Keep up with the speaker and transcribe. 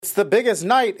It's the biggest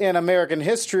night in American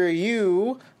history.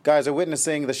 You guys are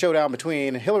witnessing the showdown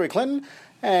between Hillary Clinton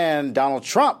and Donald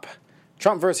Trump.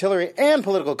 Trump versus Hillary and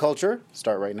political culture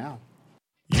start right now.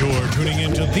 You're tuning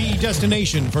into the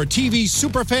destination for TV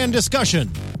superfan discussion,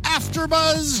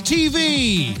 AfterBuzz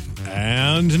TV.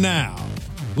 And now,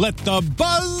 let the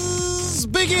buzz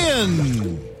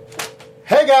begin.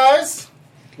 Hey guys,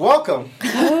 welcome.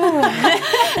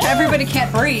 Everybody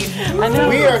can't breathe. I know.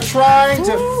 We are trying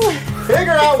to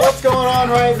figure out what's going on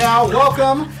right now.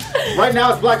 Welcome. Right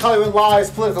now it's Black Hollywood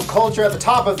Live's political culture. At the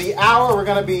top of the hour, we're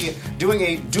going to be doing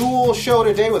a dual show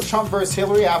today with Trump vs.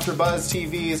 Hillary after Buzz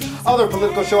TV's other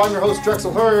political show. I'm your host,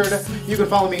 Drexel Hurd. You can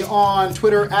follow me on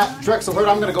Twitter at Drexel Hurd.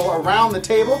 I'm going to go around the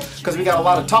table because we got a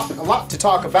lot to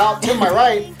talk about. To my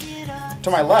right,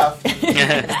 to my left,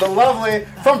 the lovely,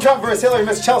 from Trump vs. Hillary,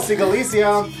 Miss Chelsea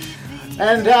Galicia.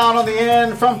 And down on the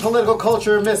end, from political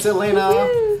culture, Miss Elena.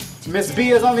 Miss B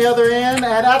is on the other end.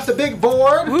 And at the big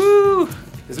board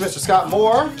is Mr. Scott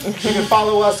Moore. You can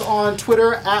follow us on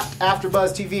Twitter at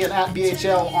AfterBuzzTV and at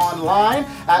BHL Online,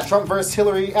 at Trump vs.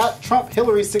 Hillary, at Trump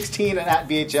Hillary 16, and at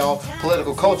BHL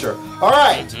Political Culture. All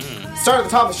right. Start at the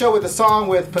top of the show with a song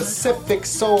with Pacific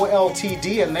Soul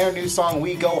Ltd. and their new song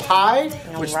 "We Go High,"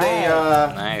 which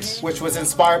which was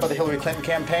inspired by the Hillary Clinton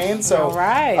campaign. So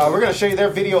we're going to show you their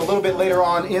video a little bit later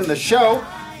on in the show.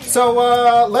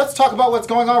 So let's talk about what's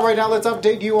going on right now. Let's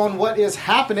update you on what is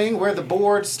happening, where the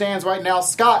board stands right now.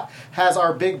 Scott has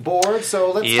our big board,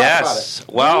 so let's talk about it.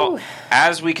 Well,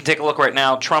 as we can take a look right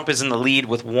now, Trump is in the lead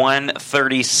with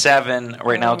 137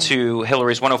 right now to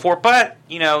Hillary's 104. But,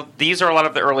 you know, these are a lot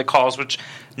of the early calls, which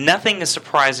nothing is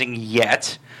surprising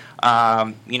yet.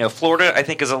 Florida, I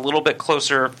think, is a little bit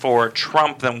closer for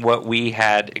Trump than what we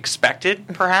had expected,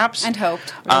 perhaps. And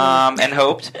hoped.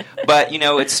 But,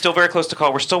 it's still very close to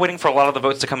call. We're still waiting for a lot of the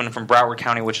votes to come in from Broward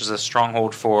County, which is a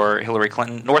stronghold for Hillary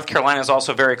Clinton. North Carolina is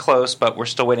also very close, but we're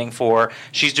still waiting for...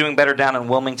 She's doing better down in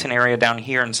Wilmington area down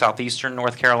here in southeastern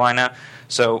North Carolina.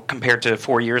 So compared to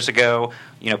 4 years ago,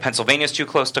 Pennsylvania's too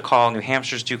close to call. New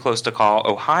Hampshire's too close to call.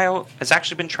 Ohio has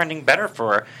actually been trending better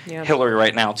for Hillary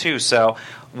right now, too. So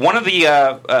one of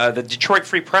the Detroit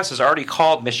Free Press has already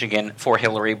called Michigan for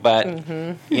Hillary, but,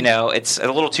 it's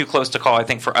a little too close to call, I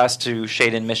think, for us to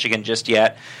shade in Michigan just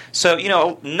yet.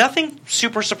 So, nothing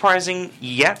super surprising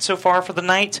yet so far for the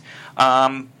night.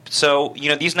 So,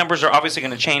 these numbers are obviously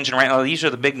going to change, and right now these are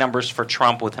the big numbers for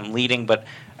Trump with him leading, but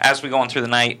as we go on through the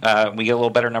night, we get a little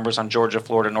better numbers on Georgia,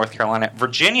 Florida, North Carolina,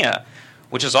 Virginia,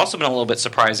 which has also been a little bit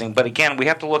surprising. But again, we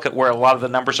have to look at where a lot of the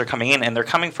numbers are coming in, and they're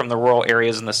coming from the rural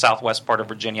areas in the southwest part of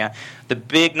Virginia. The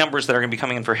big numbers that are going to be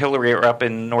coming in for Hillary are up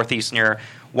in northeast near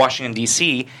Washington,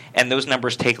 D.C., and those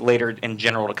numbers take later in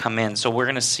general to come in. So we're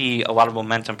going to see a lot of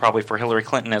momentum probably for Hillary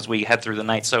Clinton as we head through the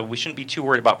night. So we shouldn't be too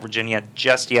worried about Virginia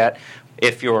just yet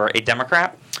if you're a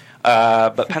Democrat.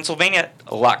 But Pennsylvania,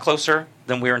 a lot closer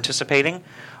than we were anticipating.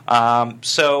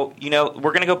 So, we're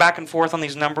going to go back and forth on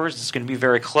these numbers. It's going to be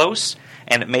very close,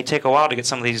 and it may take a while to get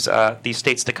some of these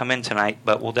states to come in tonight,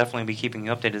 but we'll definitely be keeping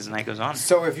you updated as the night goes on.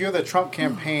 So if you're the Trump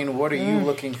campaign, what are you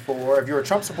looking for? If you're a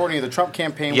Trump supporter, you're the Trump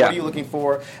campaign, what are you looking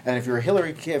for? And if you're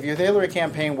the Hillary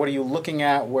campaign, what are you looking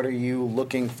at? What are you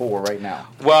looking for right now?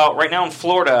 Well, right now in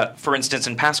Florida, for instance,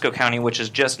 in Pasco County, which is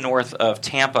just north of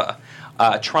Tampa,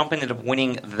 Trump ended up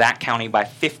winning that county by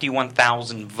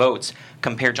 51,000 votes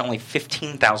compared to only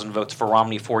 15,000 votes for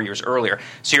Romney 4 years earlier.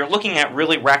 So you're looking at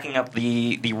really racking up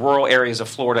the rural areas of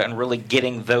Florida and really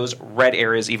getting those red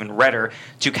areas even redder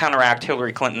to counteract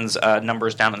Hillary Clinton's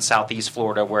numbers down in southeast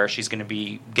Florida, where she's going to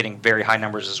be getting very high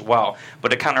numbers as well. But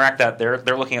to counteract that,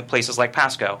 they're looking at places like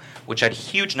Pasco, which had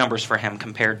huge numbers for him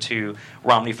compared to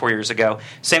Romney 4 years ago.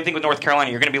 Same thing with North Carolina.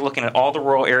 You're going to be looking at all the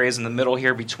rural areas in the middle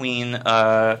here between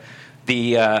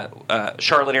the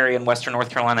Charlotte area in western North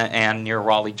Carolina and near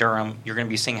Raleigh-Durham. You're going to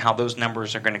be seeing how those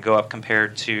numbers are going to go up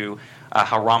compared to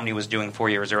how Romney was doing 4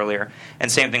 years earlier.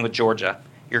 And same thing with Georgia.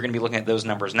 You're going to be looking at those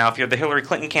numbers. Now, if you're the Hillary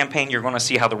Clinton campaign, you're going to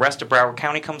see how the rest of Broward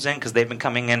County comes in because they've been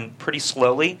coming in pretty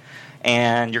slowly.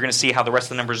 And you're going to see how the rest of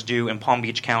the numbers do in Palm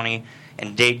Beach County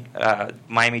and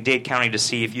Miami-Dade County to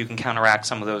see if you can counteract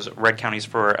some of those red counties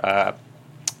for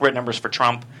red numbers for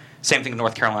Trump. Same thing in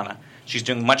North Carolina. She's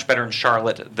doing much better in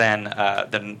Charlotte than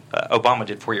Obama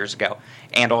did 4 years ago,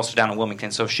 and also down in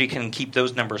Wilmington. So if she can keep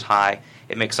those numbers high,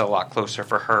 it makes it a lot closer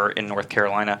for her in North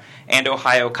Carolina. And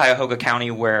Ohio, Cuyahoga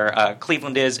County, where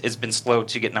Cleveland is, has been slow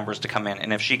to get numbers to come in.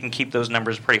 And if she can keep those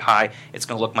numbers pretty high, it's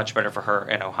going to look much better for her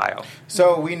in Ohio.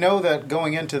 So we know that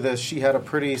going into this, she had a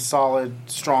pretty solid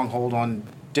stronghold on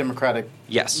Democratic,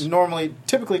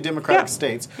 typically Democratic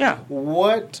states. Yeah.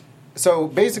 So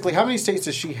basically, how many states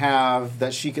does she have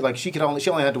that she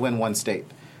only had to win one state?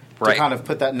 Right. to kind of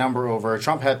put that number over.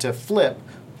 Trump had to flip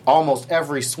almost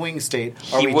every swing state.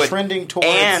 Are He we would, trending towards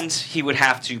and he would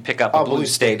have to pick up a blue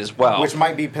state as well, which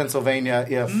might be Pennsylvania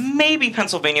if maybe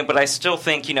Pennsylvania. But I still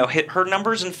think her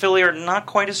numbers in Philly are not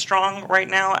quite as strong right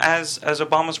now as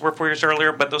Obama's were 4 years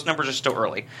earlier. But those numbers are still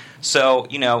early, so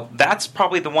that's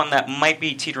probably the one that might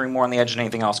be teetering more on the edge than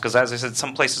anything else. Because as I said,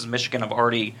 some places in Michigan have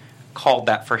already called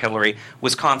that for Hillary.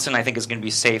 Wisconsin, I think, is going to be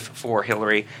safe for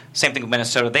Hillary. Same thing with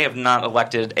Minnesota. They have not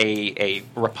elected a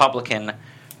Republican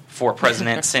for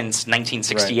president since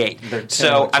 1968. Right.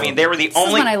 So, I mean, they were the This only...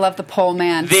 is when I love the poll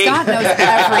man. They- Scott knows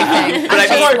everything. But I just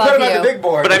mean- Sorry, love put him at you. the big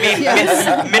board. But I mean,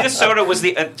 Yes. Minnesota was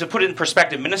the to put it in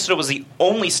perspective. Minnesota was the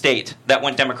only state that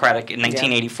went Democratic in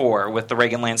 1984 with the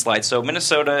Reagan landslide. So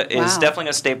Minnesota is Wow. definitely going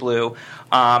to stay blue.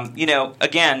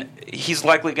 Again, he's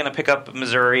likely going to pick up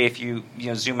Missouri if you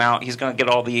zoom out. He's going to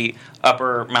get all the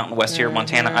upper Mountain West here,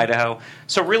 Montana, Idaho.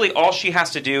 So really, all she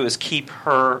has to do is keep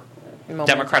her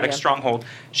Democratic stronghold.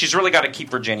 She's really got to keep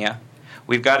Virginia.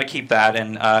 We've got to keep that,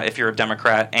 and if you're a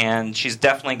Democrat, and she's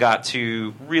definitely got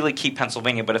to really keep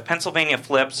Pennsylvania. But if Pennsylvania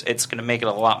flips, it's going to make it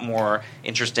a lot more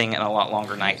interesting and a lot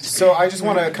longer night. So I just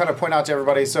want to kind of point out to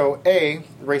everybody. So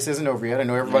race isn't over yet. I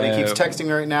know everybody No. keeps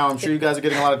texting right now. I'm sure you guys are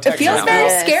getting a lot of It texts. feels now. very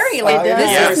Yes. scary. Like, It does.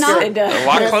 this Yeah, is not... it does. A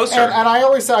lot closer. And I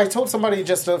always say, I told somebody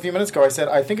just a few minutes ago, I said,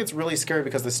 I think it's really scary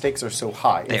because the stakes are so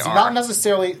high. They It's are. not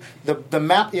necessarily, the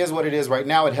map is what it is right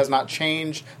now. It has not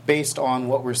changed based on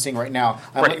what we're seeing right now.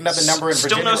 I'm Right. looking at the number in Still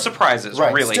Virginia. no surprises,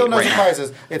 Right, really. still no right now.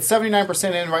 surprises. It's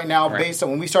 79% in right now Right. based on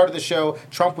when we started the show,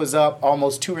 Trump was up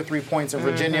almost 2 or 3 points in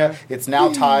Virginia. It's now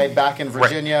tied back in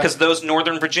Virginia. Because those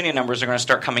Northern Virginia numbers are going to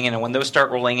start coming in, and when those start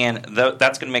rolling in,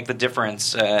 that's going to make the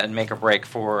difference and make or break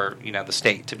for the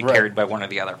state to be Right. carried by one or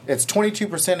the other. It's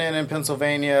 22% in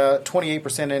Pennsylvania,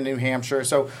 28% in New Hampshire.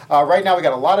 So right now we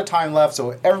got a lot of time left.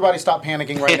 So everybody stop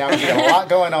panicking right now. We got a lot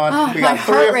going on. Oh, we my got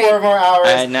 3 or heart 4 rate. more hours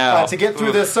I know. to get through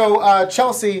Oof. this. So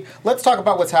Chelsea, let's talk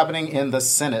about what's happening in the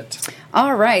Senate.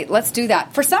 All right, let's do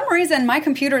that. For some reason, my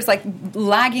computer is like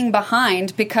lagging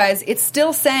behind because it's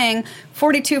still saying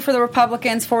 42 for the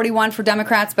Republicans, 41 for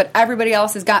Democrats, but everybody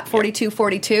else has got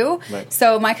 42-42. Right.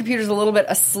 So my computer's a little bit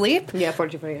asleep. Yeah,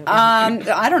 42.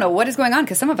 I don't know what is going on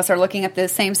because some of us are looking at the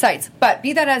same sites. But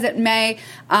be that as it may,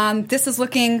 this is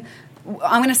looking...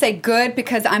 I'm going to say good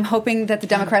because I'm hoping that the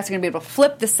Democrats are going to be able to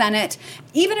flip the Senate.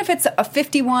 Even if it's a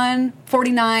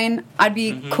 51-49, I'd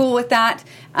be cool with that.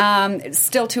 It's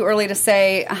still too early to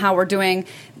say how we're doing.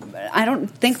 I don't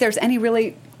think there's any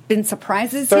really been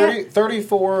surprises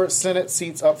 34 Senate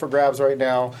seats up for grabs right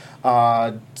now.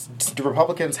 The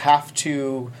Republicans have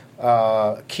to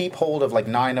keep hold of like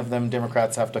 9 of them.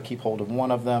 Democrats have to keep hold of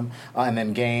 1 of them and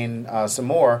then gain some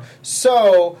more.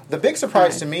 So the big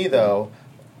surprise to me, though,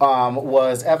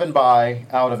 was Evan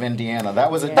Bayh out of Indiana.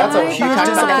 That's a huge Bayh.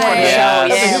 disappointment. Yeah.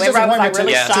 That's a Yeah, huge everyone was, like, disappointment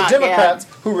really to shocked, Democrats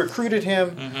who recruited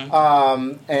him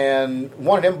and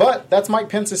wanted him. But that's Mike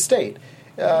Pence's state.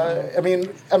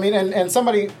 And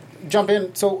somebody jump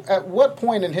in. So, at what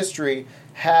point in history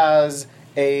has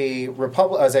a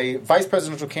vice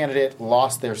presidential candidate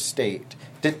lost their state?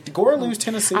 Did Gore lose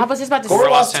Tennessee? I was just about to Gore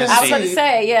say- lost I was Tennessee. about to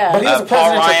say, yeah. But he was a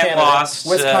Paul presidential Ryan candidate.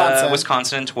 lost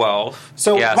Wisconsin in 12.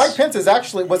 So yes. Mike Pence was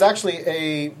actually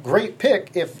a great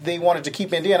pick if they wanted to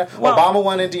keep Indiana. Well, Obama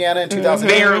won Indiana in 2000.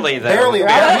 barely, though. Barely.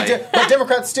 Barely. But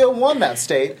Democrats still won that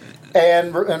state.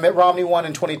 And Mitt Romney won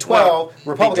in 2012. Well,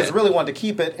 Republicans did. really wanted to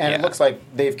keep it, and it Yeah. looks like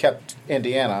they've kept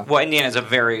Indiana. Well, Indiana is a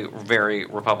very, very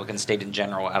Republican state in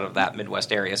general out of that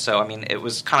Midwest area. So, I mean, it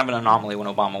was kind of an anomaly when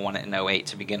Obama won it in 08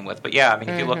 to begin with. But, yeah, I mean,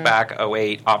 if you look back,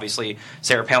 08, obviously,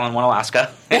 Sarah Palin won Alaska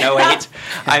in 08.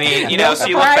 I mean, so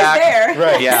you look surprise back. there.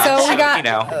 Right. Yeah. So we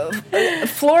got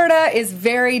Florida is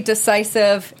very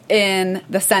decisive in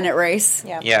the Senate race.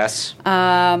 Yeah. Yes.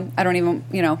 I don't even,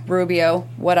 Rubio,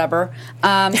 whatever.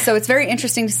 So it's very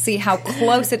interesting to see how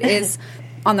close it is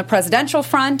on the presidential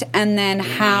front and then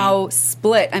how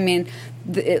split. I mean,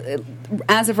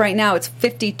 as of right now, it's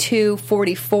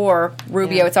 52-44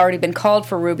 Rubio. Yeah. It's already been called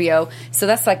for Rubio. So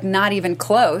that's like not even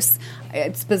close.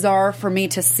 It's bizarre for me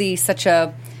to see such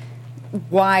a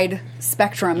wide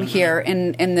spectrum here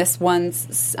in this one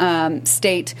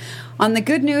state. On the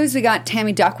good news, we got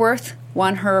Tammy Duckworth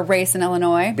won her race in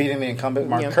Illinois. Beating the incumbent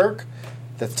Mark Yep. Kirk.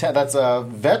 That's a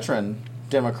veteran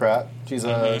Democrat. She's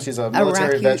a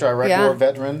military Iraqi, veteran, Iraqi yeah. war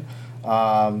veteran.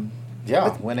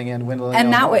 Winning in Illinois.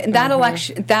 And that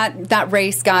election, that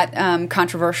race got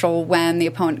controversial when the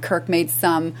opponent Kirk made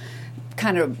some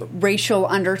kind of racial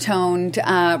undertoned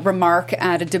remark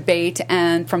at a debate,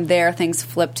 and from there things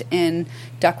flipped in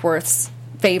Duckworth's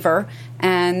favor,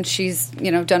 and she's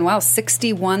done well.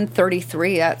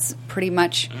 61-33. That's pretty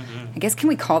much. I guess, can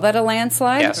we call that a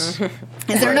landslide? Yes.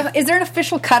 Is there an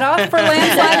official cutoff for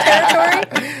landslide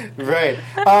territory? Right.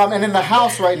 And in the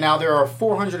House right now, there are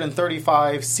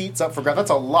 435 seats up for grabs. That's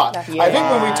a lot. I think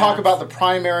when we talk about the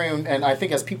primary, and I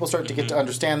think as people start to get to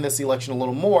understand this election a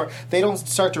little more, they don't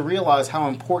start to realize how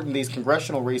important these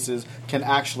congressional races can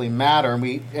actually matter.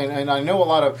 And I know a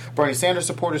lot of Bernie Sanders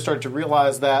supporters started to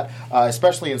realize that,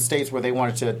 especially in states where they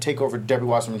wanted to take over Debbie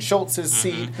Wasserman Schultz's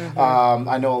seat.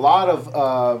 I know a lot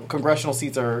of congressional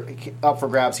seats are up for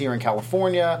grabs here in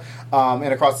California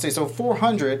and across the state. So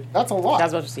 400, that's a lot.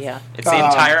 That's what you see, yeah. It's the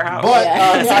entire House. But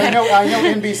I know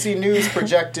NBC News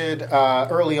projected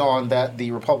early on that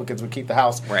the Republicans would keep the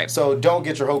House. Right. So don't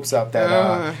get your hopes up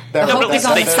that They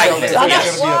tightened it. there's going to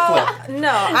be a flip.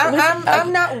 No,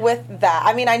 I'm not with that.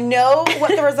 I mean, I know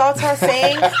what the results are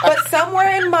saying, but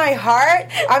somewhere in my heart,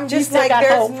 I'm just like,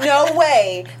 there's no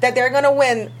way that they're going to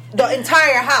win the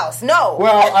entire House. No.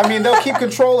 Well, I mean, they'll keep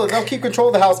control of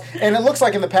the House, and it looks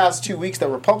like in the past 2 weeks that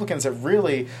Republicans have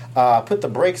really put the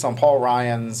brakes on Paul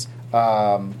Ryan's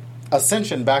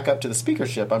ascension back up to the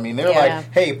speakership. I mean, they're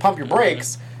like, hey, pump your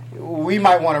brakes. We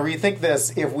might want to rethink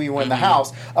this if we win the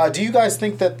House. Do you guys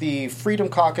think that the Freedom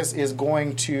Caucus is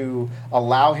going to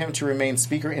allow him to remain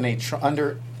speaker in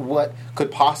under what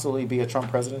could possibly be a Trump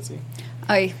presidency?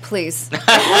 Please.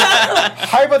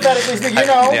 Hypothetically speaking,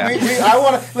 I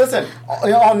want to listen.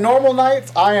 On normal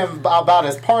nights, I am about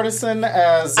as partisan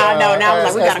as I know.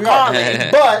 Now we got to call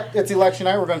it. But it's election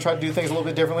night. We're going to try to do things a little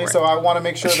bit differently. Right. So I want to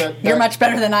make sure that you're much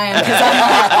better than I am because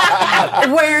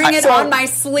I'm wearing it on my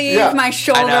sleeve, my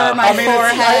shoulder, my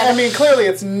forehead. I mean, clearly,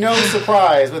 it's no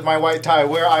surprise with my white tie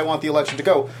where I want the election to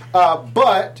go.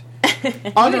 But.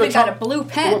 Under you even got a blue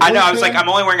pen. I know. I was like, I'm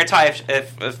only wearing a tie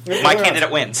if my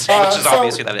candidate wins, which is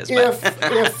obviously that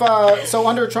is. So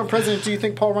under a Trump president, do you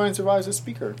think Paul Ryan survives as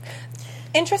speaker?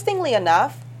 Interestingly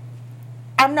enough,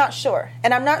 I'm not sure,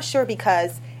 and I'm not sure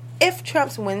because if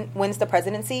Trump wins the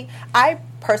presidency, I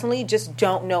personally just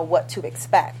don't know what to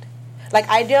expect. Like,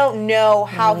 I don't know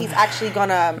how he's actually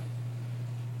gonna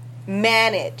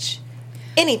manage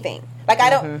anything. Like,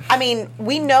 I don't. I mean,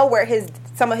 we know where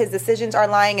some of his decisions are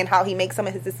lying and how he makes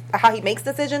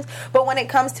decisions. But when it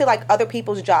comes to like other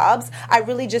people's jobs, I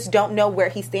really just don't know where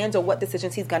he stands or what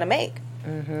decisions he's going to make.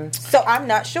 So I'm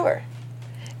not sure.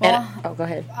 Well, go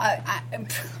ahead. I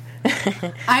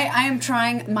am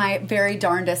trying my very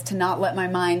darndest to not let my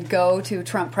mind go to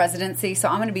Trump presidency. So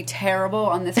I'm going to be terrible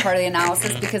on this part of the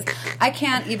analysis because I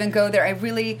can't even go there. I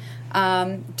really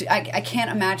I can't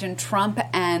imagine Trump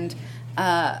and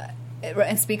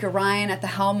Speaker Ryan at the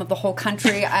helm of the whole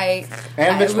country. And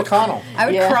Mitch McConnell. I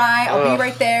would cry. I'll be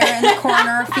right there in the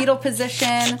corner, fetal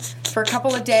position for a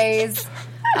couple of days.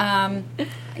 I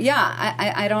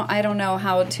don't know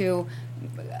how to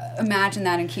imagine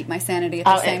that and keep my sanity at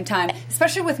the same time,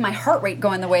 especially with my heart rate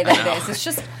going the way that it is. It's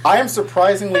just I am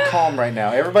surprisingly calm right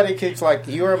now. Everybody keeps like,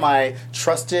 you are my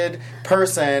trusted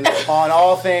person on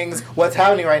all things. What's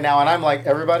happening right now? And I'm like,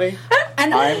 everybody,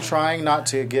 I'm trying not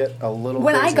to get a little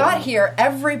when crazy I got here,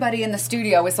 everybody in the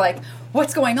studio was like,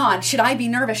 what's going on? Should I be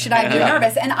nervous? Should I be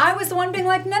nervous? And I was the one being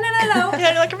like, no.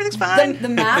 Yeah, you're like, everything's fine. The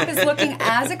map is looking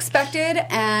as expected,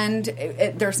 and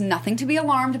there's nothing to be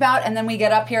alarmed about. And then we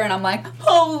get up here, and I'm like,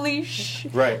 holy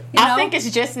shit. Right. I think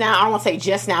it's just now, I don't want to say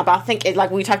just now, but I think it's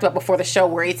like we talked about before the show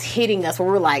where it's hitting us, where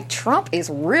we're like, Trump is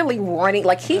really running,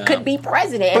 like he could be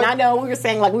president. And I know we were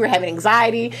saying like we were having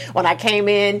anxiety when I came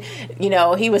in,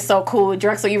 he was so cool.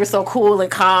 Drexel, you were so cool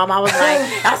and calm. I was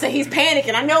like, I said, he's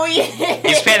panicking. I know he is.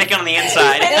 He's panicking on the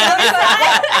inside.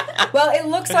 It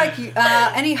looks like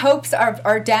any hopes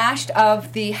are dashed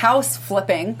of the House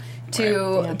flipping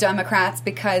to Democrats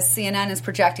because CNN is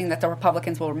projecting that the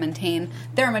Republicans will maintain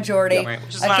their majority.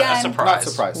 Which is not a surprise. Not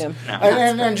surprised. No.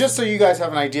 And just so you guys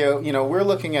have an idea, we're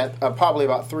looking at probably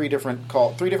about three different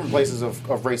places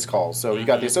of race calls. So you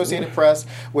got the Associated Press,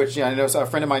 which I know a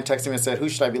friend of mine texted me and said, "Who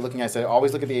should I be looking at?" I said,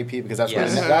 "Always look at the AP because that's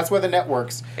where the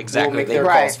networks will make their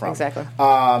calls from." Exactly.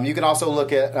 You can also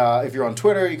look at if you're on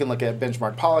Twitter, you can look at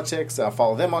Benchmark Politics.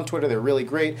 Follow them on Twitter; they're really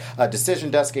great. Decision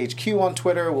Desk HQ on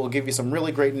Twitter will give you some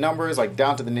really great numbers. Like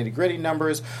down to the nitty-gritty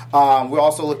numbers. We're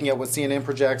also looking at what CNN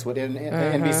projects, what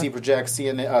NBC projects,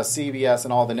 CBS,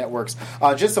 and all the networks,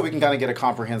 just so we can kind of get a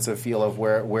comprehensive feel of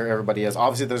where everybody is.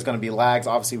 Obviously, there's going to be lags.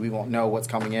 Obviously, we won't know what's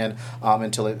coming in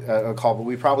until a call, but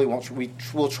we probably won't.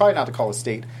 We'll try not to call a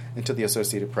state until the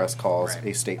Associated Press calls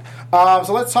a state.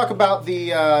 So let's talk about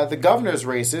the governor's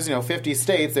races. 50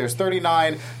 states. There's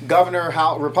 39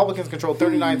 Republicans control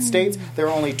 39 states. There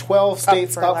are only 12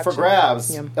 states up for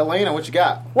grabs. Yeah. Elena, what you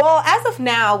got? Well, as of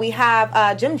now, we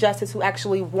have Jim Justice, who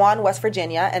actually won West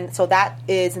Virginia, and so that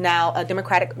is now a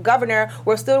Democratic governor.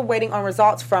 We're still waiting on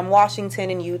results from Washington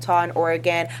and Utah and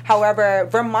Oregon. However,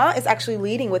 Vermont is actually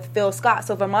leading with Phil Scott,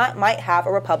 so Vermont might have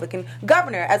a Republican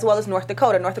governor, as well as North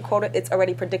Dakota. North Dakota, it's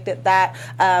already predicted that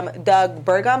Doug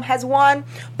Burgum has won,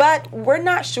 but we're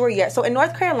not sure yet. So in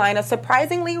North Carolina,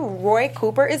 surprisingly, Roy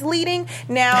Cooper is leading.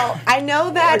 Now, I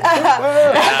know that...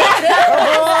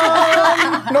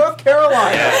 North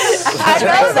Carolina. Yes. I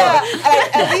know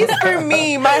that, at least for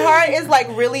me, my heart is like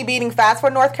really beating fast for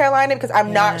North Carolina because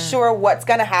I'm not sure what's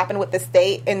going to happen with the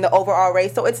state in the overall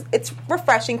race. So it's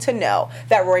refreshing to know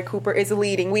that Roy Cooper is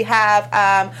leading. We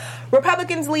have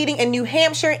Republicans leading in New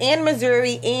Hampshire and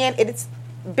Missouri, and it's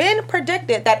been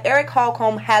predicted that Eric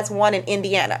Holcomb has won in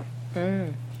Indiana.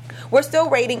 We're still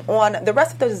waiting on the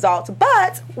rest of the results,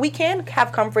 but we can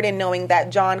have comfort in knowing that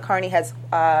John Carney has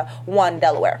won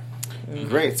Delaware.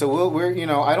 Great. So we're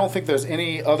I don't think there's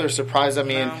any other surprise. I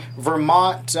mean,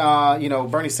 Vermont,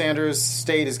 Bernie Sanders'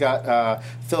 state has got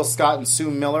Phil Scott and Sue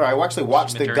Miller. I actually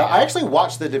watched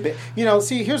the debate.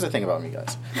 See, here's the thing about me,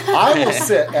 guys. I will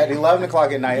sit at 11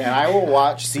 o'clock at night and I will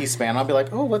watch C-SPAN. I'll be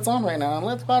like, oh, what's on right now? And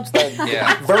let's watch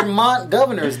the Vermont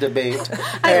governor's debate.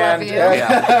 I love you.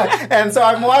 And so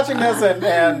I'm watching this,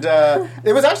 and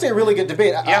it was actually a really good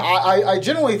debate. Yeah. I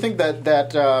generally think that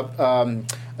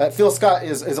Phil Scott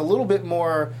is a little bit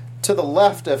more to the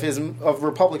left of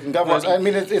Republican governors. Well, I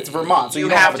mean, it's Vermont, so you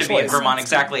don't have have to a be in choice. Vermont,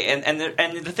 exactly. And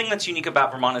the thing that's unique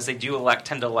about Vermont is they do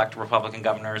tend to elect Republican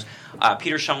governors.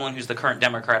 Peter Shumlin, who's the current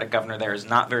Democratic governor there, is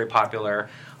not very popular.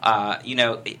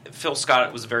 Phil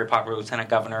Scott was a very popular lieutenant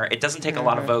governor. It doesn't take a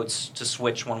lot of votes to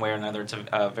switch one way or another. It's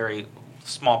a very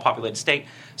small populated state.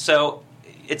 So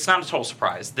it's not a total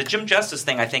surprise. The Jim Justice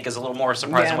thing, I think, is a little more a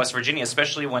surprise in West Virginia,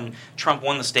 especially when Trump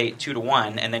won the state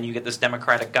 2-1, and then you get this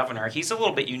Democratic governor. He's a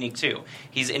little bit unique, too.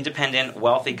 He's independent,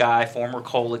 wealthy guy, former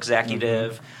coal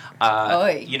executive,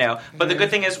 But the good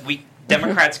thing is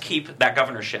Democrats keep that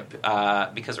governorship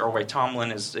because Earl Ray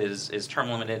Tomlin is term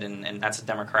limited, and that's a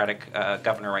Democratic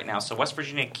governor right now. So West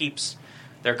Virginia keeps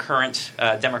their current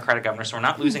Democratic governor, so we're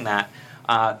not losing that.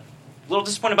 A little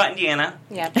disappointed about Indiana.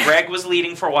 Yeah. Greg was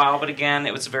leading for a while, but again,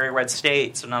 it was a very red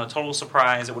state, so not a total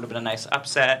surprise. It would have been a nice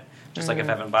upset, just like if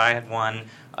Evan Bayh had won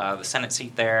the Senate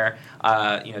seat there.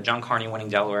 John Carney winning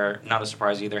Delaware, not a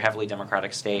surprise either. Heavily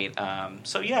Democratic state.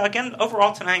 Again,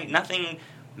 overall tonight, nothing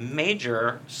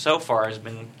major so far has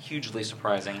been hugely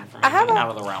surprising from out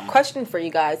of the realm. I have a question for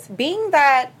you guys. Being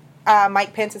that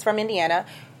Mike Pence is from Indiana,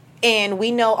 and we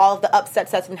know all of the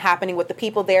upsets that's been happening with the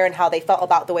people there and how they felt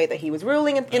about the way that he was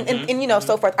ruling and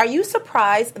so forth. Are you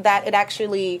surprised that it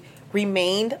actually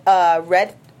remained a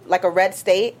red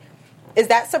state? Is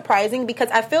that surprising? Because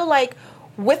I feel like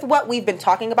with what we've been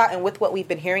talking about and with what we've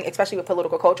been hearing, especially with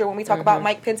political culture, when we talk about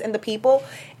Mike Pence and the people,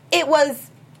 it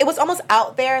was almost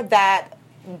out there that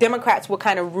Democrats will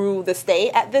kind of rule the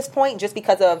state at this point just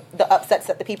because of the upsets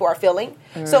that the people are feeling.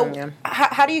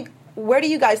 Where do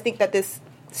you guys think that this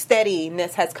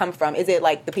steadiness has come from? Is it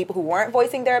like the people who weren't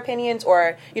voicing their opinions,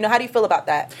 or how do you feel about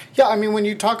that? Yeah, I mean, when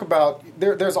you talk about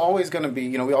there's always going to be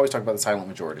we always talk about the silent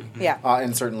majority.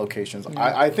 In certain locations.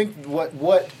 I think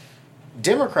what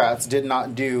Democrats did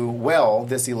not do well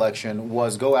this election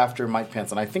was go after Mike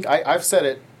Pence, and I think I've said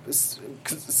it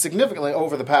significantly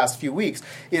over the past few weeks,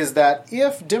 is that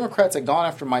if Democrats had gone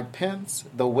after Mike Pence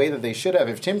the way that they should have,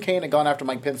 if Tim Kaine had gone after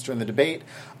Mike Pence during the debate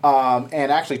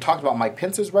and actually talked about Mike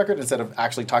Pence's record instead of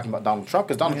actually talking about Donald Trump,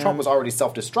 because Donald Trump was already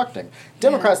self-destructing.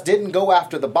 Democrats didn't go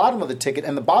after the bottom of the ticket,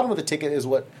 and the bottom of the ticket is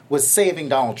what was saving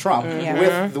Donald Trump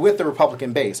with the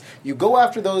Republican base. You go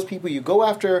after those people, you go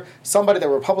after somebody that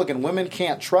Republican women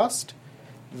can't trust,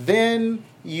 then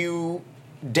you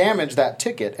damage that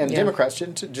ticket, and Democrats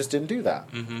just didn't do that.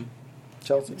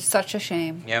 Chelsea? Such a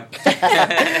shame. Yep.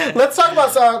 Let's talk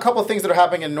about a couple of things that are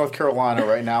happening in North Carolina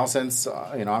right now, since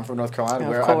I'm from North Carolina.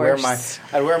 I wear my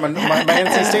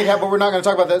NC State hat, but we're not going to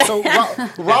talk about that. So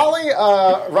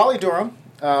Raleigh-Durham,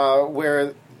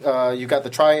 where you got the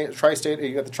tri-state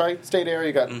area,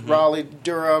 you got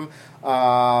Raleigh-Durham,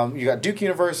 you got Duke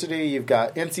University, you've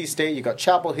got NC State, you've got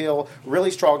Chapel Hill,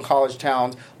 really strong college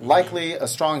towns, likely a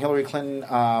strong Hillary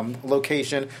Clinton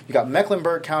location. You got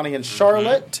Mecklenburg County and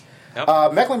Charlotte.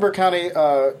 Yep. Mecklenburg County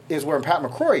is where Pat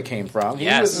McCrory came from. He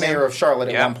was mayor of Charlotte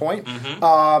at one point.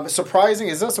 Surprising.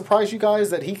 Does that surprise you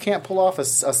guys that he can't pull off a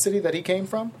city that he came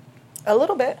from? A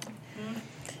little bit.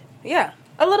 Yeah,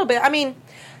 a little bit. I mean,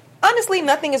 Honestly,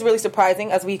 nothing is really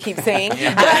surprising, as we keep saying.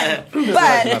 But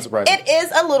Not surprising. it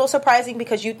is a little surprising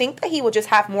because you think that he would just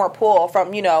have more pull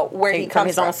from, where he From comes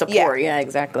his from. own support, yeah,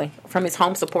 exactly. From his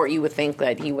home support, you would think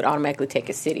that he would automatically take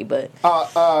his city, but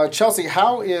Chelsea,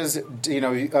 how is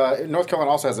North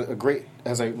Carolina also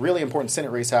has a really important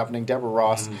Senate race happening, Deborah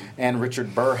Ross and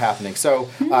Richard Burr happening. So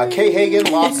Kay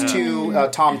Hagan lost to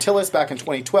Tom Tillis back in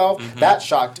 2012. That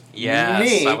shocked Yes,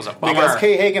 me that was a bummer. because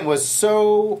Kay Hagan was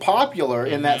so popular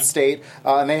in that state,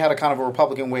 and they had a kind of a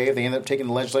Republican wave. They ended up taking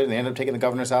the legislature, they ended up taking the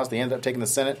governor's house, they ended up taking the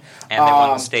Senate, And they won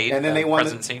the state and then they won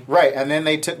presidency. right, and then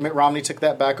Mitt Romney took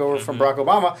that back over from Barack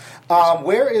Obama.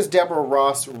 Where is Deborah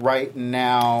Ross right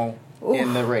now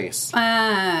in the race?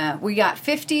 We got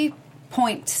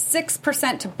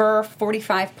 50.6% to Burr,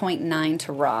 45.9%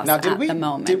 to Ross Now, at the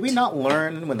moment. did we not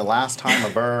learn when the last time a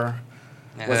Burr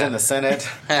was in the Senate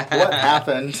what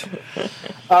happened?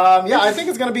 I think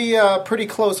it's going to be pretty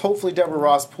close. Hopefully, Deborah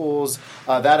Ross pulls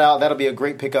that out. That'll be a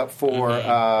great pickup for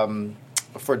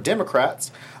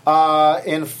Democrats.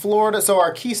 In Florida, so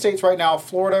our key states right now,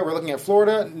 Florida, we're looking at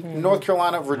Florida, North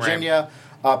Carolina, Virginia,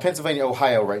 Pennsylvania,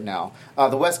 Ohio right now.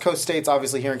 The West Coast states,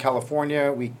 obviously here in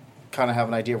California, we kind of have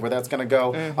an idea of where that's going to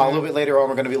go. A little bit later on,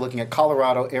 we're going to be looking at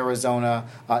Colorado, Arizona,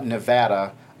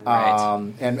 Nevada,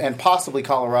 and possibly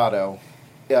Colorado,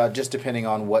 just depending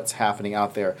on what's happening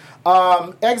out there.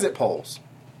 Exit polls.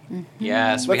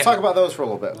 Yes. Let's talk about those for a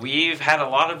little bit. We've had a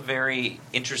lot of very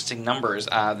interesting numbers.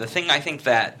 The thing I think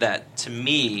that to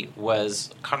me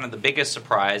was kind of the biggest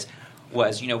surprise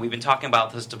was, we've been talking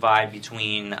about this divide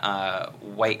between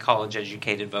white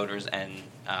college-educated voters and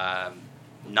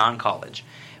non-college.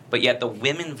 But yet the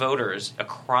women voters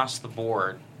across the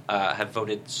board have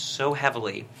voted so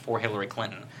heavily for Hillary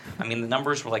Clinton. I mean, the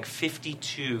numbers were like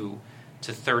 52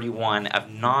 to 31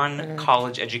 of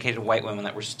non-college educated white women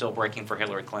that were still breaking for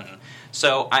Hillary Clinton.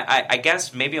 So I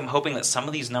guess maybe I'm hoping that some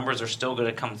of these numbers are still going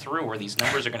to come through, or these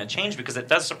numbers are going to change, because it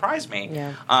does surprise me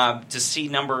to see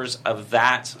numbers of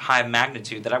that high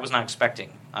magnitude that I was not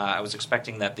expecting. I was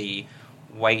expecting that the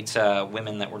white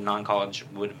women that were non-college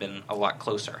would have been a lot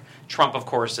closer. Trump, of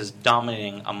course, is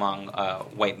dominating among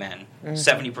white men.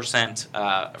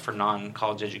 70% for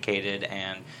non-college educated,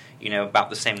 and about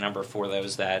the same number for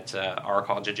those that are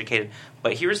college educated.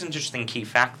 But here's an interesting key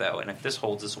fact, though, and if this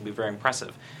holds, this will be very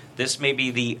impressive. This may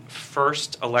be the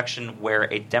first election where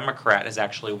a Democrat has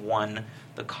actually won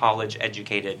the college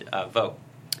educated vote.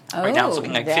 Right now it's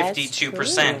looking like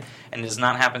 52%, and it has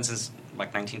not happened since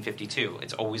like 1952.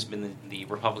 It's always been the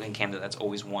Republican candidate that's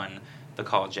always won the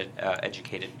college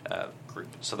educated group.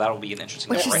 So that'll be an interesting.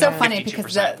 Which is right so now, funny 52%.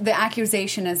 because the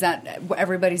accusation is that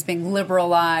everybody's being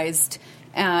liberalized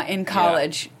in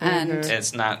college, and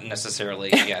it's not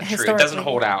necessarily true. It doesn't Historically.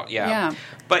 hold out.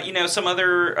 But some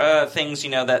other things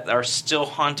that are still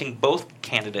haunting both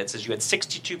candidates is you had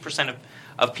 62%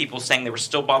 of people saying they were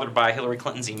still bothered by Hillary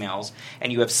Clinton's emails,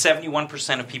 and you have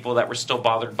 71% of people that were still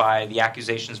bothered by the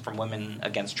accusations from women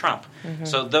against Trump.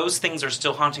 So those things are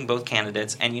still haunting both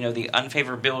candidates, and the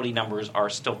unfavorability numbers are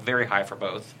still very high for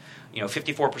both.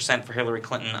 54% for Hillary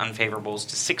Clinton unfavorables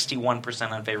to 61%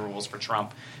 unfavorables for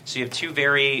Trump. So you have two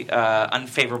very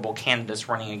unfavorable candidates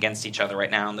running against each other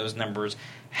right now, and those numbers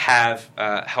have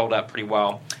held up pretty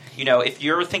well. If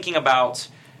you're thinking about,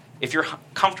 if you're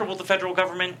comfortable with the federal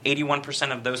government,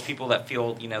 81% of those people that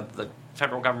feel the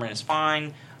federal government is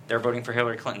fine, they're voting for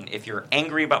Hillary Clinton. If you're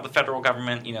angry about the federal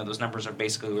government, those numbers are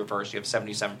basically reversed. You have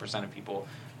 77% of people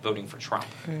voting for Trump.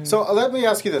 So let me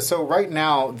ask you this. So right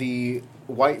now, the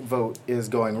white vote is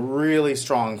going really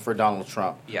strong for Donald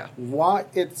Trump. Yeah.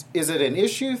 Is it an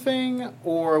issue thing,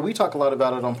 or we talk a lot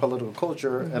about it on Political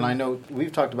Culture, and I know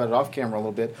we've talked about it off camera a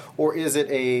little bit, or is it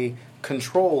a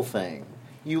control thing?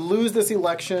 You lose this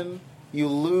election, you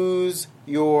lose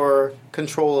your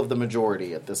control of the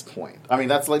majority at this point. I mean,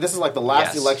 this is like the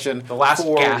last election, the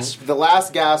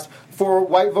last gasp for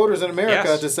white voters in America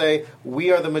Yes. to say,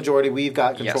 we are the majority, we've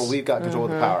got control, we've got control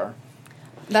of the power.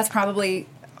 that's probably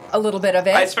a little bit of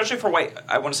it. Especially for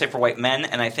I want to say for white men,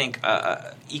 and I think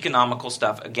economical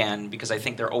stuff, again, because I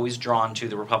think they're always drawn to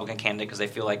the Republican candidate because they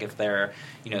feel like if they're,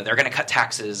 they're going to cut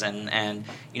taxes and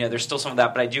there's still some of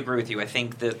that. But I do agree with you. I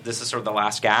think that this is sort of the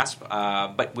last gasp,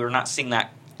 but we're not seeing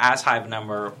that as high of a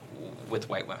number with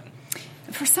white women.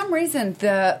 For some reason,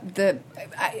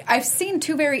 I've seen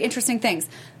two very interesting things.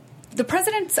 The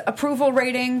president's approval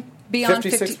rating beyond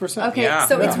 56%. Okay, Yeah.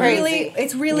 so Yeah.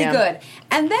 it's really good.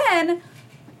 And then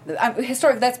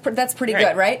historically, that's pretty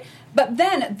good, right? But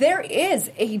then there is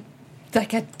a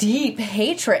deep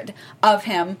hatred of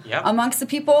him amongst the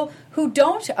people who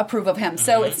don't approve of him.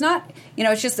 So it's not,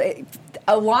 it's just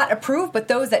a lot approve, but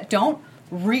those that don't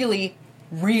really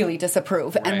really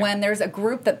disapprove. And when there's a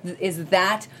group that is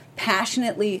that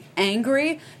passionately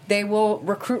angry, they will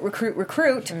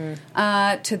recruit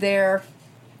to their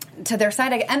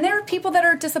side. And there are people that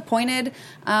are disappointed,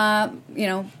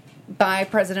 by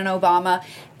President Obama.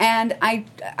 And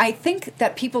I think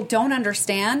that people don't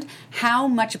understand how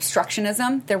much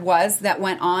obstructionism there was that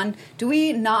went on. Do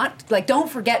we not, don't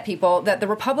forget, people, that the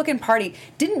Republican Party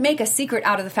didn't make a secret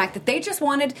out of the fact that they just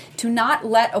wanted to not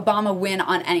let Obama win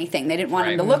on anything. They didn't want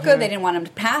him to look good. They didn't want him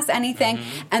to pass anything.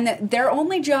 And that their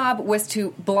only job was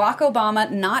to block Obama,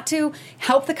 not to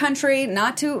help the country,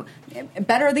 not to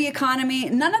better the economy,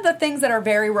 none of the things that are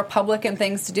very Republican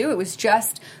things to do. It was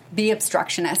just be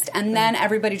obstructionist. And then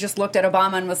everybody just looked at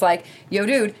Obama and was like, yo,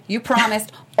 dude, you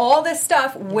promised all this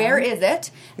stuff. Where is it?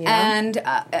 And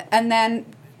then,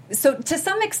 so to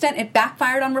some extent, it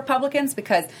backfired on Republicans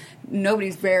because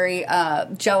nobody's very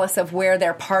jealous of where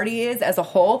their party is as a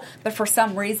whole. But for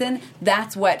some reason,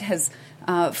 that's what has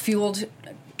fueled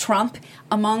Trump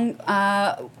among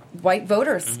white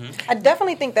voters. I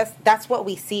definitely think that's what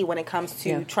we see when it comes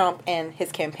to Trump and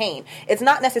his campaign. It's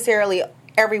not necessarily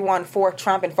everyone for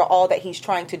Trump and for all that he's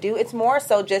trying to do. It's more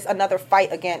so just another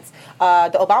fight against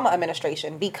the Obama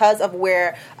administration because of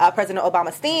where President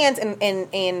Obama stands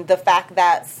in the fact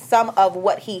that some of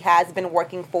what he has been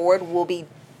working forward will be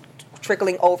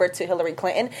trickling over to Hillary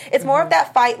Clinton. It's more of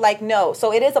that fight no.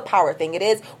 So it is a power thing. It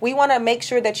is, we want to make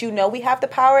sure that we have the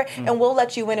power and we'll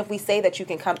let you in if we say that you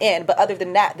can come in. But other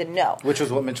than that, then no. Which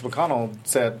was what Mitch McConnell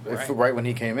said right when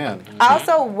he came in. I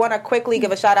also want to quickly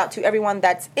give a shout out to everyone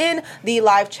that's in the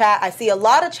live chat. I see a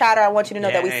lot of chatter. I want you to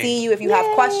know that we see you. If you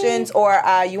have questions or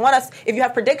if you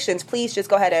have predictions, please just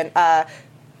go ahead and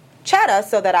chat us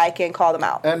so that I can call them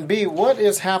out. And B, what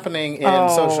is happening in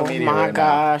social media right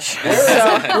gosh.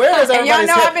 now? Where is everybody?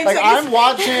 I'm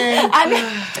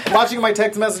watching my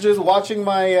text messages, watching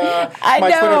my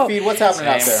Twitter feed. What's happening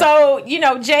out there?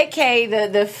 So, J.K.,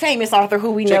 the famous author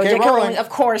who we know, J.K. Rowling, of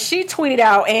course, she tweeted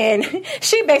out and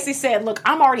she basically said, look,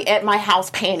 I'm already at my house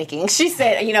panicking. She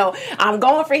said, I'm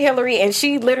going for Hillary, and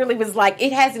she literally was like,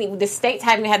 the states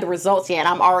haven't had the results yet, and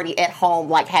I'm already at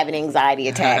home, having anxiety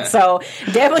attacks. So,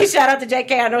 definitely shout out to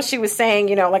JK. I know she was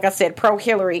saying, like I said, pro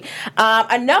Hillary.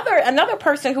 Another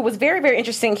person who was very, very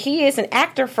interesting. He is an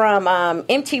actor from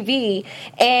MTV,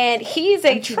 and he's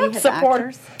a Trump supporter.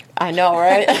 Actors? I know,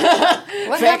 right?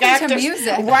 What happened to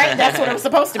music? Right, that's what it was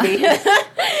supposed to be.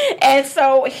 And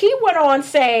so he went on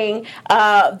saying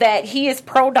that he is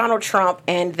pro Donald Trump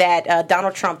and that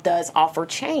Donald Trump does offer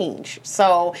change.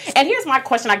 So, and here's my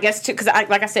question, I guess, too, because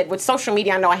like I said, with social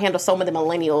media, I know I handle so many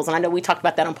millennials, and I know we talked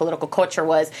about that on Political Culture,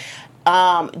 was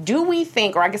do we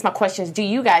think, or I guess my question is, do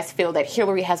you guys feel that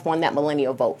Hillary has won that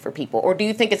millennial vote for people? Or do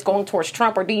you think it's going towards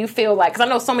Trump? Or do you feel like, because I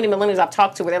know so many millennials I've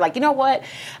talked to where they're like, you know what,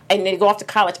 and they go off to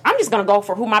college, I'm just going to go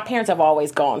for who my parents have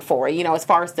always gone for, as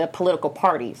far as the political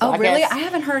parties. So really? I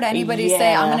haven't heard anybody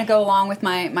say, I'm going to go along with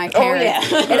my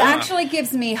parents. It actually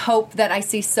gives me hope that I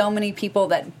see so many people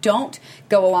that don't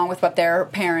go along with what their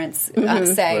parents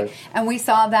say. Right. And we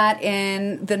saw that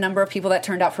in the number of people that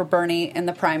turned out for Bernie in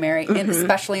the primary,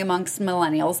 especially amongst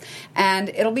millennials. And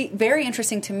it'll be very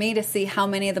interesting to me to see how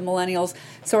many of the millennials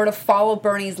sort of follow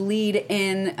Bernie's lead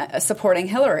in supporting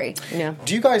Hillary. Yeah.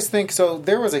 Do you guys think, so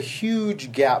there was a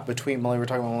huge gap between, we're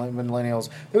talking about millennials,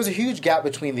 there was a huge gap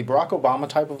between the Barack Obama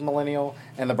type of millennial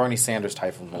and the Bernie Sanders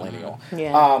type of millennial.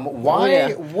 Yeah.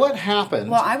 What happened?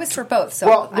 Well, I was for both, so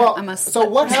I'm a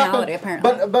what personality, happened?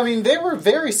 apparently. But I mean, there were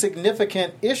very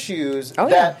significant issues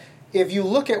that if you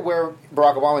look at where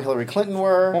Barack Obama and Hillary Clinton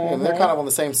were, and they're kind of on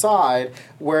the same side,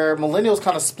 where millennials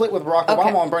kind of split with Barack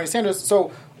Obama and Bernie Sanders.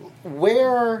 So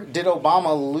where did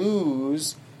Obama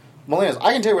lose millennials?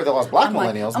 I can tell you where they lost black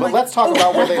millennials, but let's talk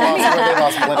about where they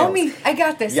lost millennials. I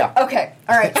got this. Yeah. Okay.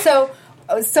 All right. So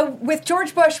with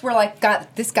George Bush, we're like, God,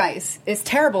 this guy is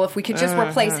terrible. If we could just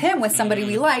replace him with somebody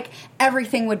we like,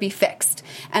 everything would be fixed.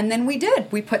 And then we did.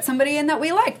 We put somebody in that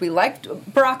we liked. We liked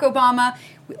Barack Obama.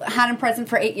 We had him president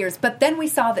for 8 years. But then we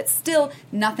saw that still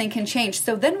nothing can change.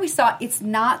 So then we saw it's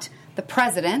not the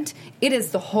president, it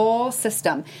is the whole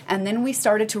system. And then we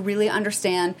started to really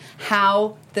understand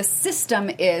how the system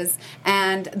is,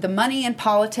 and the money in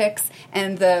politics,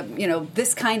 and the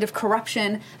this kind of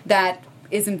corruption that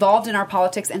is involved in our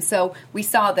politics. And so we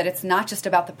saw that it's not just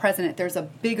about the president. There's a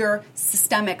bigger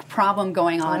systemic problem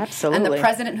going on. Oh, absolutely. And the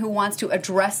president who wants to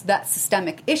address that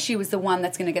systemic issue is the one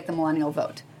that's going to get the millennial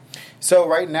vote. So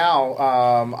right now,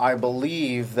 I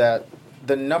believe that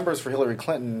the numbers for Hillary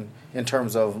Clinton in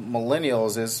terms of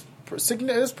millennials is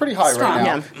it's pretty high Strong, right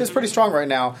now. yeah. It's pretty strong right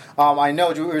now. I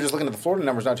know we were just looking at the Florida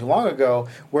numbers not too long ago,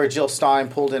 where Jill Stein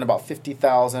pulled in about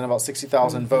 50,000, about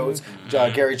 60,000 votes.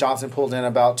 Gary Johnson pulled in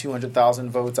about 200,000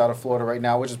 votes out of Florida right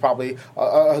now, which is probably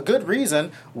a good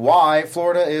reason why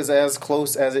Florida is as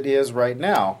close as it is right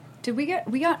now. Did we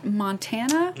got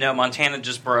Montana? No, Montana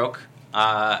just broke.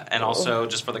 And also,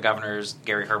 just for the governors,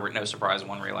 Gary Herbert, no surprise,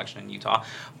 won re-election in Utah.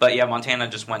 But yeah, Montana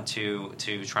just went to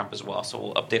Trump as well. So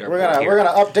we'll update our board here. We're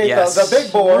gonna update Yes. the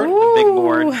big board. The big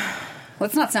board.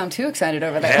 Let's not sound too excited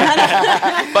over there.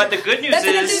 But the good news That's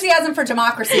an is, enthusiasm for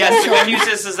democracy. yes, the good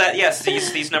news is that yes,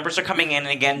 these numbers are coming in,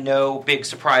 and again, no big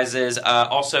surprises.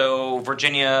 Also,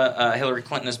 Virginia, Hillary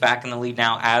Clinton is back in the lead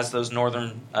now, as those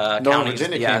northern counties.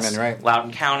 Virginia came in, right?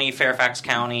 Loudoun County, Fairfax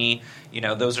County.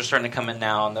 Those are starting to come in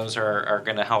now, and those are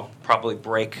going to help probably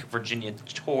break Virginia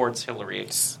towards Hillary.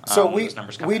 So those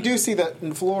numbers come we in. do see that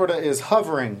Florida is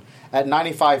hovering at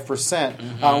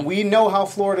 95%. We know how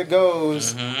Florida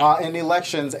goes in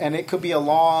elections, and it could be a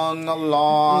long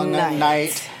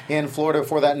night in Florida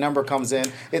before that number comes in.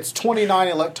 It's 29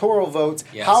 electoral votes.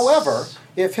 Yes. However,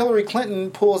 if Hillary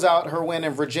Clinton pulls out her win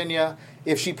in Virginia,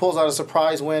 if she pulls out a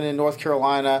surprise win in North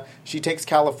Carolina, she takes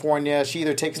California, she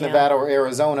either takes Nevada or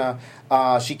Arizona,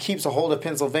 she keeps a hold of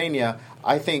Pennsylvania,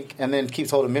 I think, and then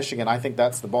keeps hold of Michigan. I think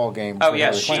that's the ball game. Oh for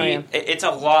yeah, Hillary Clinton. it's a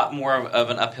lot more of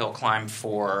an uphill climb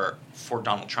for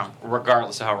Donald Trump,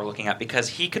 regardless of how we're looking at, because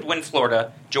he could win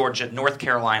Florida, Georgia, North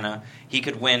Carolina, he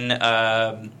could win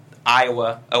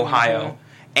Iowa, Ohio,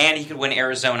 and he could win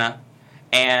Arizona.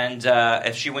 And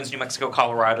if she wins New Mexico,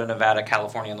 Colorado, Nevada,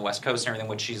 California, and the West Coast and everything,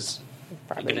 which she's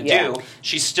going to do,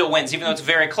 she still wins. Even though it's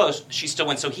very close, she still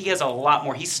wins. So he has a lot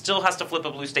more. He still has to flip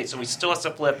a blue state, so he still has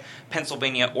to flip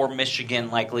Pennsylvania or Michigan,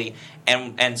 likely,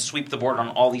 and sweep the board on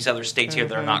all these other states here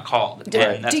that are not called.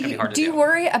 And that's going to be hard to do. Do you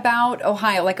worry about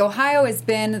Ohio? Like, Ohio has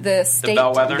been the state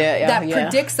bellwether? that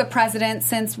predicts the president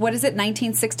since,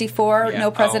 1964? Yeah.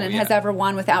 No president Oh, yeah. has ever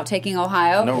won without taking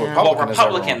Ohio. No Well, Republican has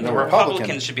ever won. the No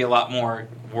Republicans should be a lot more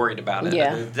worried about it.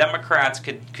 Yeah. The Democrats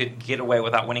could get away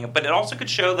without winning it, but it also could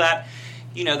show that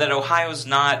that Ohio's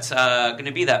not going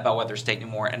to be that bellwether state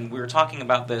anymore. And we were talking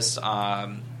about this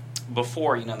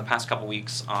before, in the past couple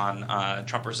weeks on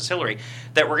Trump versus Hillary,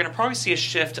 that we're going to probably see a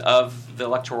shift of the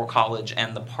Electoral College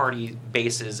and the party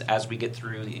bases as we get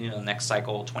through the next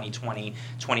cycle, 2020,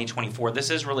 2024. This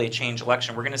is really a change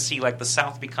election. We're going to see the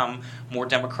South become more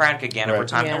Democratic again over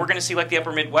time, and we're going to see the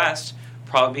Upper Midwest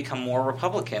probably become more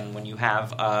Republican when you have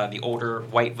the older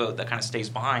white vote that kind of stays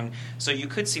behind. So you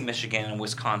could see Michigan and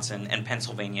Wisconsin and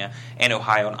Pennsylvania and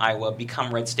Ohio and Iowa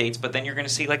become red states, but then you're going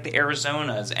to see the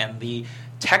Arizonas and the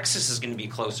Texas is going to be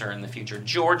closer in the future.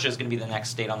 Georgia is going to be the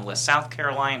next state on the list. South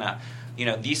Carolina.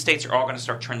 These states are all going to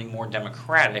start trending more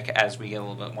Democratic as we get a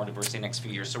little bit more diversity in the next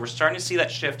few years. So we're starting to see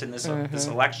that shift in this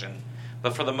election.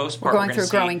 But for the most part, We're going gonna through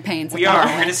see, growing pains. We are.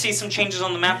 We're going to see some changes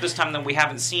on the map this time that we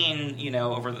haven't seen,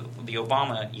 over the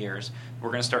Obama years. We're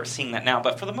going to start seeing that now.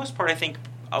 But for the most part, I think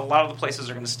a lot of the places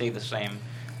are going to stay the same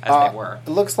as they were. It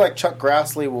looks like Chuck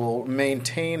Grassley will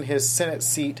maintain his Senate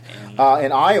seat in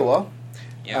Iowa.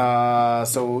 Yeah.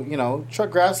 So,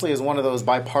 Chuck Grassley is one of those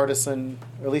bipartisan,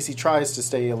 or at least he tries to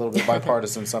stay a little bit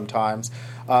bipartisan sometimes.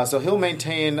 So he'll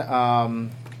maintain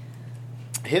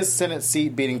his Senate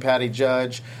seat, beating Patty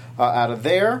Judge out of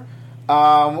there.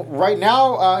 Right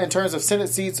now, in terms of Senate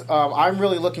seats, I'm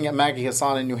really looking at Maggie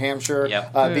Hassan in New Hampshire,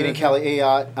 beating Kelly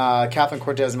Ayotte, Catherine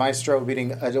Cortez Maestro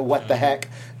beating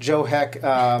Joe Heck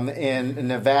in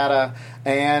Nevada.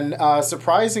 And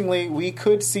surprisingly, we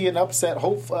could see an upset, I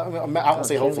won't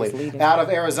say hopefully, out of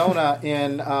Arizona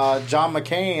in John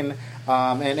McCain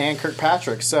and Ann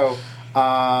Kirkpatrick. So, Be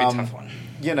a tough one.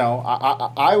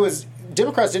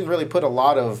 Democrats didn't really put a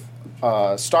lot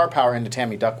of star power into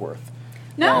Tammy Duckworth.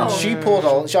 No. She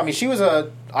pulled she was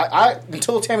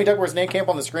until Tammy Duckworth's name came up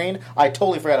on the screen, I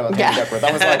totally forgot about Tammy Duckworth.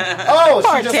 I was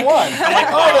like, she just won. I'm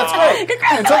like,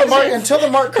 that's great. Until the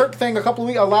Mark Kirk thing a couple of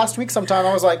weeks, last week sometime,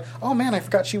 I was like, oh man, I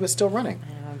forgot she was still running.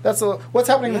 What's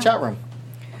happening in the chat room?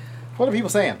 What are people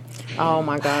saying? Oh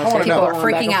my gosh. I wanna People know. are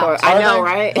freaking out. I Are know, they?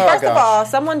 right? Oh, First of gosh. all,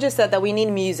 someone just said that we need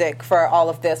music for all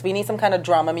of this. We need some kind of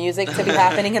drama music to be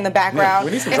happening in the background.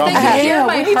 We need some If drama. they could hear Yeah,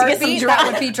 my we need to get some heartbeat,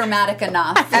 that would be dramatic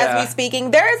enough. As we speaking,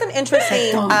 there is an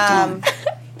interesting,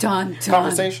 Dun.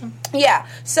 Conversation? yeah.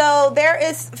 So there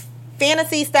is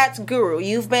Fantasy Stats Guru.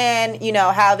 You've been,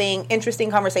 having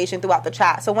interesting conversation throughout the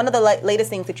chat. So one of the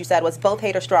latest things that you said was both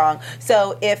hate are strong.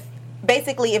 So if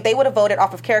they would have voted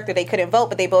off of character, they couldn't vote,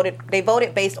 but they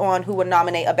voted based on who would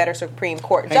nominate a better Supreme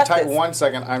Court Hang justice. tight 1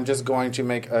 second. I'm just going to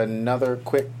make another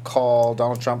quick call.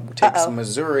 Donald Trump takes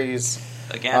Missouri's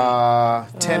again.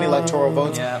 10 electoral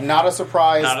votes. Yeah. Not a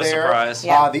surprise Not a there. surprise.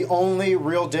 Yeah. The only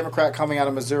real Democrat coming out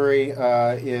of Missouri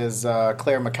is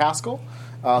Claire McCaskill,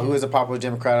 who is a popular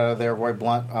Democrat out of there. Roy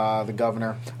Blunt, the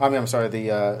governor.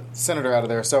 The senator out of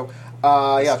there. So,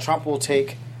 Trump will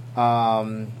take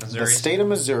the state of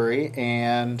Missouri,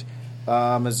 and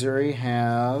Missouri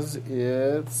has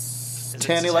its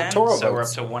 10 electoral so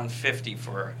votes. we're up to 150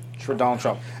 for Donald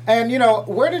Trump. And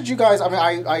where did you guys?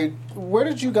 Where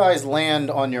did you guys land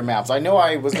on your maps? I know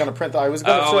I was going to print. I was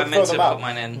going to I throw meant them to out. put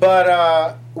mine in.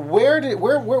 But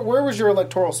where was your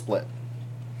electoral split?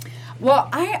 Well,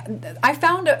 I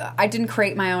found I didn't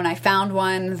create my own. I found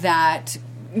one that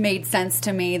made sense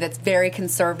to me, that's very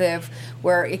conservative,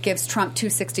 where it gives Trump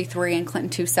 263 and Clinton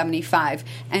 275.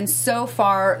 And so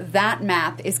far, that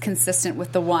map is consistent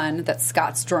with the one that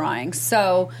Scott's drawing.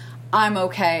 So I'm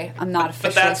okay. I'm not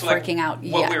officially freaking out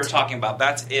yet. What we were talking about,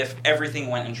 that's if everything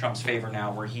went in Trump's favor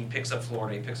now, where he picks up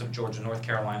Florida, he picks up Georgia, North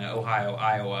Carolina, Ohio,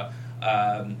 Iowa,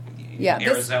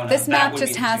 Arizona. This map would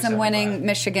just be has him 275. winning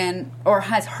Michigan, or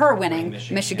has her winning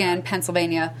Michigan, yeah.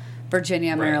 Pennsylvania,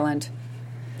 Virginia, Maryland.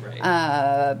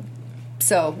 Right.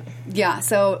 So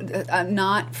I'm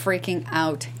not freaking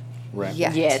out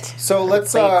yet. So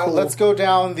let's Play it cool. let's go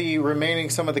down the remaining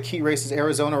some of the key races.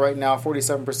 Arizona right now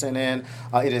 47% in.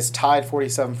 It is tied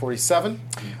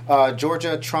 47-47.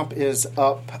 Georgia, Trump is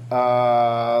up.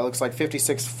 Looks like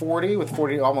 56-40 with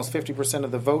almost 50%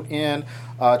 of the vote in.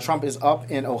 Trump is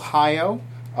up in Ohio.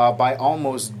 By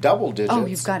almost double digits. Oh,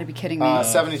 you've got to be kidding me.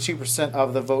 72%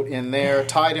 of the vote in there.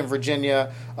 Tied in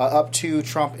Virginia, up to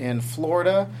Trump in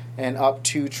Florida, and up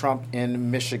to Trump in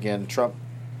Michigan. Trump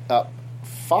up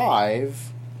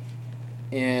 5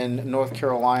 in North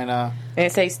Carolina. And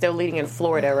it says still leading in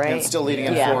Florida, right? And still leading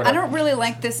in Yeah. Florida. I don't really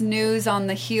like this news on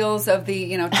the heels of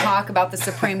the talk about the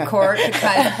Supreme Court, because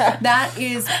that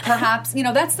is perhaps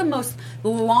that's the most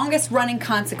longest running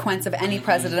consequence of any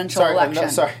presidential election.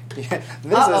 Sorry. Yeah,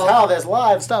 this is how this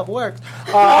live stuff works.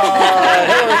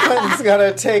 Hillary Clinton's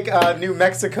going to take New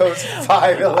Mexico's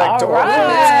 5 electoral All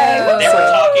right. votes. They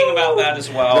were talking about that as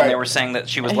well, Right. and they were saying that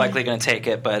she was likely going to take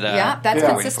it, but Yeah, that's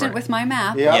Yeah. consistent with my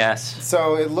map. Yep. Yes.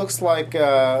 So it looks like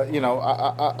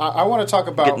I want to talk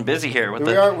about Getting busy here with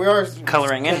we the are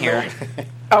coloring in here.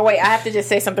 Oh, wait, I have to just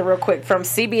say something real quick. From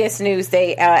CBS News,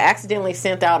 they accidentally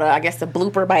sent out, a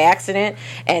blooper by accident,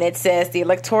 and it says the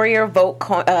electoral vote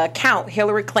count,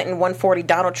 Hillary Clinton 140,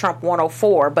 Donald Trump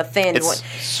 104, but then... It's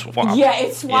swapped. Yeah,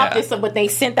 it swapped Yeah. it, but they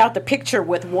sent out the picture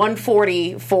with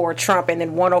 140 for Trump and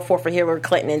then 104 for Hillary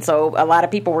Clinton, and so a lot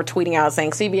of people were tweeting out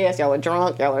saying, CBS, y'all are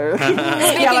drunk, y'all are, y'all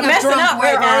Speaking are of messing drunk, up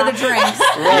where right now. are the drinks?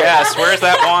 Yes, where's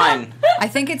that wine? I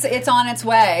think it's on its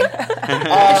way.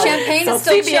 The champagne So is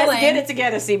still CBS, chilling. get it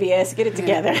together, CBS, get it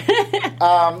together.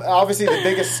 obviously the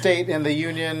biggest state in the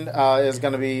union is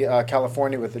going to be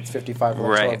California with its 55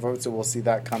 electoral Right. votes, so we'll see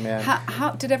that come in.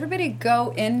 How did everybody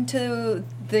go into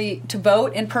to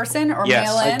vote in person or Yes.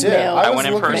 mail I in? did. Mail. I was went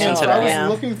in looking- person I today. was Yeah.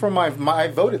 looking for my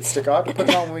voted sticker. I have to put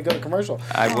it on when we go to commercial.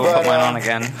 I will put mine on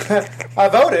again. I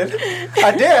voted.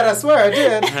 I did. I swear I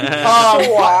did.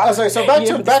 Sorry. So back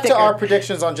You have the to sticker. our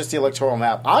predictions on just the electoral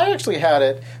map. I actually had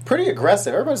it pretty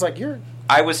aggressive. Everybody's like, "You're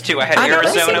I was too. I had I know, let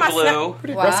me see Arizona my blue.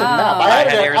 pretty Wow. aggressive map." I had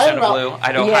it at- Arizona about- blue. I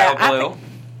had Yeah, Ohio I blue. think-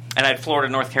 And I had Florida,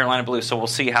 North Carolina blue, so we'll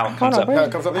see how it comes on, up. where-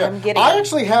 It comes up, yeah. I'm getting I it.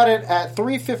 actually had it at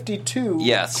 352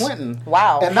 Yes. Clinton.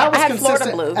 Wow. And that was I had Florida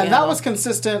consistent. blue, and yeah. that was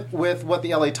consistent with what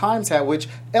the LA Times had, which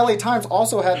LA Times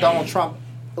also had Donald Trump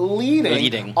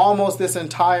leading almost this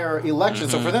entire election.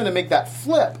 So for them to make that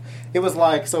flip, it was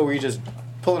like, so were you just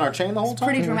pulling our chain the whole time?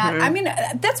 Pretty dramatic. I mean,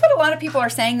 that's what a lot of people are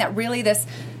saying, that really this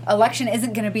election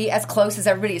isn't going to be as close as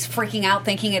everybody is freaking out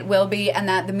thinking it will be, and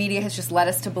that the media has just led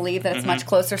us to believe that it's much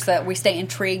closer, so that we stay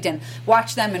intrigued and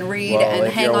watch them and read Well, and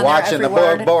if hang you're on watching their the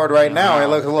every word. board right now, it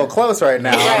looks a little close right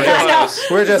now. Right.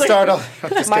 We're just starting.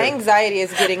 My anxiety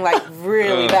is getting like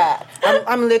really bad.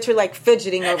 I'm literally like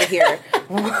fidgeting over here.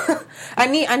 I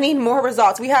need more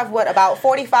results. We have about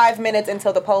 45 minutes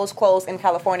until the polls close in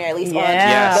California, at least on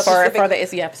Yes. the Pacific. for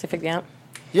the Pacific, yeah.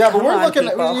 Yeah, but Come we're on, looking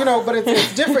people. at, but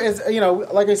it's different.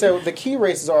 It's, like I said, the key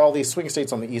races are all these swing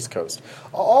states on the East Coast.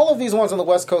 All of these ones on the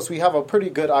West Coast, we have a pretty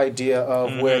good idea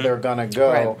of where they're going to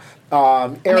go. I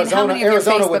mean, how Arizona, many of your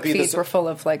Arizona Facebook would be feeds the were full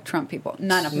of like Trump people?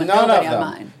 None of them. none Nobody of on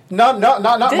them.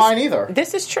 mine. Not mine either.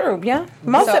 This is true, yeah.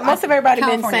 Most So, of everybody been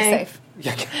California's saying safe.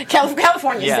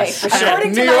 California's Yes. safe for sure.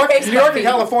 According New to my York, Facebook New York, and feed.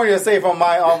 California is safe on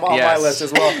my Yes. list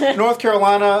as well. North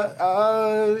Carolina,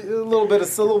 a little bit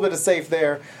of safe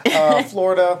there.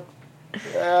 Florida.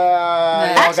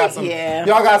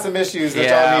 Y'all got some issues that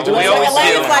y'all need to we always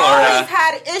do in Florida. Always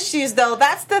had issues, though.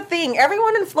 That's the thing.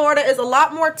 Everyone in Florida is a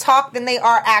lot more talk than they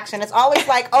are action. It's always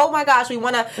like, oh my gosh, we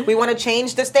want to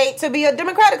change the state to be a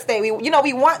Democratic state.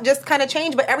 We want just kind of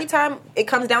change. But every time it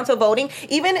comes down to voting,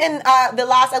 even in the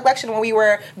last election when we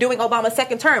were doing Obama's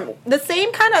second term, the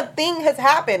same kind of thing has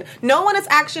happened. No one is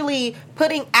actually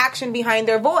putting action behind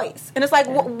their voice, and it's like,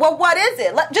 well, what is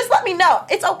it? Just let me know.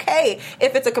 It's okay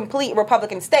if it's a complete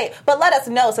Republican state, but let us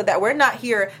know so that we're not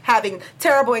here having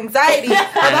terrible anxiety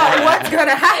about what's going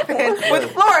to happen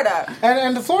with Florida.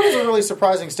 And Florida is a really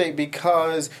surprising state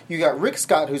because you got Rick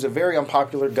Scott, who's a very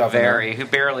unpopular governor. Who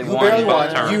barely won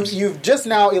both terms. You've just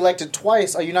now elected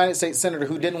twice a United States senator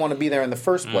who didn't want to be there in the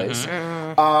first place,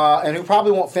 and who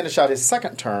probably won't finish out his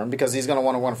second term because he's going to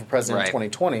want to run for president in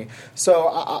 2020. So,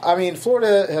 I mean,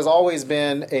 Florida has always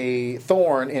been a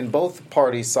thorn in both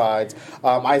party sides.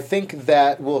 I think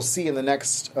that we'll see in the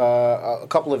next a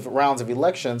couple of rounds of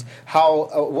elections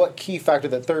what key factor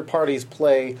that third parties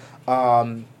play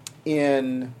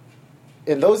in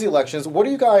those elections. What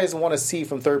do you guys want to see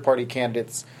from third party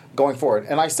candidates going forward?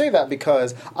 And I say that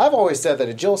because I've always said that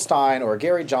a Jill Stein or a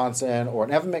Gary Johnson or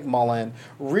an Evan McMullin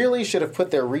really should have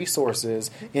put their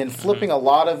resources in flipping a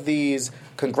lot of these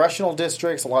congressional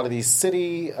districts, a lot of these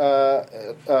city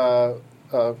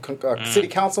city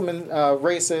councilman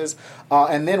races,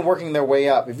 and then working their way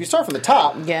up. If you start from the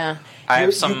top, you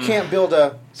can't build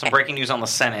some breaking news on the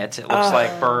Senate. It looks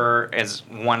like Burr is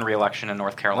won re-election in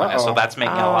North Carolina, so that's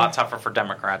making it a lot tougher for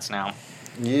Democrats now.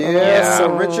 Yeah.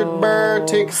 So Richard Burr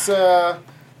takes. That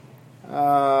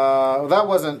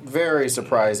wasn't very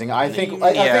surprising. I think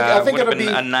it'll be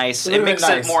a nice. It makes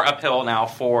it more uphill now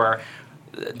for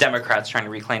Democrats trying to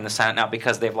reclaim the Senate now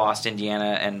because they've lost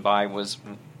Indiana and was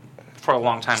for a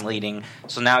long time leading.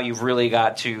 So now you've really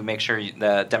got to make sure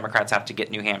the Democrats have to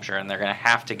get New Hampshire, and they're going to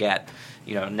have to get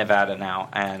Nevada now.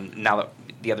 And now that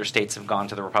the other states have gone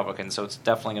to the Republicans, so it's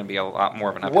definitely going to be a lot more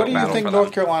of an uphill battle. What do you think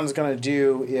North Carolina's going to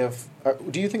do if?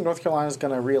 Do you think North Carolina's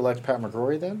going to re-elect Pat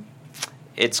McCrory then?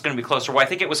 It's going to be closer. Well, I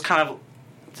think it was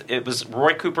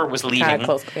Roy Cooper was leading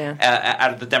close,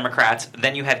 out of the Democrats.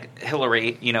 Then you had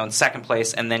Hillary, in second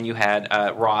place, and then you had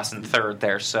Ross in third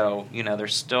there. So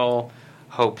there's still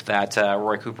hope that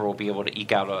Roy Cooper will be able to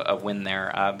eke out a win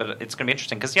there. But it's going to be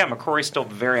interesting because, McCrory's still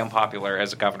very unpopular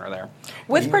as a governor there.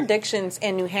 With predictions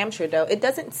in New Hampshire, though, it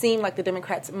doesn't seem like the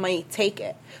Democrats may take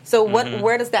it. So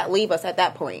where does that leave us at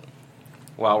that point?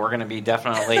 Well, we're going to be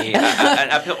definitely an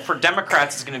uphill for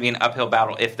Democrats. It's going to be an uphill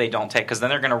battle if they don't take, because then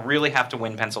they're going to really have to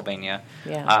win Pennsylvania.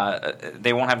 Yeah.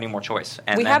 They won't have any more choice.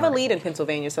 And we have a lead in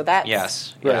Pennsylvania, so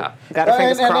that's right. Got our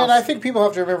fingers crossed. And I think people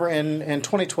have to remember in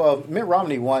 2012, Mitt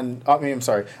Romney won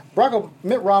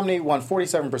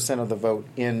 47% of the vote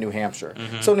in New Hampshire.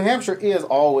 So New Hampshire is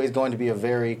always going to be a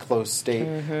very close state.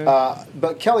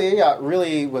 But Kelly Ayotte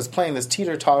really was playing this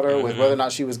teeter-totter with whether or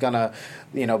not she was going to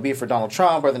be for Donald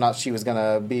Trump, whether or not she was going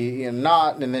to be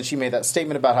not. And then she made that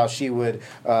statement about how she would,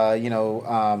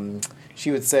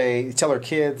 she would tell her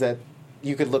kids that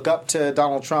you could look up to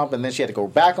Donald Trump, and then she had to go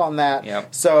back on that.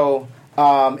 Yep. So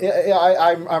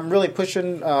I'm really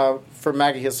pushing for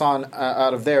Maggie Hassan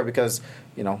out of there because,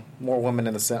 more women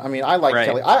in the Senate. I mean, I like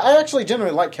Kelly. I actually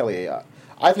genuinely like Kelly Ayotte.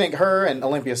 I think her and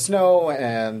Olympia Snowe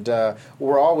and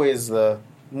were always the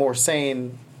more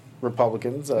sane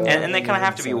Republicans. And they kind of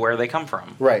have to be where they come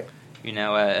from. Right.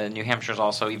 New Hampshire's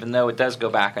also, even though it does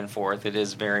go back and forth, it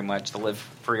is very much the live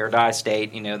free or die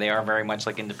state. They are very much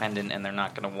like independent, and they're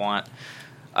not going to want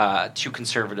too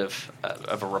conservative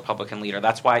of a Republican leader.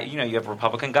 That's why, you have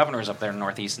Republican governors up there in the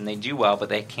Northeast, and they do well, but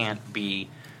they can't be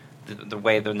the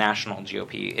way the national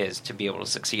GOP is to be able to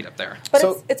succeed up there.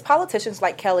 But it's politicians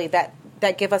like Kelly that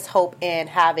give us hope in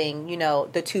having,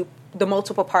 the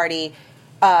multiple party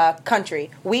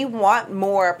country. We want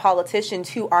more politicians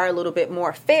who are a little bit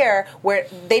more fair, where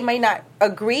they may not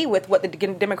agree with what the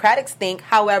Democrats think.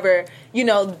 However,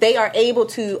 they are able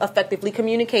to effectively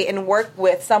communicate and work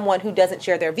with someone who doesn't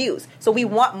share their views. So we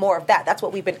want more of that. That's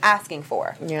what we've been asking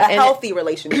for. Yeah. A healthy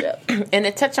relationship. And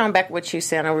to touch on back what you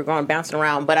said, I know we're going bouncing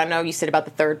around, but I know you said about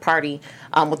the third party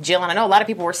with Jill, and I know a lot of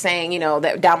people were saying,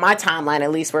 that down my timeline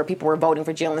at least, where people were voting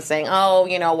for Jill and saying,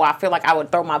 I feel like I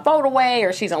would throw my vote away,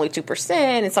 or she's only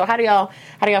 2%. And so how do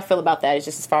y'all feel about that? It's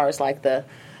just as far as like the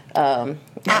I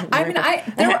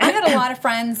had a lot of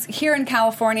friends here in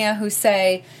California who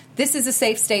say this is a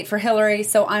safe state for Hillary,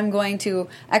 so I'm going to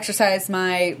exercise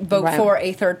my vote Right. for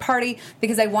a third party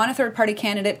because I want a third party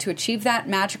candidate to achieve that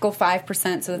magical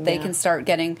 5% so that they can start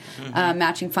getting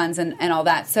matching funds and all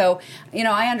that. So,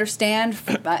 I understand,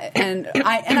 and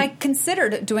I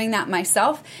considered doing that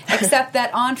myself, except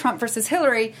that on Trump versus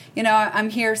Hillary, I'm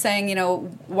here saying,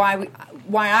 why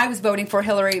I was voting for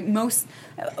Hillary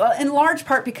in large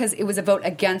part because it was a vote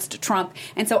against Trump.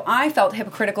 And so I felt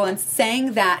hypocritical in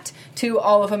saying that to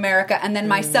all of America and then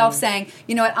myself saying,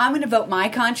 you know what, I'm going to vote my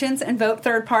conscience and vote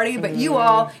third party, but you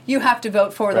have to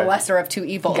vote for the lesser of two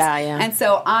evils. And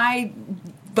so I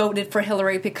voted for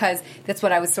Hillary because that's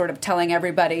what I was sort of telling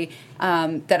everybody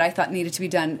that I thought needed to be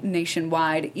done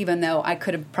nationwide, even though I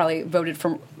could have probably voted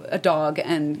for a dog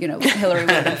and, Hillary would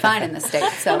have been fine in the state.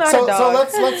 So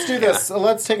let's do this.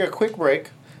 Let's take a quick break.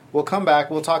 We'll come back.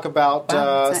 We'll talk about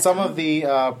some of the.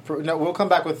 We'll come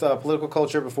back with political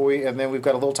culture and then we've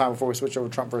got a little time before we switch over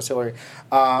to Trump versus Hillary,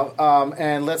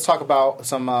 and let's talk about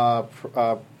some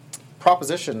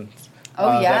propositions. That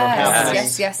are happening.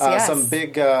 Yes. Some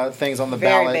big things on the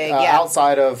Very ballot big, yeah.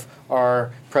 outside of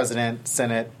our president,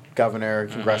 Senate, governor,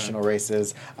 congressional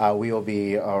races. We will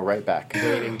be right back.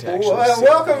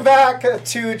 Welcome back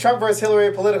to Trump vs.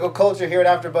 Hillary Political Culture here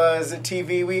at AfterBuzz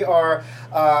TV. We are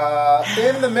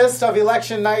in the midst of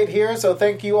election night here, so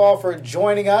thank you all for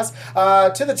joining us.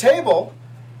 To the table,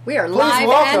 we are please live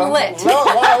welcome, and lit.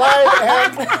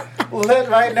 Live and lit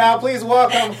right now. Please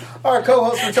welcome our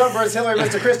co-host from Trump vs. Hillary,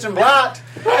 Mr. Christian Blatt.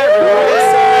 Hi, everybody.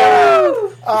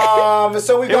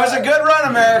 It was a good run,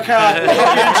 America.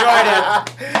 Hope you enjoyed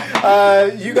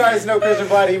it. You guys know Christian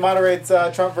Blatt. He moderates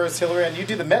Trump vs. Hillary, and you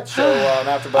do the Met show on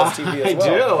AfterBuzz TV as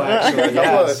well. I do, actually. A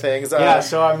couple other things.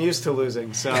 So I'm used to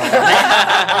losing. So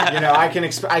I can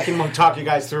talk you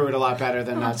guys through it a lot better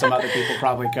than some other people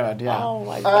probably could. Yeah. Oh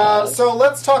my God. So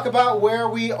let's talk about where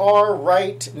we are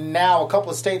right now. A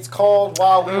couple of states called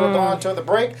while we were gone to the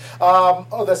break.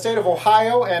 The state of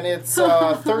Ohio, and it's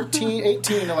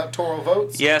 18 electoral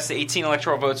votes. Yes, 18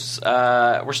 electoral votes.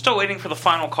 We're still waiting for the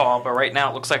final call, but right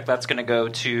now it looks like that's going to go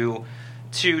to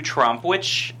Trump,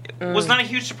 which was not a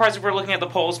huge surprise if we're looking at the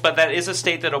polls, but that is a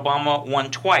state that Obama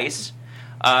won twice.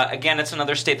 Again, it's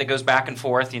another state that goes back and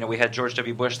forth. We had George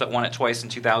W. Bush that won it twice in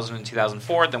 2000 and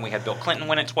 2004. Then we had Bill Clinton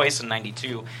win it twice in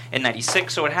 92 and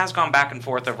 96. So it has gone back and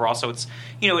forth overall. So it's,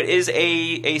 it is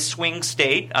a swing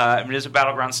state. It is a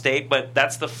battleground state, but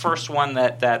that's the first one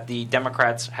that the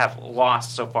Democrats have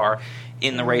lost so far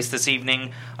in the race this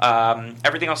evening.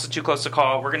 Everything else is too close to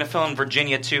call. We're going to fill in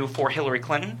Virginia, too, for Hillary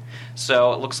Clinton.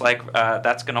 So it looks like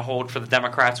that's going to hold for the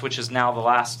Democrats, which is now the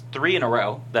last 3 in a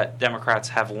row that Democrats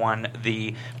have won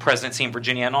the presidency in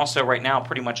Virginia. And also right now,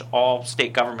 pretty much all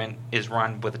state government is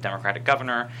run with a Democratic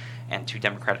governor and 2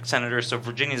 Democratic senators. So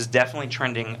Virginia is definitely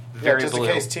trending very just blue.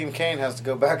 In case Team Kaine has to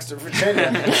go back to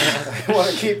Virginia. We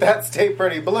want to keep that state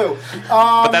pretty blue.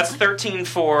 But that's 13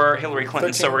 for Hillary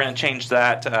Clinton, 13. so we're going to change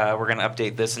that. We're going to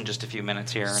update this in just a few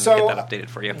minutes here and So, get that updated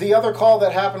for you. The other call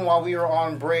that happened while we were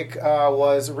on break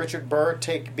was Richard Burr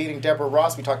beating Deborah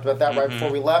Ross. We talked about that right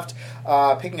before we left.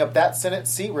 Picking up that Senate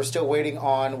seat. We're still waiting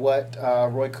on what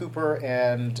Roy Cooper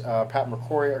and Pat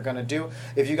McCrory are going to do.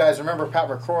 If you guys remember, Pat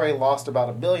McCrory lost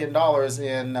about $1 billion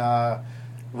in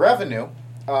revenue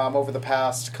over the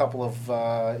past couple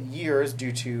of years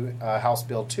due to House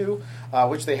Bill 2,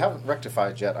 which they haven't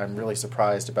rectified yet. I'm really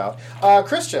surprised about.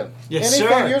 Christian,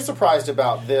 anything you're surprised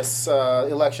about this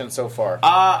election so far?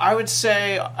 I would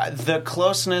say the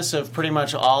closeness of pretty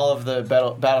much all of the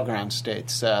battleground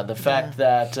states. The fact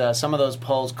that some of those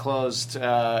polls closed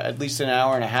at least an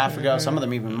hour and a half ago, some of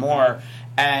them even more,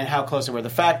 and how close they were. The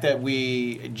fact that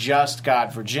we just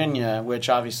got Virginia, which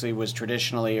obviously was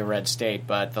traditionally a red state,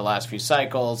 but the last few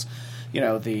cycles,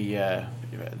 the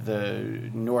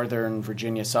northern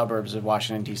Virginia suburbs of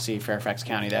Washington, D.C., Fairfax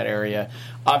County, that area,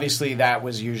 obviously that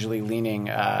was usually leaning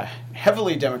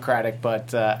heavily Democratic,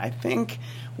 but I think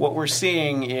what we're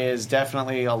seeing is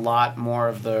definitely a lot more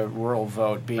of the rural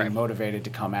vote being motivated to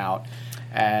come out.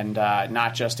 And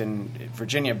not just in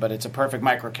Virginia, but it's a perfect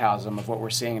microcosm of what we're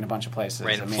seeing in a bunch of places.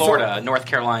 Right, in Florida, North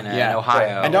Carolina, and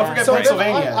Ohio. And don't forget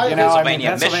Pennsylvania.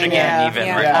 Pennsylvania, Michigan,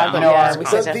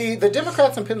 even. The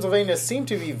Democrats in Pennsylvania seem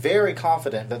to be very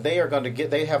confident that they are going to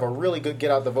they have a really good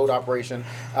get out the vote operation,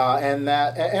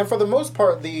 and for the most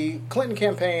part, the Clinton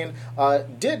campaign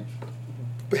did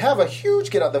have a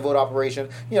huge get out the vote operation.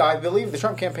 I believe the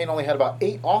Trump campaign only had about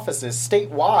 8 offices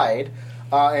statewide.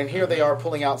 And here they are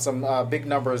pulling out some big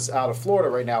numbers out of Florida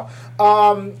right now.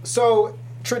 So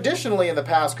traditionally in the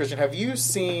past, Christian, have you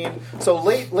seen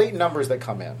late numbers that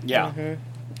come in? Yeah.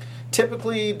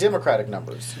 Typically Democratic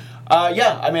numbers.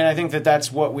 Yeah, I mean, I think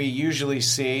that's what we usually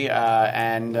see,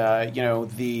 and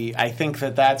I think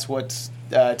that's what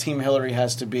Team Hillary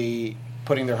has to be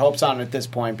putting their hopes on at this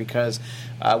point, because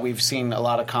we've seen a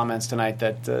lot of comments tonight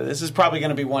that this is probably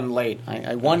going to be one late.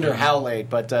 I wonder how late,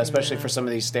 but especially for some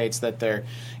of these states that they're,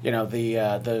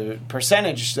 the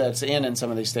percentage that's in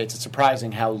some of these states, it's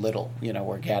surprising how little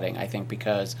we're getting. I think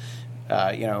because.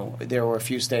 There were a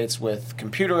few states with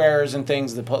computer errors and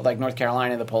things, like North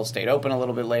Carolina, the polls stayed open a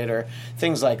little bit later,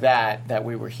 things like that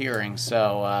we were hearing.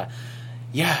 So,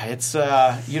 it's,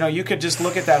 you could just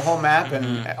look at that whole map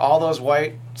and all those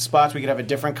white spots, we could have a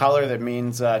different color that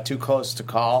means too close to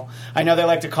call. I know they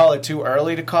like to call it too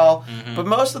early to call, but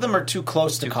most of them are too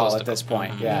close to call at this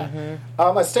point. Yeah.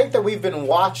 A state that we've been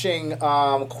watching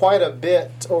quite a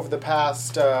bit over the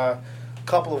past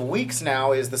couple of weeks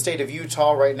now is the state of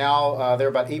Utah. Right now, they're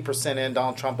about 8% in.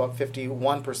 Donald Trump up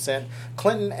 51%.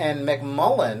 Clinton and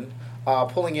McMullen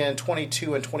pulling in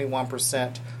 22 and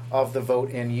 21% of the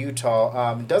vote in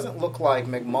Utah. Doesn't look like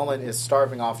McMullen is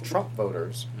starving off Trump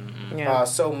voters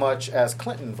so much as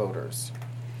Clinton voters,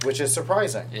 which is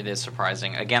surprising. It is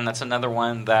surprising. Again, that's another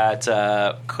one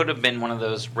that could have been one of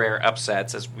those rare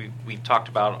upsets. As we've talked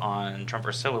about on Trump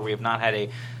versus Hillary, we have not had a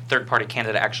third-party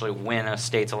candidate actually win a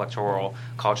state's electoral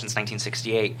college since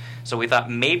 1968. So we thought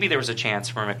maybe there was a chance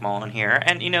for McMullen here.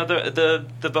 And,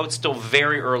 the vote's still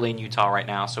very early in Utah right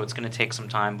now, so it's going to take some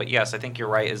time. But, yes, I think you're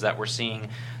right, is that we're seeing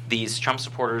these Trump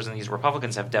supporters and these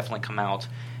Republicans have definitely come out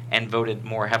and voted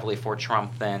more heavily for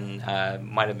Trump than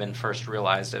might have been first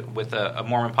realized. With a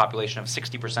Mormon population of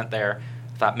 60% there,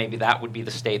 thought maybe that would be the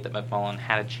state that McMullen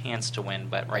had a chance to win.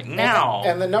 But right now...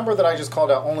 And the number that I just called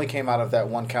out only came out of that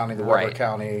one county, the Weber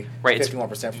County,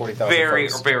 51%, 40,000 very,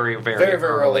 votes. very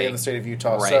early in the state of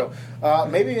Utah. Right. So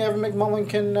maybe Evan McMullen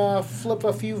can flip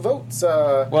a few votes.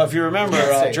 Well, if you remember,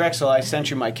 Drexel, I sent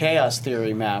you my chaos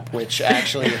theory map, which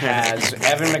actually has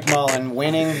Evan McMullen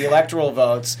winning the electoral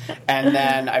votes, and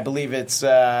then I believe it's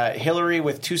Hillary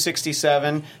with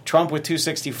 267, Trump with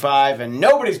 265, and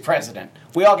nobody's president.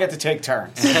 We all get to take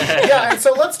turns. Yeah, and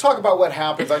so let's talk about what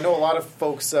happens. I know a lot of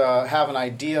folks have an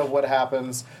idea of what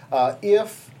happens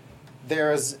if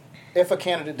a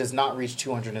candidate does not reach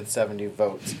 270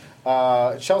 votes.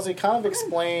 Chelsea, kind of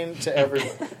explain to everyone,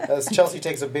 as Chelsea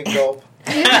takes a big gulp.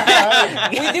 We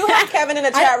do have Kevin in the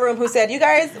chat room who said, "You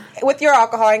guys, with your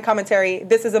alcohol and commentary,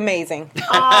 this is amazing."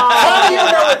 How do you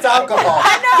know it's alcohol?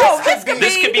 I know. This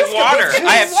could be water.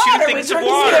 I have 2 things of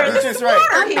water. Which is right.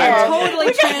 I'm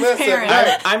totally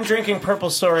transparent. I'm drinking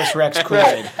Purplesaurus Rex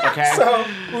Kool-Aid. Okay. So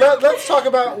let's talk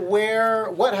about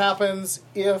what happens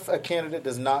if a candidate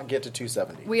does not get to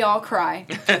 270. We all cry.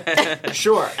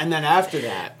 Sure, and then after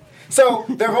that. So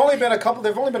there've only been a couple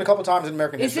times in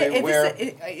American history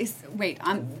is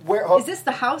this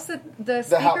the House that the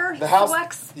Speaker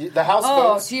selects? The House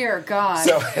Oh, votes. dear God.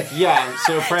 So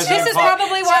President This is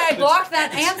probably why I blocked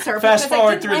that answer. Fast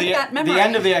forward through that the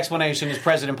end of the explanation is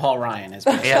President Paul Ryan.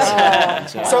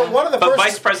 Yes. So one of the first...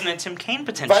 Vice President Tim Kaine,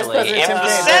 potentially. Vice President if Tim the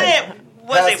Kaine, Senate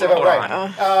was able to vote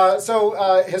on.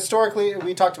 So historically,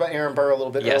 we talked about Aaron Burr a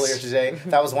little bit earlier today.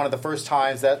 That was one of the first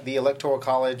times that the Electoral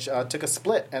College took a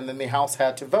split, and then the House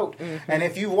had to vote. And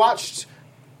if you watched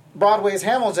Broadway's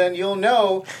Hamilton, you'll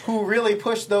know who really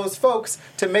pushed those folks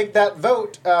to make that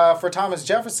vote for Thomas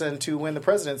Jefferson to win the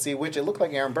presidency, which it looked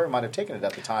like Aaron Burr might have taken it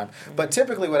at the time. But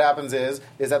typically what happens is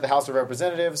that the House of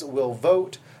Representatives will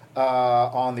vote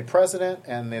on the president,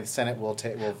 and the Senate will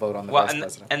vote on the vice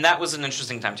president. And that was an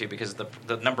interesting time, too, because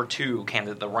the number 2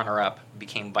 candidate, the runner-up,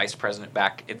 became vice president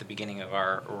back at the beginning of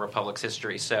our Republic's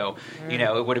history. So,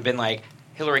 it would have been like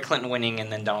Hillary Clinton winning and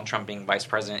then Donald Trump being vice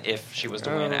president if she was to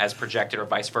win as projected, or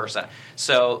vice versa.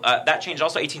 So that changed.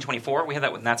 Also, 1824, we had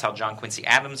that, and that's how John Quincy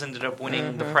Adams ended up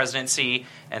winning the presidency.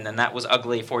 And then that was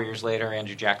ugly 4 years later.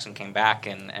 Andrew Jackson came back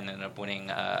and ended up winning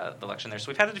the election there. So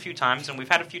we've had it a few times, and we've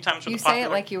had a few times with You the popular... say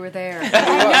it like you were there.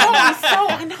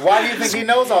 I know. Why do you think he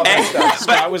knows all this stuff?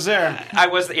 But I was there. I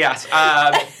was, yes.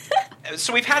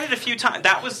 So we've had it a few times.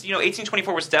 That was,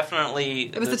 1824 was definitely...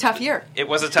 It was a tough year. It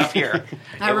was a tough year.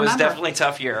 I It was remember. definitely a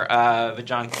tough year. But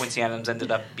John Quincy Adams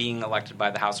ended up being elected by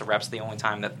the House of Reps, the only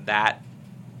time that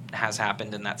has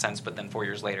happened in that sense. But then 4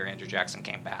 years later, Andrew Jackson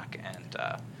came back and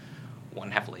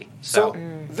won heavily. So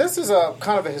this is a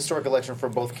kind of a historic election for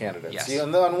both candidates. Yes.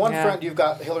 On one front, you've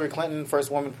got Hillary Clinton,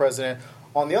 first woman president.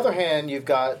 On the other hand, you've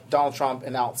got Donald Trump,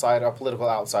 an outsider, a political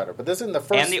outsider. But this isn't the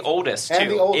first... And the oldest, too. And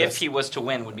the oldest. If he was to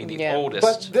win, would be the Yeah. oldest.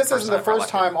 But this isn't the person first ever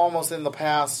elected. time almost in the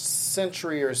past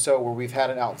century or so where we've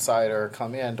had an outsider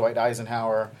come in. Dwight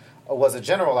Eisenhower was a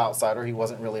general outsider. He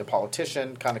wasn't really a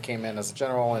politician. Kind of came in as a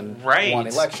general and Right. won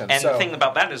elections. And so, the thing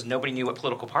about that is nobody knew what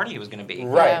political party he was going to be.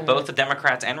 Right. Both the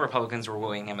Democrats and Republicans were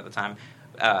wooing him at the time.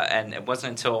 And it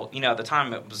wasn't until, at the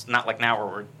time it was not like now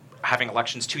where we're having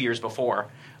elections 2 years before.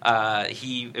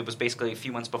 It was basically a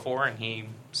few months before, and he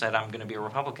said, I'm going to be a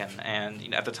Republican.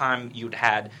 And at the time, you'd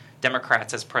had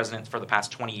Democrats as presidents for the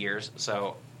past 20 years.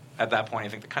 So at that point, I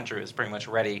think the country was pretty much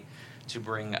ready to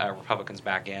bring Republicans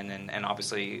back in. And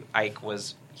obviously, Ike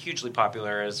was hugely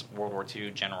popular as World War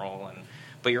II general.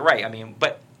 But you're right. I mean,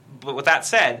 but with that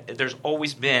said, there's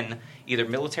always been either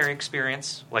military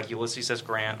experience, like Ulysses S.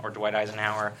 Grant or Dwight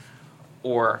Eisenhower,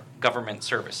 or government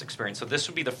service experience. So this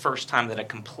would be the first time that a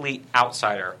complete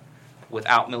outsider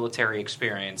without military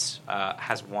experience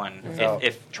has won.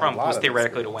 If Trump was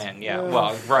theoretically to win,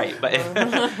 well, right.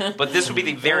 But this would be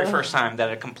the very first time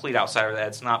that a complete outsider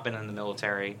that's not been in the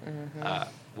military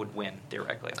would win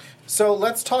theoretically. So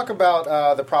let's talk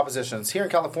about the propositions. Here in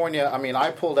California, I mean,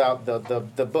 I pulled out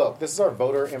the book. This is our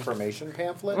voter information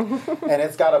pamphlet, and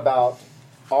it's got about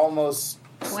almost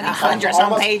 100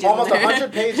 some pages. Almost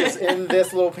 100 pages in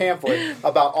this little pamphlet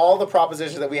about all the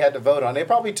propositions that we had to vote on. It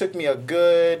probably took me a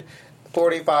good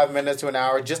 45 minutes to an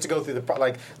hour just to go through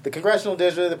the congressional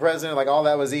district, the president, all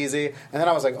that was easy. And then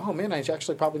I was like, oh man, I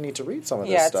actually probably need to read some of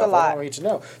this stuff. It's a lot. I need to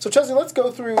know. So Chelsea, let's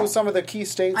go through some of the key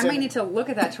states. I might need to look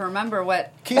at that to remember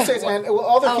what key states and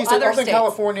other key states. other Other than states.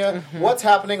 California, what's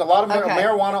happening? A lot of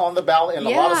marijuana on the ballot in a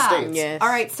lot of states. Yes. All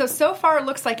right, so far it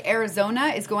looks like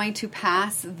Arizona is going to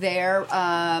pass their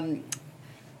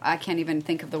I can't even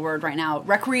think of the word right now.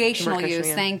 Recreational use.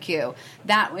 Yeah. Thank you.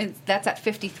 That's at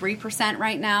 53%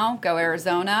 right now. Go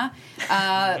Arizona.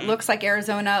 Looks like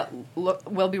Arizona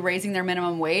will be raising their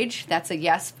minimum wage. That's a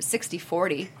yes,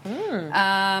 60-40.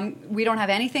 We don't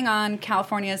have anything on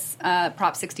California's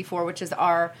Prop 64, which is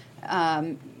our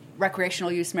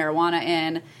recreational use marijuana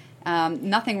in.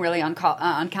 Nothing really on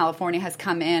California has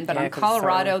come in, but on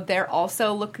Colorado, they're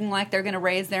also looking like they're going to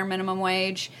raise their minimum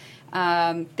wage.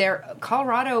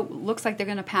 Colorado looks like they're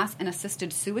going to pass an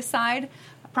assisted suicide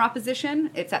proposition.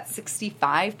 It's at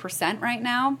 65% right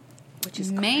now. Which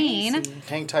is Maine. Crazy.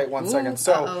 Hang tight one second.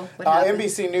 So,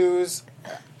 NBC News,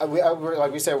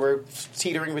 like we said, we're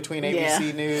teetering between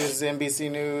ABC News,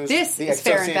 NBC News, This the is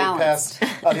fair and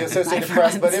the Associated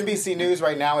Press. But NBC News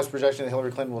right now is projecting that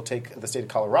Hillary Clinton will take the state of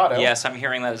Colorado. Yes, I'm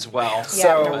hearing that as well.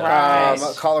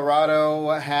 So,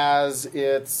 Colorado has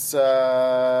its...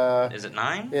 is it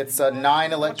 9? It's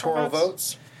 9 electoral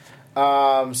votes.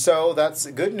 So that's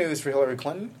good news for Hillary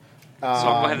Clinton. So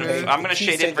I'll go ahead and I'm going to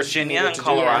shade in Virginia and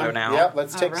Colorado now. Yep,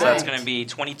 let's take So that's going to be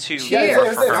 22. It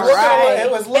was looking a little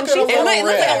It looks like a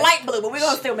red. light blue, but we're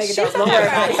going to still make it dark.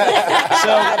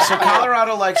 So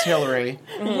Colorado likes Hillary.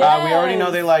 We already know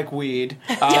they like weed.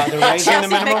 They're raising the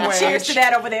minimum wage. Cheers to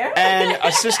that over there. And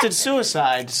assisted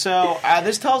suicide. So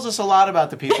this tells us a lot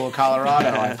about the people of Colorado,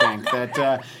 I think.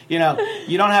 That, you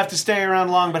don't have to stay around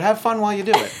long, but have fun while you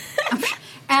do it.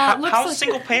 How's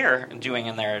single payer doing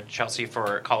in there, Chelsea,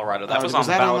 for Colorado? That was on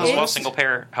the ballot as well, single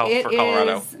payer health for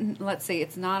Colorado. Let's see,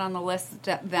 it's not on the list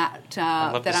that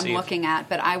I'm looking at,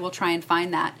 but I will try and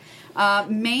find that.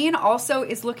 Maine also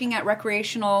is looking at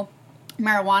recreational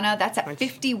marijuana. That's at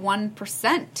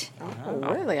 51%.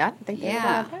 Oh, really? I didn't think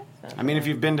about that. I mean, if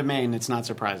you've been to Maine, it's not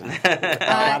surprising.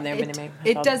 I've never been to Maine.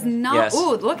 It does not. Yes.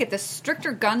 Ooh, look at the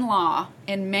stricter gun law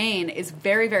in Maine is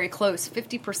very, very close.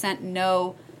 50%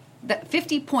 no.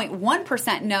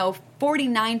 50.1% no,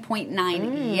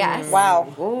 49.9% yes.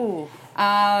 Wow. Ooh.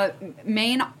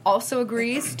 Maine also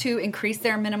agrees to increase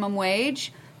their minimum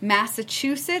wage.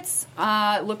 Massachusetts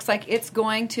looks like it's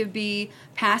going to be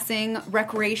passing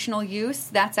recreational use.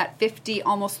 That's at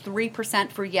almost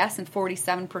 3% for yes and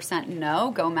 47%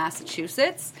 no. Go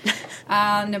Massachusetts.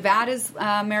 Nevada's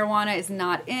marijuana is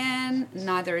not in.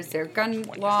 Neither is their gun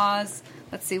laws.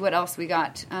 Let's see what else we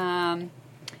got.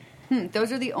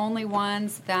 Those are the only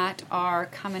ones that are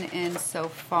coming in so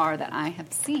far that I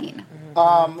have seen.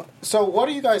 So what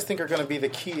do you guys think are going to be the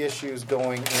key issues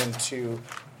going into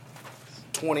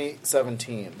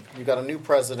 2017? You got a new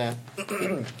president.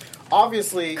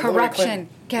 Obviously, Corruption.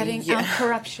 Getting out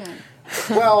corruption.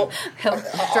 Well,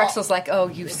 Drexel's like, oh,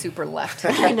 you super left.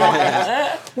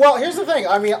 well, here's the thing.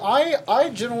 I mean, I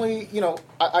generally,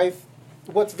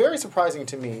 what's very surprising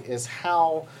to me is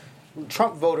how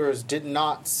Trump voters did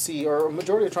not see, or a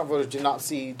majority of Trump voters did not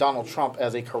see Donald Trump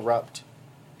as a corrupt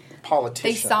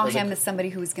politician. They saw him as somebody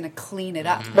who was going to clean it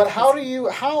up. But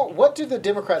what did the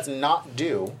Democrats not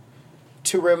do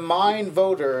to remind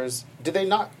voters? Did they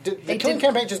not? Did the Clinton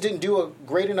campaign just didn't do a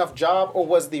great enough job, or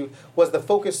was the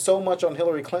focus so much on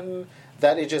Hillary Clinton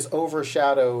that it just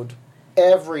overshadowed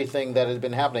everything that had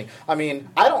been happening. I mean,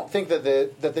 I don't think that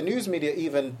the news media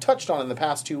even touched on in the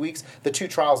past 2 weeks the 2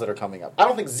 trials that are coming up.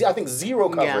 I think zero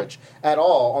coverage at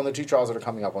all on the 2 trials that are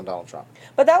coming up on Donald Trump.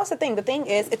 But that was the thing. The thing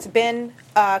is, it's been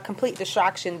a complete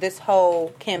distraction this whole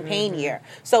campaign year.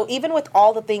 So even with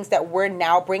all the things that we're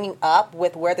now bringing up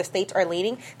with where the states are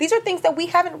leading, these are things that we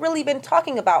haven't really been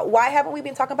talking about. Why haven't we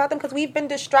been talking about them? Because we've been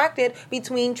distracted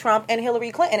between Trump and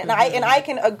Hillary Clinton, and I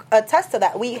can attest to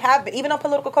that. We have been, even on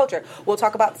Political Culture. We'll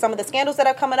talk about some of the scandals that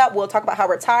are coming up. We'll talk about how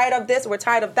we're tired of this, we're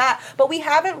tired of that. But we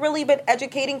haven't really been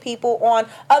educating people on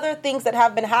other things that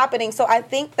have been happening. So I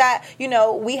think that,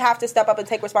 we have to step up and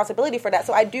take responsibility for that.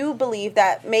 So I do believe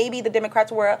that maybe the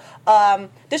Democrats were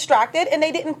distracted and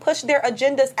they didn't push their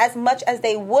agendas as much as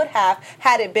they would have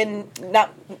had it been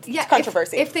not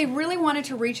controversy. If they really wanted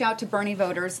to reach out to Bernie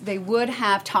voters, they would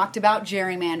have talked about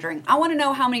gerrymandering. I want to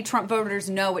know how many Trump voters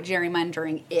know what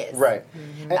gerrymandering is. Right.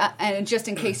 And just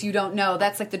in case you don't know,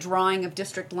 that's like the drawing of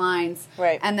district lines.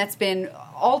 Right. And that's been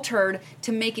altered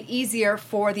to make it easier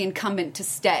for the incumbent to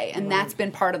stay. And that's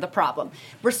been part of the problem.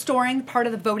 Restoring part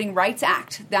of the Voting Rights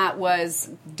Act that was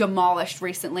demolished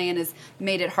recently and has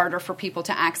made it harder for people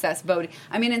to access voting.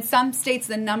 I mean, in some states,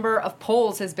 the number of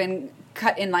polls has been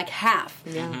cut in like half.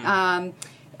 Yeah.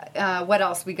 What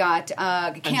else we got?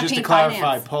 Campaign and just to clarify,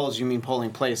 finance. Polls, you mean polling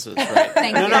places, right?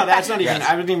 Thank no, you. that's not even.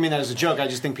 I didn't even mean that as a joke. I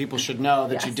just think people should know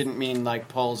that you didn't mean like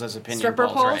polls as opinion Stripper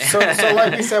polls? Right? So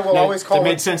like we said, we'll always call it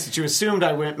made it... sense that you assumed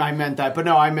I meant that, but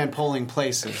no, I meant polling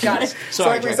places. Got it. So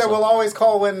like we said, we'll always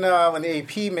call when the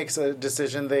AP makes a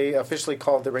decision. They officially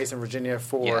called the race in Virginia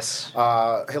for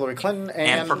Hillary Clinton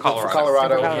and for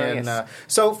Colorado.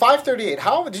 So 538.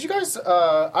 How did you guys?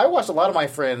 I watched a lot of my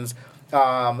friends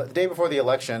the day before the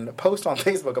election post on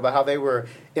Facebook about how they were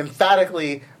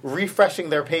emphatically refreshing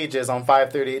their pages on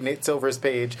 538. Nate Silver's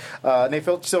page, Nate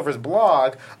Silver's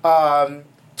blog.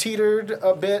 Teetered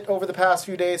a bit over the past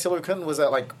few days. Hillary Clinton was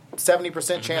at like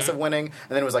 70% chance of winning, and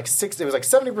then it was like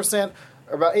 70%,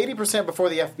 about 80% before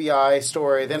the FBI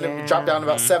story. Then it dropped down to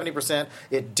about 70%.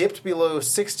 It dipped below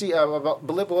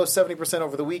 70%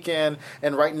 over the weekend,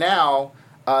 and right now,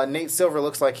 Nate Silver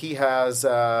looks like he has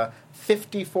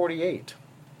 50-48.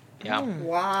 Yeah.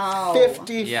 Wow.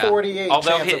 50-48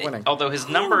 chance of winning. Although his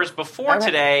numbers before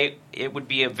today, it would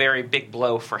be a very big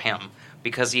blow for him.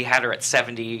 Because he had her at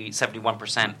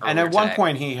 71%. And at one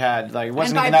point he had, like, it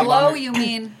wasn't and even by that blow, long. you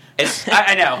mean?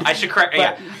 I know. I should correct.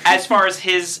 Yeah. As far as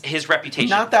his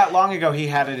reputation. Not that long ago, he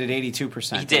had it at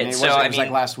 82%. He did. It was like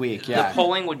last week. Yeah. The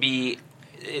polling would be,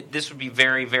 this would be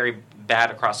very, very bad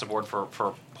across the board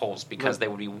for polls because they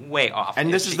would be way off.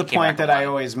 And this is the point that I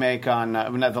always make on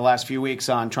the last few weeks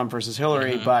on Trump versus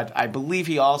Hillary, but I believe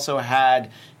he also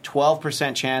had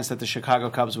 12% chance that the Chicago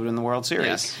Cubs would win the World Series.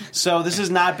 Yes. So this has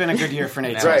not been a good year for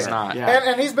Nate No, Silver. it's not. Yeah.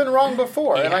 And he's been wrong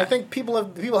before. And I think people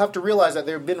have to realize that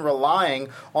they've been relying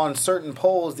on certain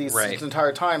polls these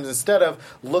entire times instead of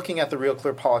looking at the Real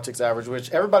Clear Politics average,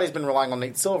 which everybody's been relying on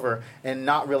Nate Silver and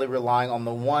not really relying on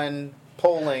the one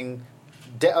polling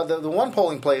the one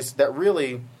polling place that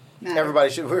really everybody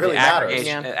should really matters.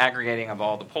 Aggregating of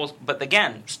all the polls. But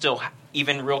again, still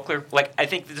even Real Clear, like I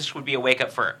think this would be a wake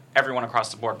up for everyone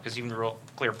across the board because even Real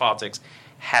Clear Politics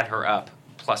had her up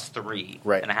plus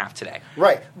 3.5 today.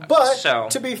 Right.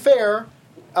 But to be fair,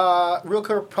 Real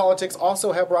Clear Politics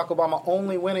also had Barack Obama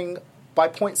only winning by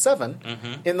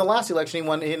 0.7 in the last election.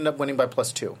 He ended up winning by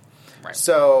plus 2. Right.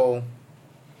 So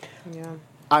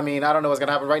I mean, I don't know what's going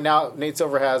to happen. Right now, Nate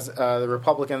Silver has the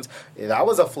Republicans. That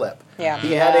was a flip. Yeah.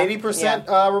 He had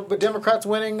 80% Democrats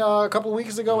winning a couple of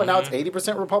weeks ago, and now it's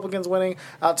 80% Republicans winning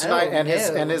tonight.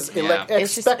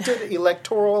 His expected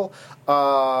electoral,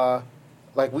 I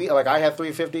had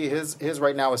 350. His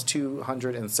right now is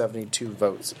 272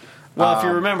 votes. Well, if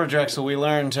you remember, Drexel, we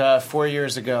learned 4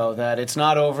 years ago that it's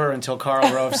not over until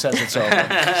Karl Rove says it's over.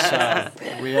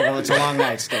 So it's a long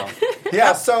night still.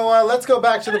 Yeah, so let's go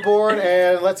back to the board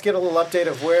and let's get a little update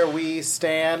of where we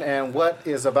stand and what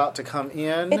is about to come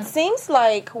in. It seems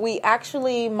like we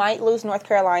actually might lose North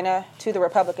Carolina to the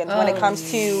Republicans when it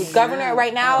comes to governor.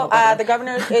 Right now, the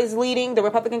governor is leading. The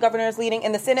Republican governor is leading.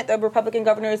 In the Senate, the Republican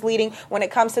governor is leading. When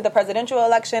it comes to the presidential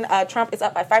election, Trump is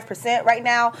up by 5% right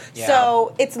now. Yeah.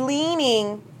 So it's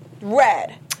leaning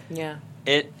red. Yeah.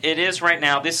 It is right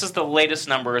now. This is the latest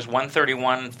numbers: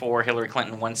 131 for Hillary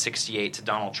Clinton, 168 to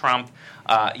Donald Trump.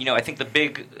 I think the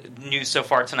big news so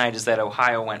far tonight is that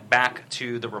Ohio went back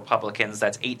to the Republicans.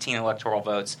 That's 18 electoral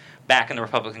votes back in the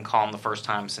Republican column, the first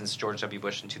time since George W.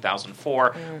 Bush in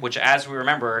 2004, which, as we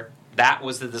remember, that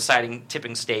was the deciding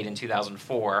tipping state in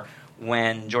 2004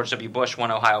 when George W. Bush won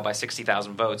Ohio by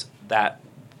 60,000 votes. That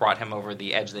brought him over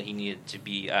the edge that he needed to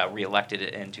be reelected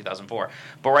in 2004.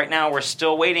 But right now, we're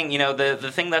still waiting.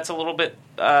 The thing that's a little bit,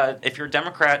 if you're a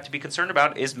Democrat, to be concerned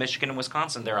about is Michigan and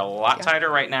Wisconsin. They're a lot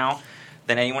tighter right now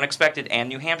than anyone expected, and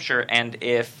New Hampshire. And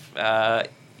if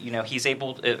he's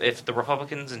able, if the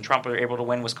Republicans and Trump are able to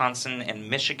win Wisconsin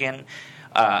and Michigan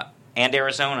and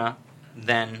Arizona,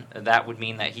 then that would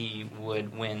mean that he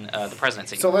would win the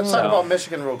presidency. So let's talk about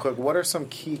Michigan real quick. What are some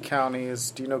key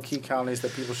counties? Do you know key counties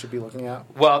that people should be looking at?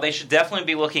 Well, they should definitely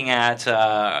be looking at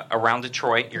around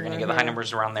Detroit. You're going to get the high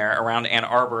numbers around there. Around Ann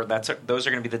Arbor, those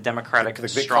are going to be the Democratic the big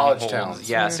strongholds. college towns.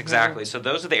 Yes, exactly. So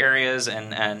those are the areas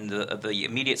and the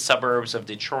immediate suburbs of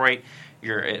Detroit.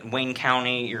 You're in Wayne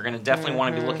County. You're going to definitely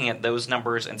want to be looking at those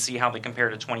numbers and see how they compare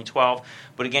to 2012.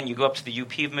 But again, you go up to the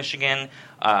UP of Michigan,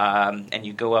 and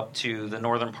you go up to the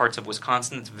northern parts of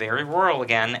Wisconsin. It's very rural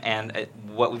again, and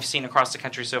what we've seen across the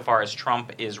country so far is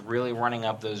Trump is really running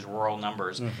up those rural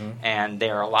numbers, and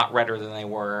they are a lot redder than they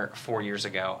were 4 years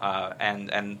ago.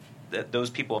 And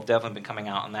those people have definitely been coming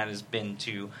out, and that has been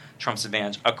to Trump's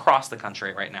advantage across the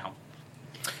country right now.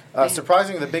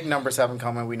 Surprisingly, the big numbers haven't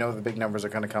come, and we know the big numbers are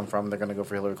going to come from. They're going to go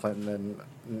for Hillary Clinton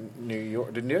in New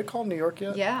York. Did they call New York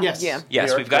yet? Yeah. Yes. Yeah. Yes,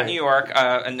 York, we've got great. New York,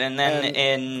 and then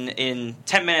in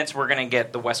 10 minutes we're going to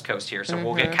get the West Coast here. So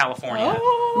we'll get California,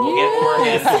 we'll get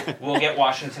Oregon, we'll get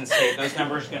Washington State. Those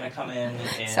numbers are going to come in.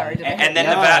 Sorry to and then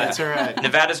No, Nevada. that's all right.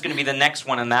 Nevada's going to be the next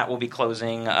one, and that will be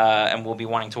closing, and we'll be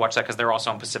wanting to watch that because they're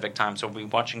also on Pacific time. So we'll be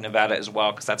watching Nevada as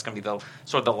well because that's going to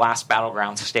be the last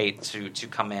battleground state to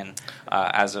come in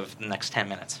as of the next 10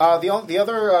 minutes. The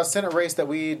other Senate race that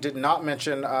we did not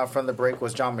mention from the break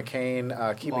was John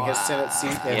McCain keeping his Senate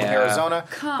seat in Arizona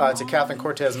to Catherine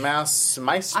Cortez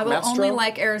Masto. I will only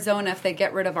like Arizona if they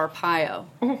get rid of Arpaio.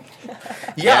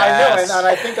 Yeah, I know, and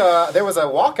I think there was a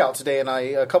walkout today in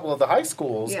a couple of the high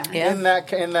schools in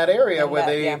that area where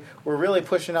they were really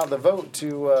pushing out the vote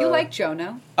to. You like Joe,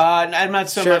 no? I'm not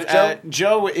so Sheriff much.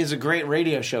 Joe is a great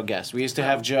radio show guest. We used to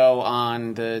have Joe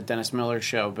on the Dennis Miller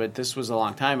show, but this was a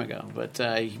long time ago. But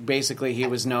basically, he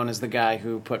was known as the guy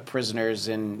who put prisoners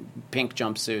in pink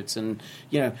jumpsuits and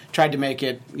tried to make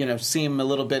it seem a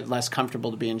little bit less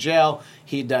comfortable to be in jail.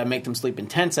 He'd make them sleep in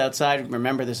tents outside.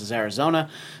 Remember, this is Arizona,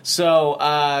 so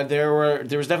there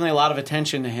was definitely a lot of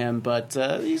attention to him, but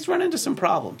he's run into some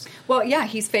problems. Well, yeah,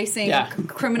 he's facing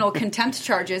criminal contempt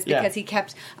charges because he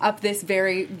kept up this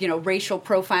very, racial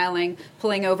profiling,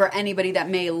 pulling over anybody that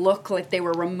may look like they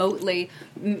were remotely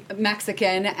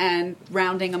Mexican and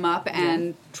rounding them up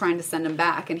and trying to send them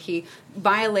back. And he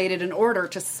violated an order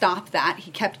to stop that.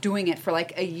 He kept doing it for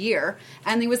like a year.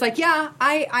 And he was like,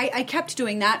 I kept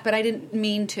doing that, but I didn't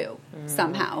mean to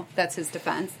somehow. That's his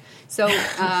defense. So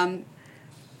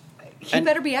he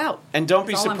better be out. And don't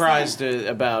be That's all I'm surprised saying.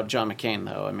 About John McCain,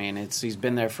 though. I mean, he's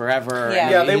been there forever.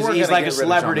 Yeah. They were he's gonna like get a rid of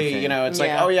John celebrity. McCain. It's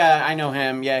like, oh yeah, I know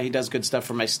him. Yeah, he does good stuff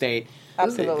for my state.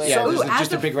 Absolutely. Yeah, So, there's as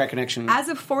just a of- big recognition. As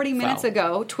of 40 minutes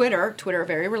ago, Twitter,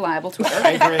 very reliable Twitter.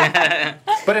 I agree.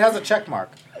 But it has a check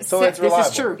mark, so it's This is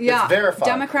reliable. true. Yeah, It's verified.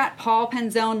 Democrat Paul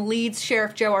Penzone leads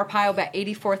Sheriff Joe Arpaio by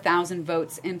 84,000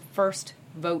 votes in first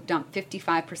vote dump,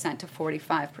 55% to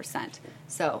 45%.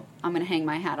 So I'm going to hang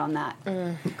my hat on that.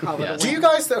 Call it a Do win. you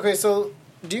guys? Okay, so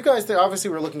do you guys? Obviously,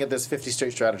 we're looking at this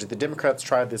 50-state strategy. The Democrats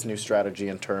tried this new strategy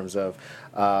in terms of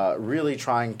really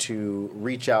trying to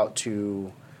reach out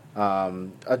to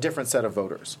a different set of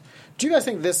voters. Do you guys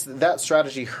think that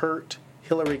strategy hurt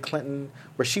Hillary Clinton,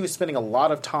 where she was spending a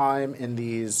lot of time in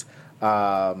these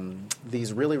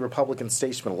really Republican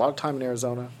states? She spent a lot of time in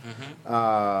Arizona.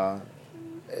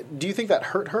 Do you think that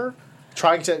hurt her?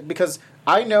 Because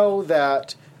I know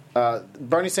that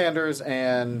Bernie Sanders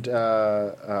and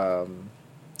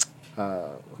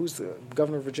who's the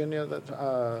governor of Virginia?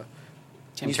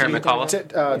 Terry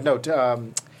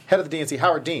McAuliffe? Head of the DNC,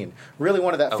 Howard Dean, really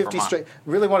wanted that 50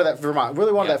 Vermont.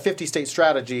 that 50-state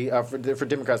strategy for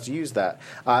Democrats to use that,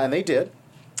 and they did.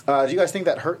 Do you guys think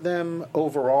that hurt them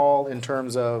overall in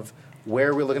terms of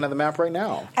where we're looking at the map right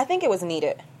now? I think it was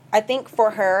needed. I think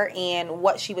for her and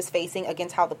what she was facing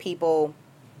against how the people,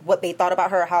 what they thought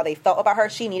about her, how they felt about her,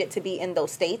 she needed to be in those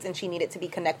states and she needed to be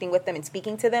connecting with them and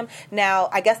speaking to them. Now,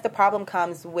 I guess the problem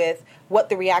comes with what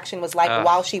the reaction was like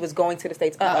while she was going to the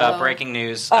states. Breaking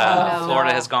news: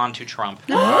 Florida has gone to Trump.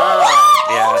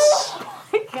 Yes.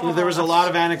 There was a lot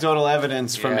of anecdotal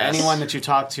evidence from Yes. anyone that you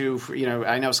talked to.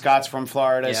 I know Scott's from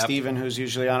Florida. Yep. Stephen, who's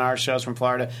usually on our shows, from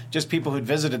Florida. Just people who'd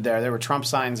visited there. There were Trump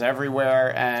signs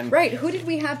everywhere, and Right. Who did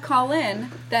we have call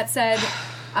in that said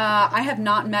I have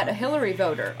not met a Hillary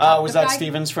voter. Was The that guy-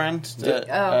 Stephen's friend?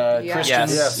 yeah. Christian?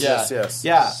 Yes.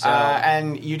 Yeah, So-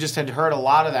 and you just had heard a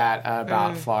lot of that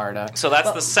about Florida. So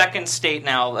that's the second state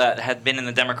now that had been in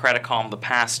the Democratic column the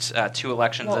past 2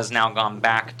 elections has now gone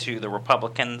back to the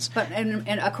Republicans. But and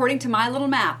according to my little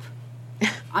map,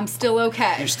 I'm still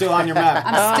okay. You're still on your map.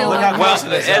 I'm still Look how okay. close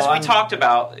Well, it is, as though. we talked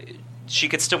about, she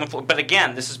could still influence. But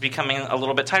again, this is becoming a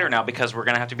little bit tighter now because we're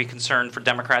going to have to be concerned for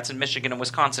Democrats in Michigan and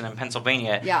Wisconsin and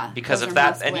Pennsylvania. Yeah, Because those if are that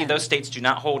must any win. of those states do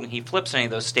not hold and he flips any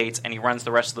of those states and he runs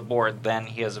the rest of the board, then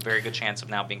he has a very good chance of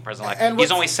now being president-elect. And He's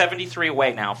what's- only 73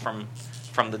 away now from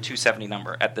the 270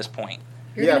 number at this point.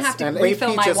 You're going Yes, to have to and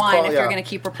refill AP my just wine called- if you're yeah. going to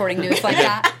keep reporting news like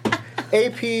that.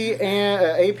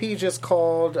 AP just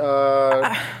called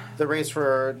the race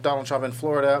for Donald Trump in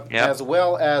Florida, Yep. as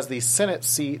well as the Senate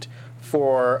seat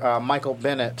for Michael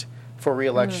Bennett for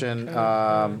re-election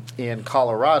in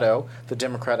Colorado, the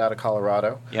Democrat out of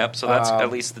Colorado. Yep. So that's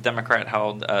at least the Democrat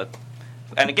held.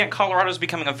 And again, Colorado is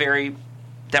becoming a very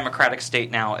Democratic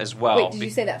state now as well. Wait, did you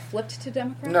say that flipped to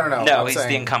Democrat? No, No, I'm he's saying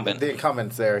the incumbent. The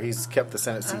incumbent's there. He's kept the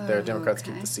Senate seat there. Democrats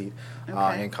keep okay. the seat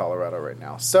Okay. in Colorado right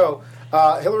now. So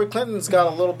Hillary Clinton's got a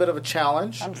little bit of a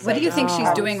challenge. What do you think she's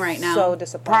doing right now? So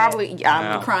disappointed. Probably,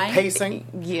 No. Crying? Pacing.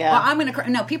 yeah. Well, I'm going to cry.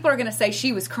 No, people are going to say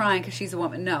she was crying because she's a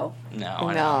woman. No. No,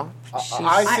 I know. no.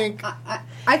 I think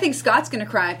I think Scott's going to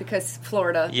cry because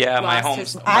Florida Yeah, my lost home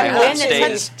his- I'm state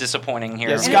in is disappointing here.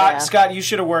 Yeah, Scott, you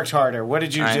should have worked harder. What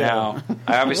did you do? I know.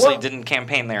 I obviously What- didn't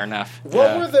campaign there enough.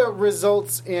 What were the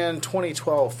results in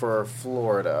 2012 for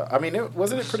Florida? I mean,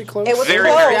 wasn't it pretty close? It was Very,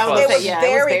 close. very It close. was Yeah, it was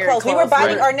very very close. We were close.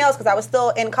 biting Right. our nails because I was still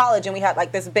in college and we had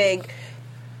like this big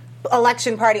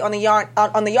election party on the yard,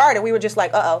 and we were just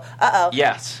like, uh oh.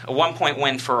 Yes, a 1-point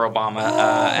win for Obama, and,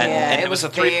 Yeah, and it it was a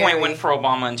was 3-point very- win for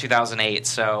Obama in 2008.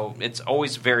 So it's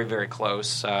always very, very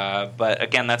close. But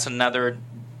again, that's another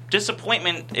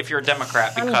disappointment if you're a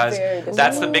Democrat because very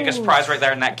that's the biggest prize right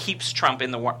there, and that keeps Trump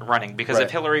in the running. Because Right.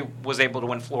 if Hillary was able to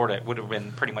win Florida, it would have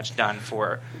been pretty much done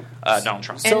for Donald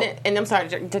Trump. And I'm sorry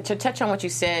to touch on what you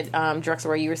said, Drexel,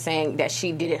 where you were saying that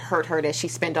she didn't hurt her that she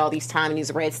spent all these time in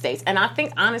these red states, and I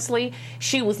think honestly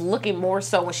she was looking more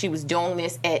so when she was doing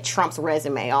this at Trump's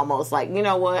resume, almost like, you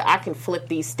know what, I can flip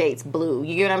these states blue.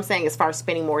 You get what I'm saying? As far as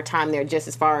spending more time there, just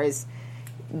as far as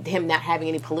him not having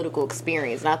any political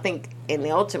experience, and I think, and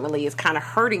ultimately, it's kind of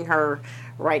hurting her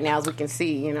right now, as we can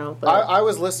see. You know, but I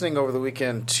was listening over the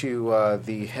weekend to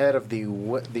the head of the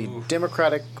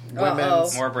Democratic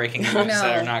Women's. More breaking news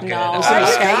that are not good. No. you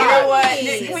know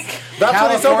what? That's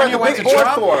what he's over at the California went big to board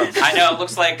Trump? for. I know. It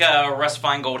looks like Russ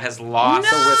Feingold has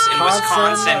lost No! in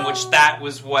Wisconsin, which that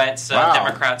was what Wow.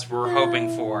 Democrats were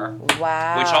hoping for.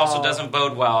 Wow. Which also doesn't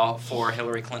bode well for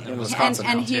Hillary Clinton in In Wisconsin.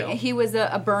 and now, he too. he was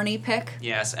a Bernie pick.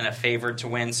 Yes, and a favored to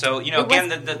win. So, you know, It was-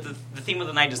 again, the theme of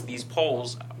the night is these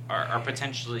polls are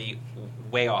potentially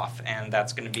way off, and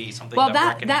that's going to be something Well,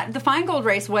 that that we're that the Feingold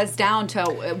race was down to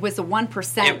it was a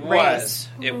 1% race.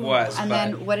 It was. And but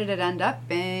then what did it end up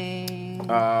being?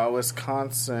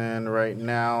 Wisconsin right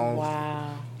now. Wow.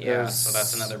 yeah, is- so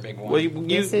that's another big one. Well,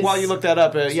 This is- while you look that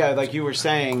up, yeah, like you were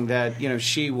saying that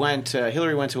she went.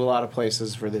 Hillary went to a lot of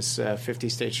places for this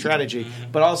 50-state strategy,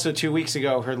 but also 2 weeks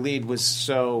ago her lead was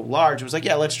so large. It was like,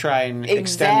 yeah, let's try and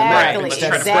extend the Right, map. let's Instead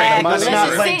try of to break them. let's Let's not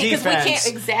just play see, 'cause we can't- defense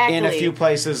exactly. in a few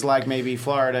places like maybe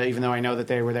Florida, even though I know that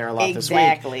they were there a lot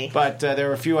Exactly. this week. But there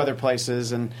were a few other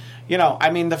places, and I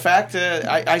mean, the fact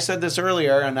I said this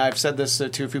earlier, and I've said this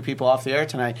to a few people off the air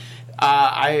tonight.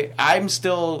 I'm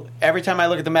still, every time I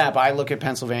look at the map, I look at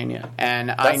Pennsylvania,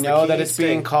 and I the know that key it's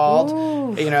being state. called.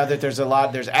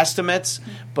 That there's estimates,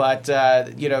 but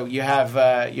you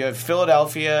have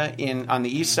Philadelphia on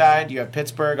the east side, you have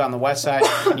Pittsburgh on the west side,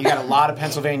 and you got a lot of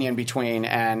Pennsylvania in between,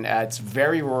 and it's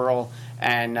very rural.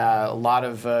 And a lot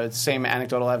of same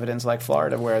anecdotal evidence like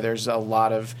Florida, where there's a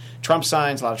lot of Trump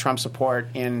signs, a lot of Trump support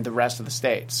in the rest of the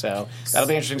states. So that'll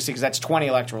be interesting to see because that's 20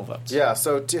 electoral votes. Yeah,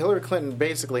 so Hillary Clinton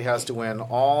basically has to win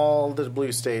all the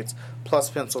blue states plus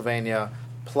Pennsylvania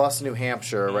plus New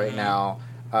Hampshire right now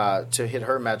to hit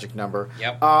her magic number.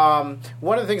 Yep.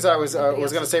 One of the things I was going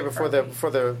to say before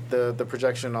the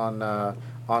projection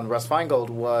on Russ Feingold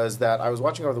was that I was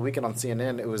watching over the weekend on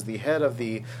CNN. It was the head of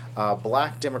the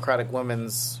Black Democratic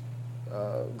Women's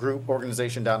group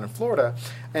organization down in Florida,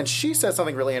 and she said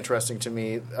something really interesting to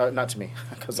me. Not to me,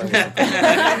 because I wasn't there.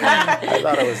 I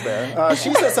thought I was there.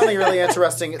 She said something really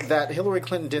interesting that Hillary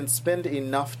Clinton didn't spend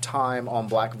enough time on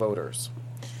black voters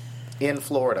in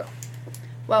Florida.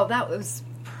 Well, that was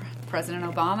President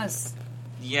Obama's.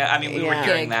 yeah, I mean, we were Yeah.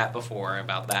 hearing that before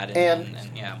about that, And-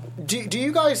 and yeah. Do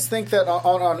you guys think that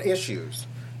on issues,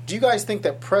 do you guys think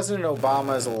that President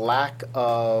Obama's lack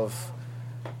of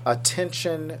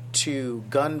attention to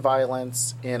gun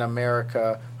violence in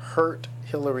America hurt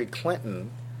Hillary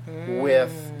Clinton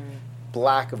with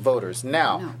black voters.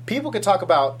 Now, people could talk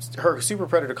about her super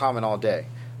predator comment all day,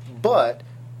 but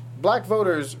black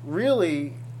voters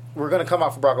really were going to come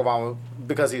out for Barack Obama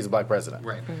because he's a black president.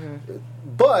 Right.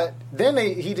 But then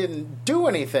he didn't do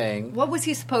anything. What was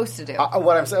he supposed to do?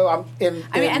 What I'm saying,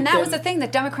 and that was the thing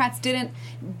that Democrats didn't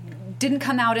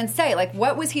come out and say. Like,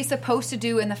 what was he supposed to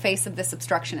do in the face of this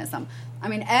obstructionism? I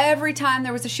mean, every time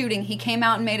there was a shooting, he came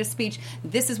out and made a speech.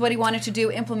 This is what he wanted to do,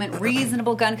 implement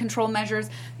reasonable gun control measures.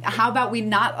 How about we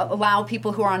not allow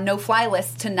people who are on no-fly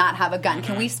lists to not have a gun?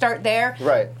 Can we start there?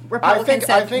 Right. Republicans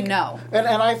I think no. And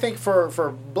I think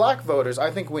for black voters,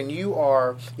 I think when you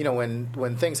are,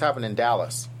 when things happen in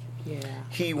Dallas,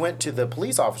 he went to the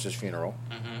police officer's funeral,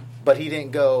 but he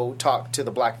didn't go talk to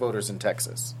the black voters in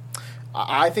Texas.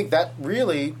 I think that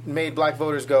really made black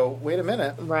voters go, wait a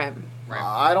minute. Right.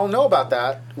 I don't know about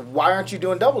that. Why aren't you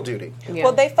doing double duty? Yeah.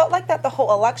 Well, they felt like that the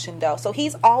whole election, though. So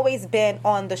he's always been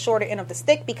on the shorter end of the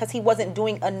stick because he wasn't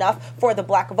doing enough for the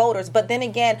black voters. But then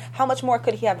again, how much more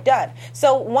could he have done?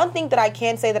 So one thing that I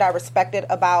can say that I respect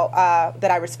about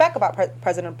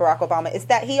President Barack Obama is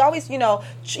that he always,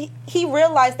 he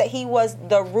realized that he was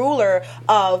the ruler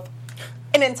of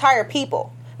an entire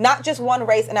people. Not just one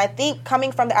race, and I think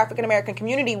coming from the African-American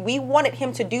community, we wanted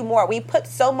him to do more. We put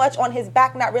so much on his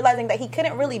back, not realizing that he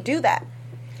couldn't really do that.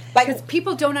 Because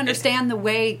people don't understand the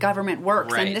way government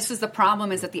works, right. And this is the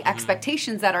problem: is that the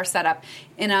expectations that are set up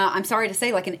in I'm sorry to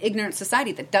say, like an ignorant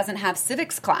society that doesn't have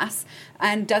civics class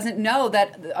and doesn't know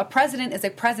that a president is a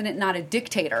president, not a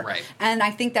dictator. Right. And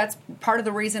I think that's part of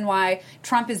the reason why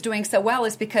Trump is doing so well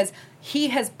is because he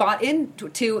has bought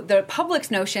into the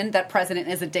public's notion that president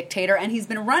is a dictator, and he's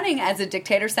been running as a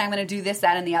dictator, saying I'm going to do this,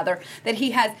 that, and the other, that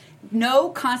he has no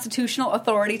constitutional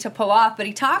authority to pull off, but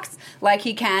he talks like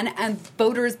he can, and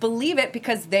voters believe it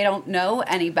because they don't know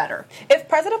any better. If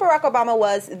President Barack Obama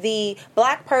was the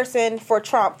black person for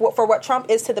Trump, for what Trump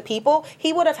is to the people,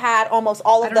 he would have had almost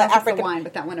all of the African wine,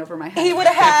 but that went over my head. He would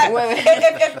have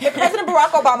had if President Barack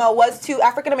Obama was to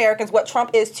African Americans what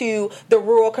Trump is to the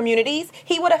rural communities,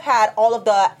 he would have had all of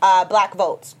the black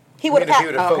votes. He would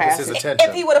have focused his attention.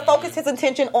 If he would have focused his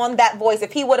attention on that voice,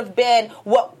 if he would have been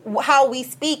how we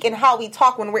speak and how we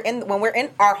talk when we're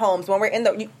in our homes, when we're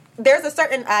in there's a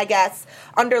certain, I guess,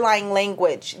 underlying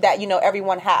language that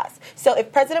everyone has. So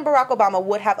if President Barack Obama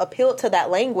would have appealed to that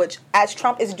language, as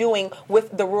Trump is doing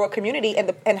with the rural community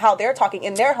and how they're talking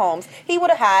in their homes, he would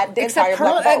have had the entire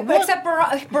black vote. Except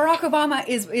Barack Obama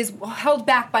is held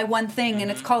back by one thing,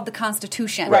 and it's called the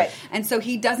Constitution. Right. And so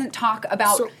he doesn't talk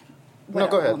about. No,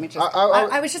 go ahead.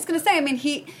 I was just going to say, I mean,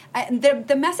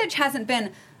 the message hasn't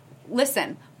been,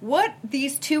 listen, what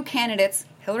these two candidates,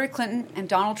 Hillary Clinton and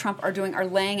Donald Trump, are doing are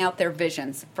laying out their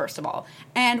visions, first of all.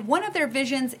 And one of their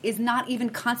visions is not even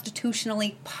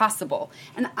constitutionally possible.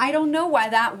 And I don't know why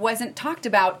that wasn't talked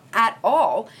about at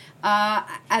all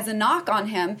as a knock on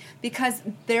him, because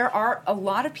there are a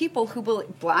lot of people who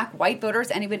believe, black, white voters,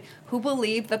 anybody, who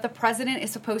believe that the president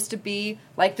is supposed to be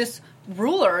like this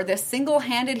ruler, this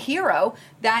single-handed hero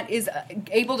that is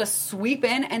able to sweep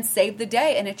in and save the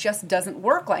day, and it just doesn't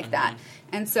work like that.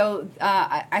 And so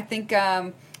I think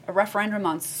a referendum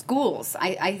on schools,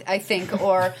 I think,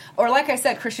 or like I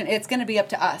said, Christian, it's going to be up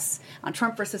to us on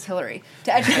Trump versus Hillary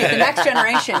to educate the next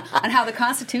generation on how the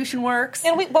Constitution works.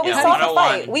 And we saw the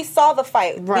fight. We saw the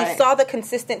fight. Right. We saw the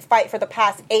consistent fight for the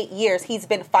past 8 years. He's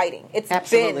been fighting.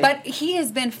 Absolutely. But he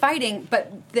has been fighting,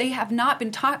 but they have not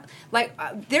been taught. Like,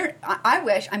 I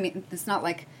wish, I mean, it's not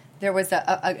like there was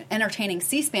a entertaining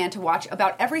C-SPAN to watch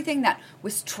about everything that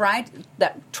was tried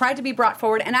to be brought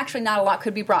forward, and actually not a lot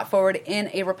could be brought forward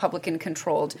in a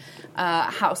Republican-controlled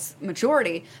House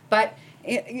majority. But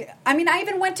I mean, I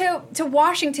even went to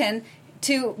Washington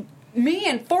to me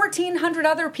and 1,400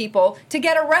 other people to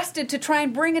get arrested to try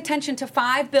and bring attention to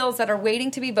 5 bills that are waiting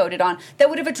to be voted on that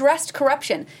would have addressed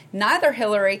corruption. Neither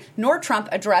Hillary nor Trump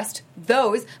addressed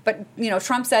those, but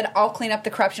Trump said, I'll clean up the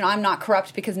corruption. I'm not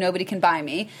corrupt because nobody can buy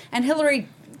me. And Hillary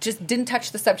just didn't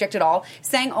touch the subject at all,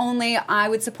 saying only I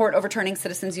would support overturning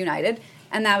Citizens United.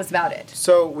 And that was about it.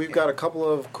 So we've got a couple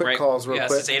of quick calls real quick.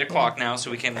 Yes, it's 8 o'clock now,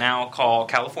 so we can now call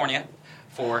California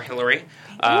for Hillary.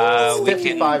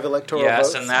 55 electoral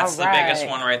votes. Yes, and that's the biggest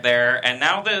one right there. And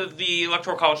now the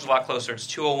Electoral College is a lot closer. It's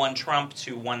 201 Trump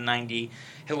to 190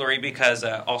 Hillary, because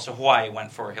also Hawaii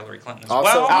went for Hillary Clinton as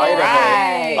also, well.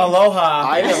 Idaho.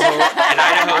 Aloha. And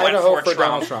Idaho went for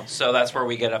Donald Trump. So that's where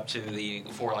we get up to the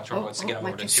 4 electoral votes to get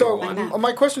over to So 201.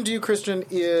 my question to you, Christian,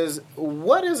 is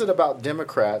what is it about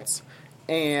Democrats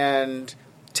and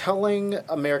telling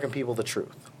American people the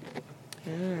truth?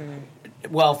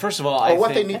 Well, first of all, Or I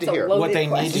what think they need to That's a hear. loaded what they need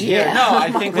to question. hear. Yeah. No,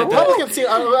 I think that Republicans seem,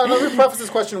 let me preface this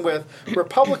question with,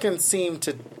 Republicans seem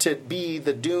to be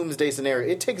the doomsday scenario.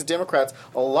 It takes Democrats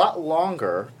a lot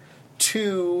longer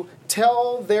to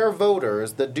tell their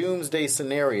voters the doomsday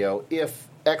scenario if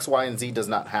X, Y, and Z does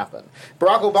not happen.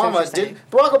 Barack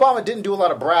Obama didn't do a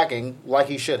lot of bragging like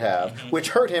he should have, which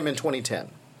hurt him in 2010.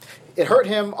 It hurt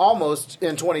him almost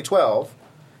in 2012.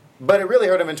 But it really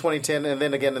hurt him in 2010 and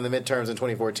then again in the midterms in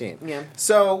 2014. Yeah.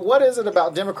 So what is it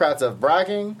about Democrats of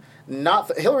bragging?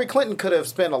 Hillary Clinton could have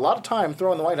spent a lot of time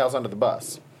throwing the White House under the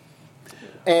bus.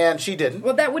 And she didn't.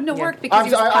 Well, that wouldn't have worked because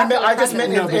he was a popular I just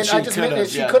meant, president.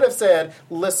 she could have said,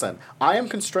 listen, I am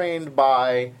constrained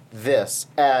by this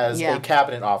as a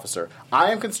cabinet officer.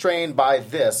 I am constrained by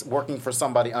this working for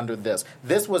somebody under this.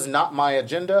 This was not my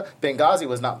agenda. Benghazi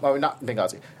was not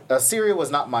Benghazi. Syria was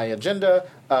not my agenda.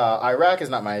 Iraq is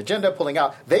not my agenda. Pulling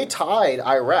out. They tied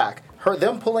Iraq,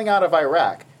 them pulling out of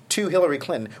Iraq, to Hillary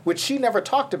Clinton, which she never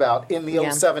talked about in the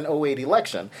 07-08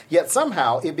 election. Yet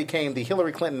somehow it became the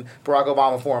Hillary Clinton-Barack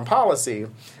Obama foreign policy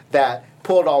that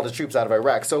pulled all the troops out of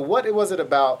Iraq. So what was it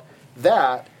about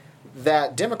that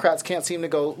Democrats can't seem to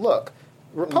go, look,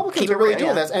 Republicans are really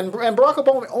doing this, and Barack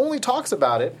Obama only talks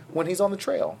about it when he's on the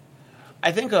trail.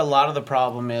 I think a lot of the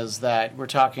problem is that we're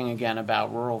talking again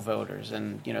about rural voters,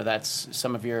 and that's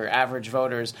some of your average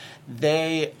voters.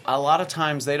 A lot of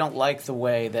times they don't like the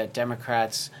way that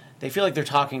Democrats. They feel like they're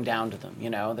talking down to them,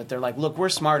 that they're like, look, we're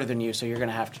smarter than you, so you're going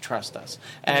to have to trust us.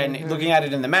 And looking at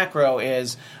it in the macro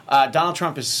is Donald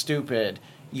Trump is stupid.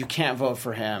 You can't vote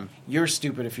for him. You're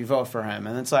stupid if you vote for him.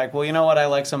 And it's like, well, you know what? I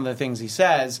like some of the things he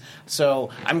says, so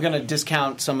I'm going to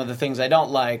discount some of the things I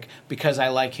don't like because I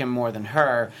like him more than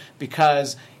her.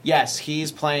 Because, yes,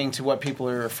 he's playing to what people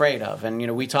are afraid of.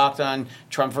 And, we talked on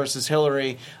Trump versus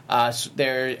Hillary.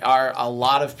 There are a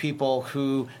lot of people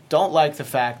who don't like the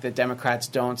fact that Democrats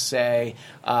don't say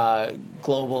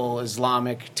global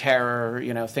Islamic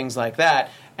terror, things like that,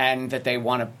 and that they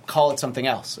want to call it something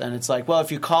else. And it's like, well,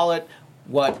 if you call it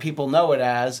what people know it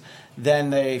as, then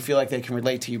they feel like they can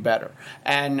relate to you better.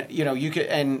 And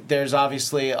and there's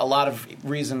obviously a lot of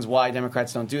reasons why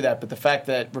Democrats don't do that, but the fact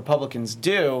that Republicans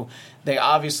do, they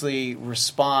obviously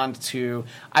respond to,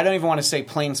 I don't even want to say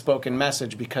plain spoken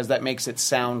message because that makes it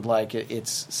sound like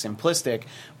it's simplistic,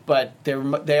 but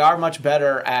they are much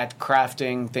better at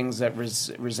crafting things that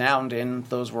resound in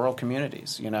those rural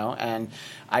communities, And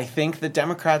I think the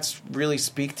Democrats really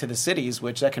speak to the cities,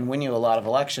 which that can win you a lot of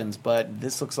elections. But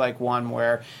this looks like one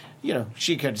where,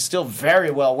 she could still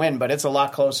very well win, but it's a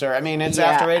lot closer. I mean, it's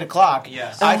after 8 o'clock.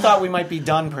 Yes. I thought we might be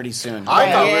done pretty soon.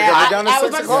 I thought we were going to be done at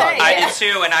 6 o'clock. I did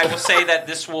too, and I will say that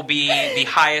this will be the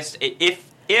highest.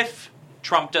 If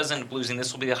Trump does end up losing,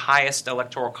 this will be the highest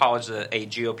electoral college that a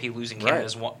GOP losing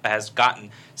candidate has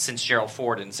gotten since Gerald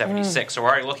Ford in '76. So we're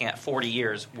already looking at 40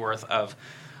 years worth of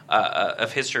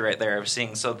history right there of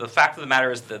seeing. So the fact of the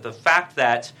matter is that the fact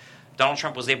that Donald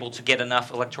Trump was able to get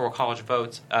enough electoral college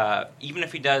votes, even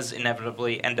if he does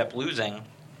inevitably end up losing,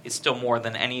 is still more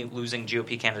than any losing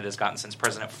GOP candidate has gotten since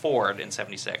President Ford in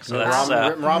 '76. So that's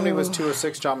Romney was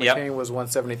 206. John McCain was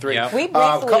 173. Yep. We briefly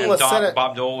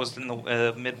Bob Dole was in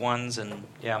the mid ones, and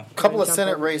couple of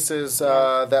Senate races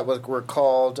that were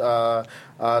called.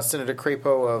 Senator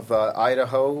Crapo of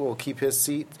Idaho will keep his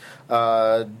seat.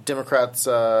 Democrats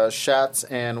Schatz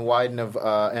and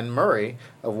Wyden and Murray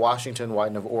of Washington,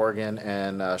 Wyden of Oregon,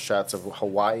 and Schatz of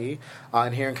Hawaii.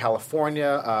 And here in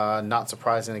California, not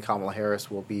surprisingly, Kamala Harris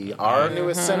will be our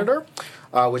newest senator,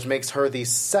 which makes her the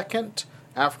second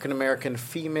African-American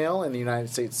female in the United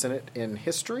States Senate in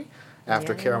history,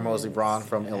 after Kara Mosley Braun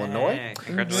from Illinois.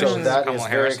 Congratulations. So that Kamala is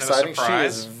very Harris, no exciting. She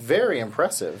surprise. is very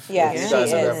impressive. Yeah, if you she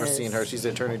guys have is. ever seen her. She's the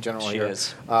Attorney General She here.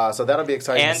 is. So that'll be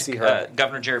exciting And to see her.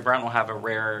 Governor Jerry Brown will have a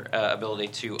rare ability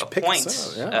to appoint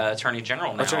Attorney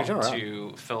General now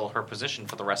to fill her position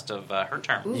for the rest of her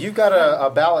term. You've got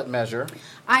a ballot measure.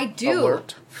 I do.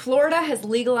 Alert. Florida has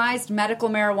legalized medical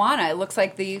marijuana. It looks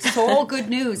like the sole good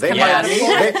news They coming out of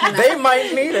Florida. they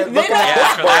might need it. Look Yeah,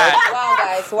 after that. Wow,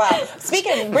 guys, wow.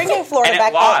 Speaking of bringing Florida And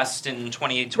back it lost in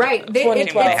 2020. Right.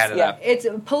 2020 when they had it up. It's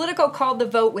Politico called the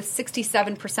vote with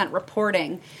 67%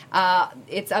 reporting.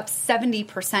 It's up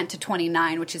 70% to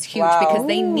 29, which is huge because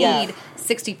they need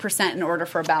 60% in order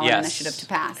for a ballot initiative to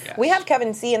pass. Yes. We have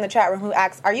Kevin C. in the chat room who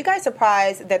asks, are you guys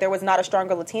surprised that there was not a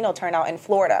stronger Latino turnout in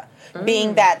Florida?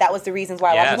 Being that was the reasons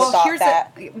why a lot of people thought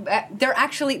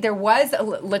that. There was a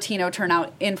Latino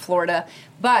turnout in Florida,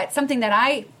 but something that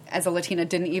I, as a Latina,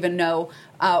 didn't even know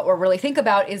or really think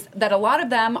about is that a lot of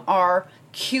them are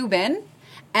Cuban,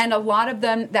 and a lot of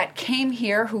them that came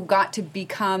here who got to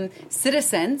become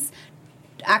citizens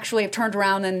actually have turned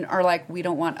around and are like, we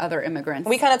don't want other immigrants.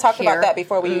 We kind of talked here. about that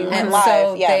before we went And live.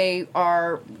 so yeah. they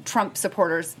are Trump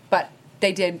supporters, but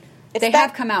they did. It's They that-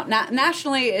 have come out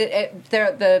nationally.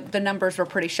 The numbers were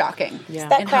pretty shocking. Yeah.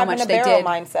 that in how crab in much a they barrel did.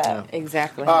 mindset.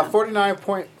 Exactly. 49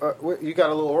 point. You got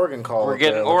a little Oregon call. We're up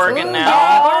getting there. Oregon Oh,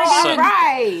 now. So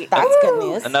right. That's good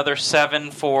news. another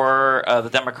 7 for the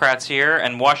Democrats here,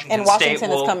 and Washington, And Washington State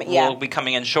is will, coming- yeah. will be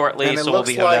coming in shortly, And it so we'll looks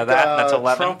be like over that. That's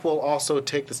 11. Trump will also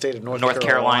take the state of North North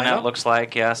Carolina, it looks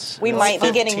like, yes. We might be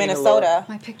getting 15 Minnesota.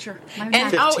 My picture. My And,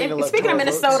 map. 15 and speaking of 12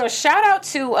 Minnesota, votes. shout out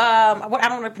to what I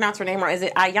don't want to pronounce her name wrong. Is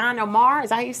it Ayan Omar? Is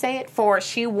that how you say it?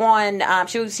 She won.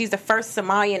 She's the first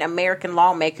Somalian American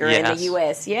lawmaker in Yes. the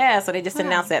U.S. Yeah, so they just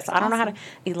announced that. So I don't know how to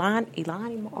Elon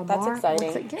Omar. That's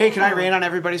exciting. Hey, can I rain on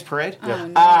everybody's parade?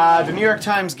 The New York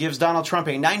Times gives Donald Trump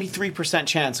a 93%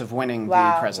 chance of winning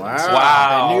Wow. the presidency.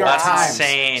 Wow, The New York that's Times.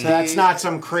 insane. So that's not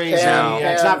some crazy. It's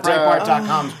not And,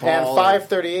 Breitbart.com's poll. And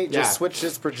 538 Yeah. just switched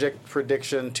its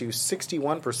prediction to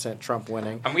 61% Trump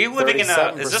winning. Are we living in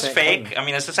a? Is this 37% fake? Clinton. I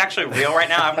mean, is this actually real right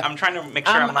now? I'm trying to make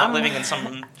sure I'm not living in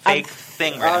some fake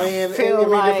thing right I now. mean, feel if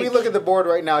we like- look at the board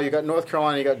right now, you got North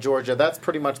Carolina, you got Georgia. That's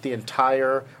pretty much the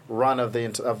entire run of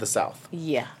the South.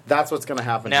 Yeah. That's what's going to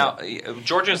happen. Now, here.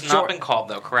 Georgia's not been called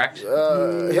though, correct?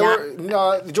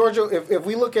 Georgia. If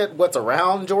we look at what's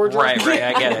around Georgia, right,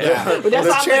 I get it. But that's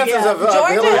the how chances yeah. of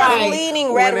Georgia Hillary is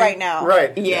leaning red winning- right now.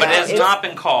 Right. Yeah. But it has not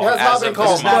been called. It has not as been of called,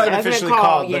 this It's not but- moment. Hasn't been officially called,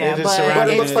 called, but yeah, it is but- surrounded But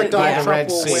it looks like in Donald the Trump Red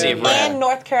will Sea. win. And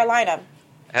North Carolina.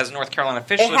 Has North Carolina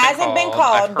officially It hasn't been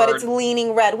called, I've but heard it's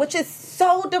leaning red, which is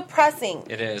so depressing.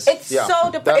 It is. It's Yeah. so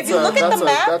depressing. If you look at the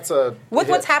map with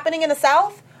hit. what's happening in the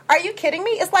South, are you kidding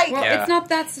me? It's like Well, Yeah. it's not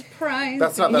that surprising.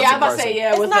 That's not that Yeah, I'm about to surprising. say yeah.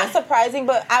 it's with not the- surprising,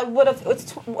 but I would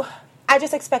have. I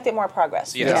just expected more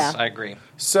progress. Yes, Yeah. I agree.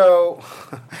 So,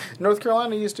 North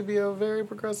Carolina used to be a very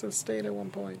progressive state at one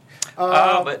point.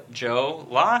 But Joe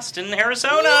lost in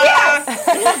Arizona.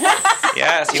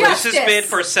 Yes, he lost his Justice. bid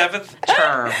for 7th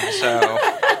term. So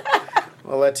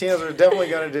Well, Latinos are definitely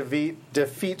going to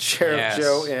defeat Sheriff Yes.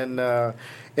 Joe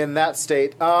in that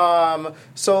state.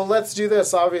 So let's do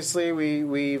this. Obviously,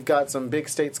 we've got some big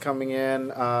states coming in.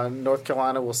 North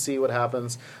Carolina. We'll see what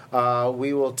happens.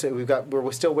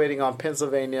 We're still waiting on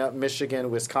Pennsylvania, Michigan,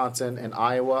 Wisconsin, and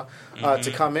Iowa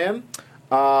to come in.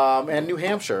 And New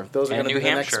Hampshire. Those are And going to be New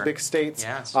the next Hampshire. big states.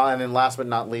 Yes. And then last but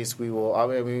not least, we will. I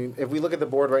mean, if we look at the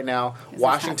board right now, this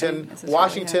Washington happening? Is this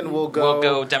really happening? will go. we'll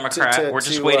go Democrat. to- We're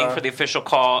just to, waiting for the official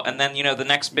call, and then the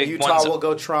next big Utah ones. will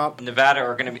go Trump. Nevada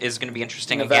is going to be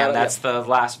interesting Nevada, again. That's yeah. the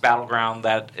last battleground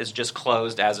that is just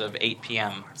closed as of 8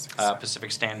 p.m.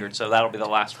 Pacific Standard. So that'll be the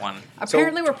last one.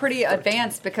 Apparently, we're pretty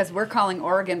advanced because we're calling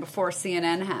Oregon before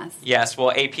CNN has. Yes,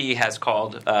 well, AP has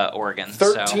called Oregon.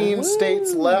 13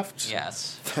 states left. So, yes.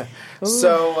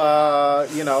 So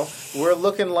we're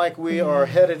looking like we are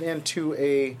headed into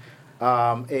either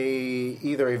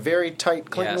a very tight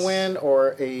Clinton Yes. win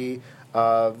or a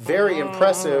very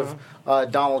impressive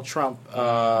Donald Trump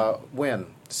win.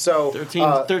 So 13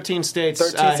 states. 13 states,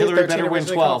 Hillary 13 better win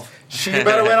originally 12. called. She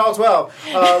better win all 12.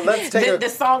 Let's take The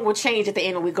song will change at the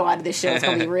end when we go out of this show. It's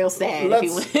going to be real sad.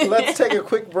 let's take a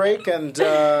quick break and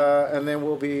then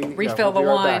we'll be Refill we'll be the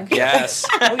right wine. back. Yes.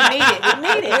 We need it. We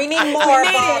need it. We need more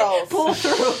bottles. Pull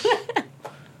through.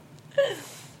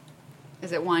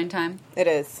 Is it wine time? It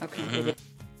is. Okay.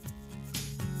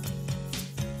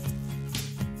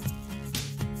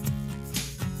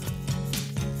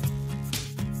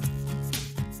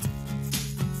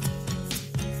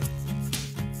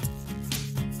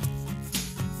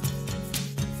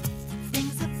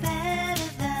 Things are better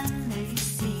than they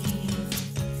seem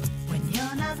when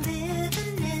you're not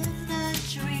living in a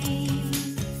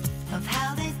dream of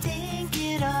how they think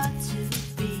it ought to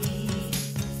be.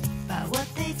 By what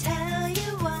they tell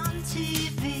you on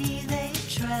TV, they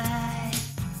try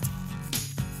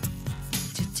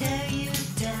to tear you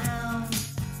down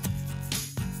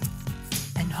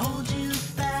and hold you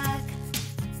back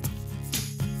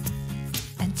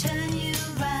and turn you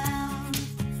round.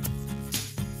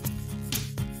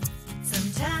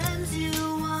 Sometimes you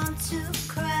want to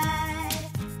cry,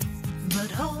 but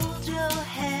hold your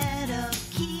head up,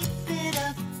 keep it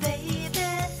up, baby.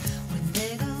 When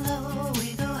they go low,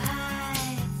 we go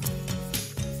high.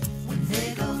 When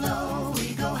they go low,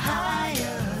 we go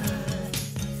higher.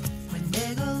 When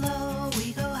they go low,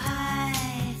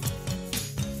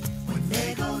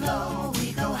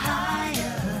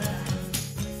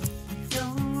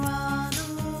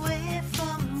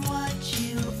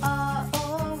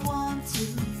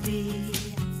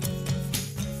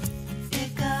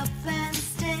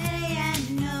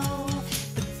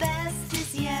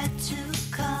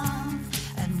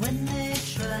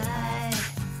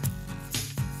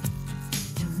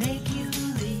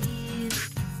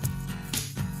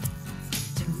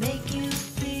 make you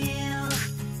feel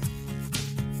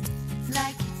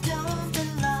like you don't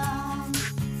belong.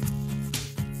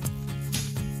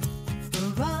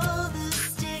 For all the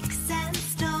sticks and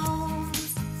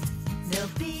stones,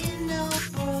 there'll be no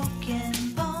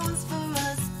broken bones for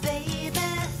us, baby.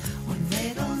 When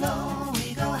they go low,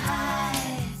 we go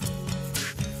high.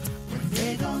 When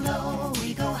they go low,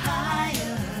 we go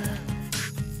higher.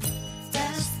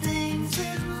 Best things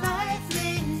in life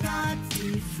may not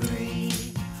be free,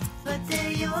 but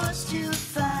they're yours to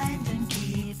find and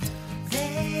keep.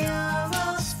 They are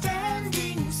all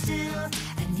standing still,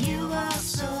 and you are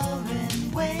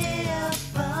soaring way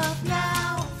above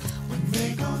now. When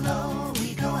they go low,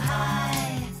 we go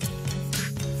high.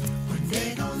 When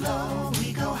they go low,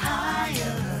 we go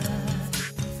higher.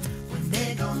 When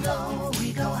they go low,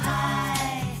 we go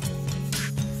high.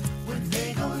 When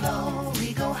they go low,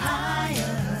 we go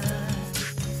higher.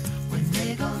 When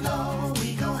they go low,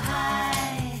 we go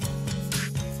high.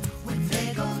 When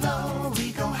they go low,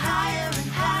 we go higher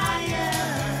and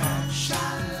higher. Sha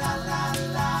la la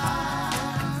la.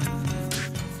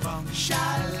 Sha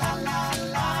la la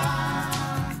la.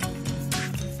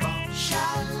 Sha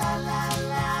la la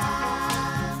la.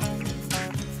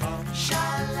 Sha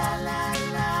la la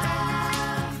la.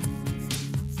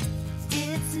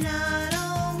 It's not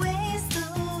always the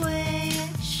way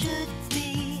it should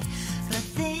be, but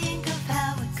think of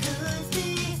how it could be.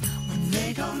 When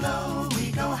they go low,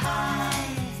 we go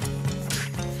high.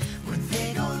 When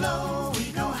they go low,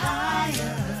 we go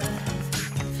higher.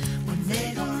 When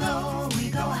they go low, we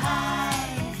go high.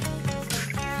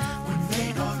 When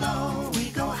they go low, we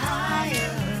go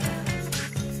higher.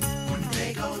 When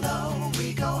they go low,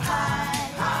 we go high,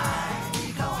 high.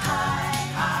 We go high,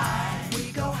 high.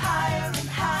 We go higher and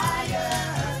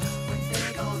higher. When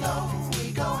they go low,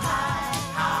 we go high,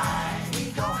 high.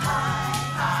 We go high,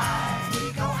 high.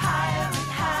 We go higher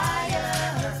and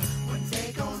higher. When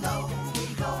they go low, we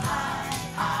go high,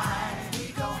 high. We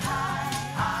go high,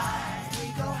 high. We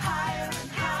go higher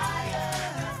and higher.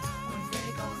 When they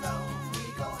go low, we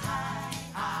go high,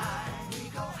 high. We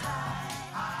go high,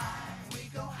 high. We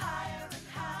go higher and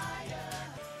higher.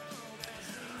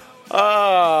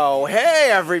 Oh, hey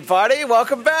everybody,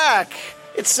 welcome back.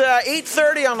 It's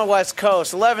 8:30 on the West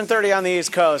Coast, 11:30 on the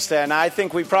East Coast, and I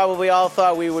think we probably all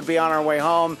thought we would be on our way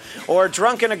home or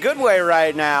drunk in a good way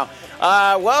right now.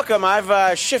 Welcome.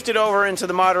 I've shifted over into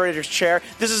the moderator's chair.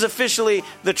 This is officially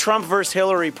the Trump versus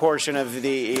Hillary portion of the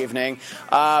evening,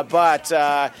 but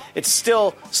it's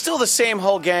still the same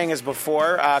whole gang as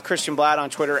before. Christian Blatt on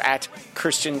Twitter at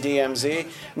ChristianDMZ.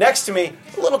 Next to me,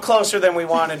 a little closer than we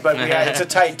wanted, but it's a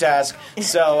tight desk.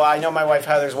 So I know my wife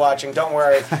Heather's watching. Don't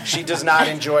worry, she does not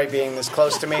enjoy being this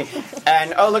close to me.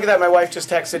 And oh, look at that, my wife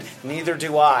just texted. Neither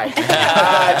do I.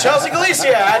 Chelsea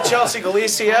Galicia at Chelsea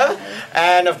Galicia,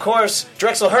 and of course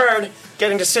Drexel Hurd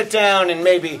getting to sit down and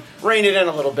maybe rein it in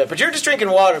a little bit. But you're just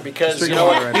drinking water because you know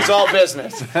what? He's all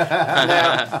business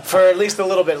now, for at least a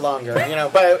little bit longer. You know,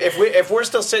 but if we're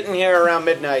still sitting here around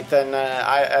midnight, then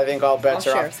I think all bets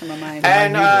I'll are share off. some of mine.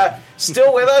 And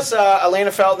still with us,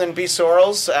 Elena Felton and B.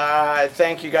 Sorrells.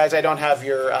 Thank you guys. I don't have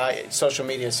your social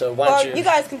media, so why don't You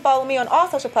guys can follow me on all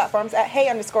social platforms at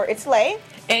hey_it's_lay.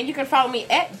 And you can follow me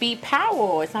at B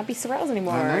Powell. It's not B Sorrells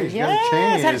anymore. I know, you Yes,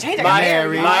 gotta had to change it.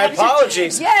 My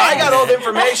apologies. Yes. I got old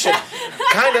information.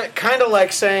 kind of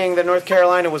like saying that North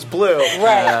Carolina was blue.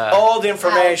 Right. Old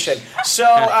information. So,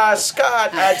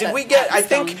 Scott, did we get? I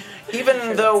think.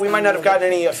 Even though we might not have gotten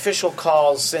any official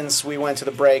calls since we went to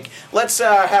the break, let's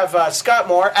have Scott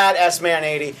Moore at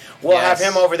SMan80. We'll have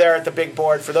him over there at the big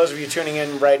board. For those of you tuning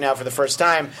in right now for the first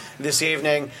time this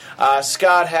evening,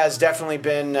 Scott has definitely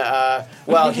been,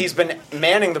 he's been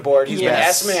manning the board. He's been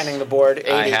S-manning the board. 80.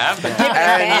 I have been.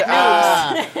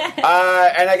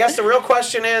 And I guess the real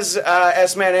question is,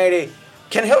 SMan80,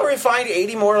 can Hillary find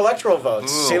 80 more electoral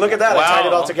votes? Ooh, See, look at that. I tied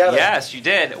it all together. Yes, you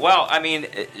did. Well, I mean,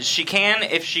 she can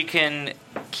if she can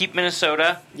keep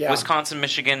Minnesota, Wisconsin,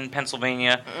 Michigan,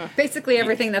 Pennsylvania. Basically,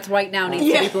 everything that's white now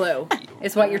needs to be blue,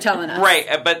 is what you're telling us.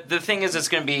 Right, but the thing is, it's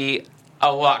going to be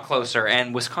a lot closer,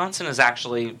 and Wisconsin is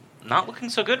actually not looking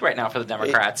so good right now for the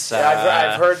Democrats.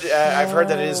 I've heard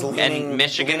that it is leaning, and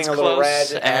Michigan's leaning a little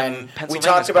close, red. and we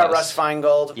talked about close. Russ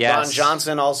Feingold. Yes. Ron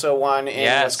Johnson also won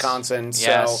in Wisconsin.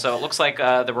 So it looks like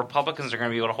the Republicans are going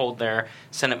to be able to hold their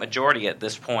Senate majority at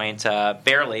this point,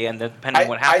 barely, and depending on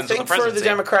what happens with the presidency. I think for the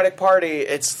Democratic Party,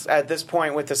 it's at this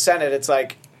point with the Senate, it's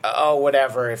like, oh,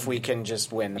 whatever, if we can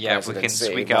just win the presidency. If we can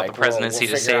squeak out the presidency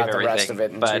to save everything. The rest of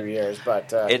it in 2 years.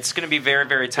 But it's going to be very,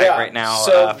 very tight right now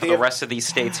for the rest of these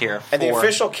states here. And the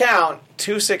official count,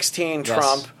 216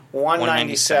 Trump,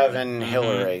 197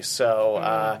 Hillary.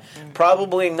 So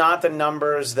probably not the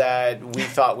numbers that we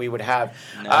thought we would have.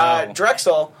 No.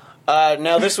 Drexel.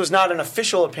 Now, this was not an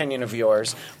official opinion of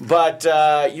yours, but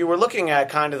you were looking at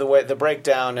kind of the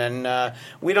breakdown, and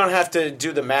we don't have to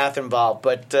do the math involved,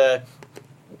 but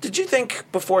did you think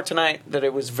before tonight that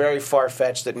it was very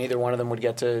far-fetched that neither one of them would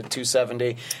get to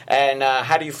 270? And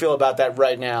how do you feel about that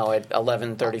right now at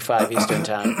 11:35 Eastern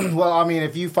Time? Well, I mean,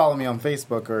 if you follow me on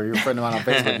Facebook or you're a friend of mine on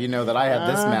Facebook, you know that I had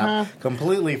this map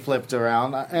completely flipped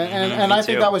around. And I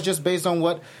think too. that was just based on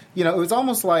what, it was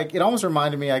almost like, it almost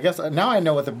reminded me, I guess, now I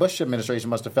know what the Bush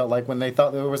administration must have felt like when they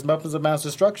thought there was weapons of mass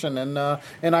destruction in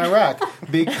Iraq.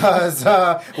 Because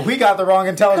we got the wrong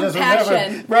intelligence from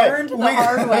Compassion. Learned the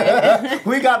hard way.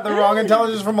 We got the wrong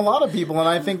intelligence from a lot of people, and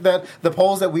I think that the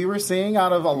polls that we were seeing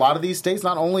out of a lot of these states,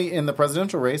 not only in the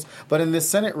presidential race, but in the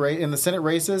Senate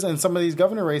races and some of these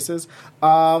governor races,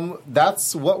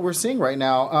 that's what we're seeing right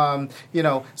now.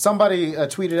 Somebody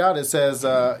tweeted out, it says,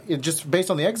 just based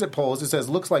on the exit polls, it says,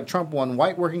 looks like Trump won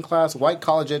white working class, white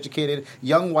college educated,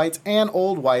 young whites, and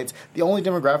old whites. The only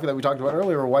demographic that we talked about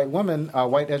earlier were white women,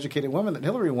 white educated women that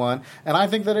Hillary won, and I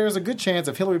think that there's a good chance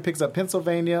if Hillary picks up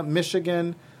Pennsylvania,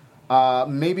 Michigan,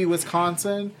 maybe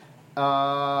Wisconsin,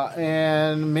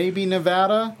 and maybe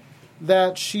Nevada,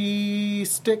 that she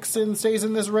stays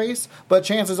in this race. But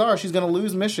chances are she's going to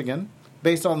lose Michigan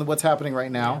based on what's happening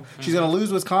right now. Yeah. She's going to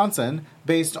lose Wisconsin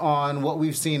based on what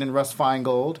we've seen in Russ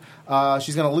Feingold.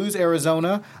 She's going to lose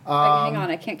Arizona. Hang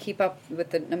on, I can't keep up with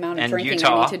the amount of and drinking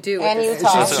Utah. I need to do. And with this.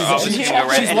 Utah.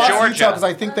 She's lost Georgia. Utah because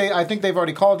I think they've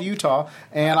already called Utah,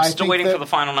 and I'm still waiting for the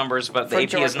final numbers, but the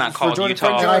AP has not called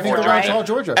Utah and I think or they're going to Georgia. call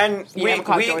Georgia. And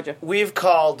we've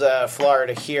called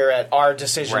Florida here at our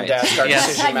decision desk, our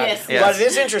decision map. Yes. But it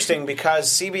is interesting because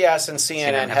CBS and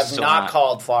CNN have still not not.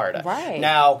 called Florida. Right.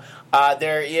 Now,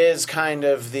 there is kind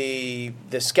of the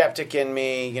skeptic in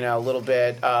me, a little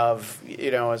bit of,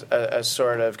 a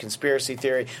sort of conspiracy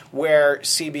theory where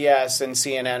CBS and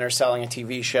CNN are selling a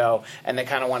TV show and they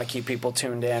kind of want to keep people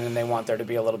tuned in and they want there to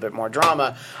be a little bit more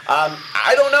drama.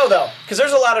 I don't know, though, because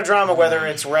there's a lot of drama whether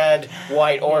it's red,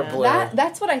 white, or blue.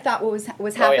 That's what I thought was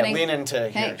happening. Lean into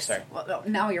here. Thanks. Sorry. Well,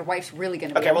 now your wife's really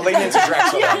going to be Okay, well, lean into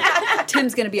Drexel.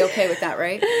 Tim's going to be okay with that,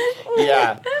 right?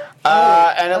 Yeah.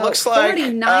 And it looks like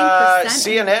 49%.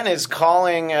 CNN is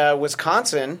calling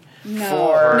Wisconsin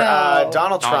for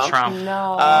Donald Trump.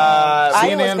 No. CNN,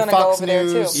 Iowa's gonna Fox go over there,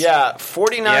 News. too. Yeah,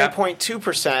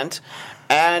 49.2%.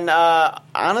 And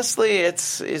honestly,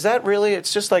 is that really?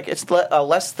 It's just like it's a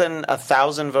less than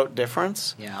 1,000 vote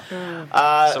difference. Yeah.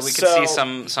 So we could see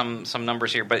some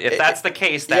numbers here, but if that's the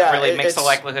case, that really makes the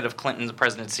likelihood of Clinton's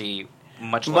presidency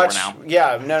much lower now.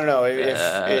 Yeah, no.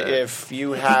 If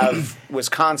you have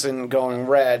Wisconsin going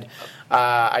red,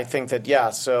 I think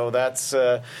that So that's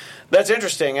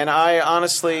interesting, and I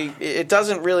honestly, it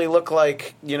doesn't really look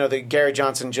like the Gary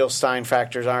Johnson, Jill Stein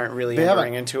factors aren't really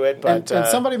entering into it. But and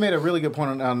somebody made a really good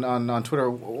point on Twitter.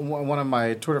 One of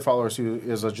my Twitter followers who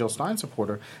is a Jill Stein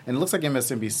supporter, and it looks like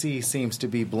MSNBC seems to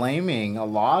be blaming a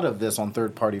lot of this on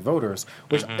third party voters,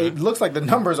 which it looks like the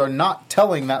numbers are not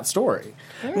telling that story.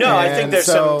 No, I think there's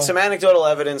some anecdotal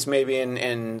evidence maybe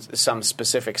in some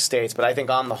specific states, but I think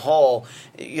on the whole,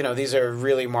 these are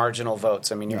really marginal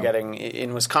votes. I mean, you're getting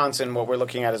in Wisconsin, what we're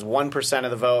looking at is 1%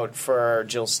 of the vote for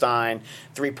Jill Stein,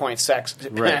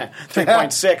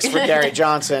 3.6 for Gary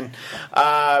Johnson.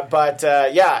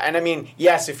 And I mean,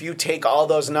 yes, if you take all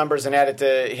those numbers and add it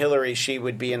to Hillary, she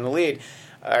would be in the lead.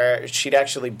 She'd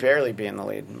actually barely be in the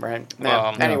lead, right?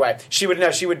 Anyway, she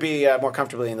would be more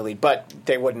comfortably in the lead, but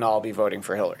they wouldn't all be voting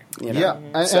for Hillary. Yeah,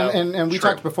 and we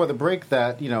talked before the break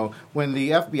that when the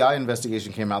FBI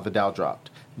investigation came out, the Dow dropped.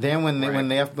 Then when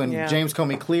James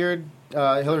Comey cleared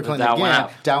Hillary Clinton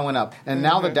Dow went up, and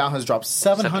now the Dow has dropped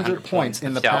 700 points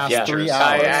in the past 3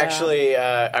 hours.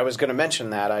 I was going to mention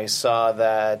that. I saw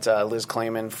that Liz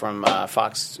Clayman from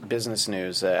Fox Business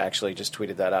News actually just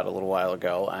tweeted that out a little while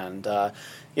ago, and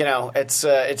it's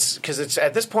because it's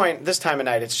at this point, this time of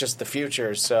night, it's just the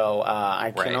future. So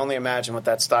I can only imagine what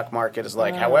that stock market is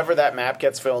like. However, that map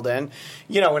gets filled in,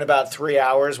 in about 3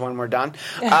 hours when we're done.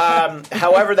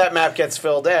 However, that map gets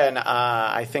filled in,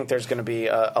 I think there's going to be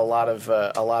a lot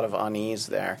of unease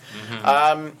there.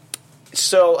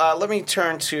 So let me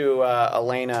turn to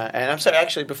Elena, and I'm sorry.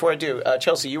 Actually, before I do,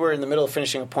 Chelsea, you were in the middle of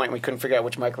finishing a point. And we couldn't figure out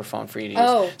which microphone for you to use.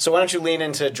 Oh. So why don't you lean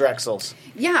into Drexel's?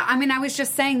 Yeah, I mean, I was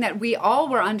just saying that we all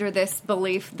were under this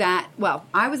belief that, well,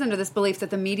 I was under this belief that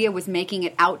the media was making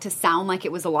it out to sound like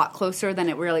it was a lot closer than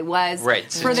it really was. Right.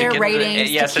 For To their get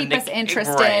ratings, yes, to keep and us to-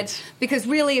 interested. right. Because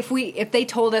really, if they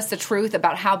told us the truth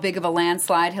about how big of a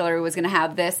landslide Hillary was going to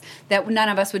have this, that none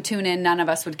of us would tune in, none of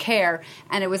us would care.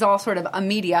 And it was all sort of a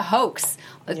media hoax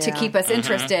to keep us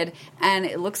interested. And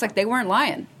it looks like they weren't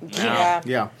lying. Yeah.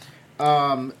 Yeah.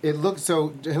 It looks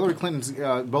so. Hillary Clinton's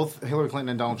both Hillary Clinton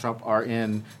and Donald Trump are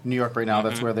in New York right now.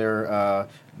 That's where their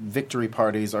victory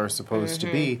parties are supposed to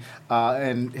be.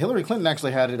 And Hillary Clinton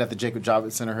actually had it at the Jacob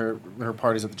Javits Center. Her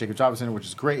parties at the Jacob Javits Center, which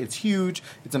is great. It's huge.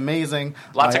 It's amazing.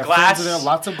 Lots I of have friends glass. there,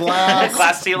 lots of glass.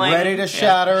 Glass ceiling. ready to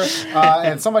shatter.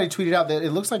 And somebody tweeted out that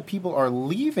it looks like people are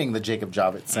leaving the Jacob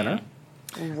Javits Center.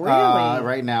 Really?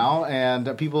 Right now,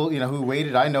 and people, who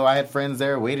waited. I know I had friends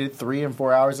there, waited 3 and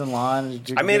 4 hours in line.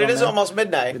 I mean, it is almost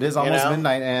midnight. It is almost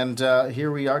midnight, and here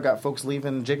we are, got folks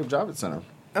leaving Jacob Javits Center.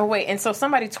 Oh, wait. And so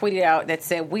somebody tweeted out that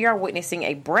said, we are witnessing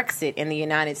a Brexit in the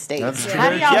United States. That's How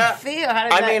do true. y'all Yeah. feel? How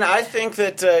does I that... mean, I think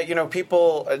that,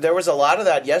 people, there was a lot of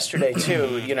that yesterday,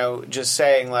 too, just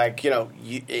saying,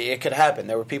 it could happen.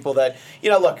 There were people that,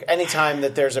 look, anytime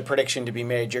that there's a prediction to be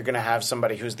made, you're going to have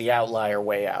somebody who's the outlier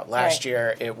way out. Last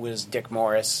year, it was Dick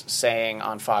Morris saying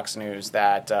on Fox News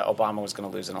that Obama was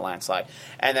going to lose in a landslide.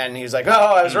 And then he was like, oh,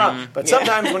 I was wrong. But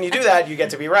sometimes when you do that, you get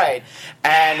to be right.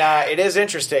 And it is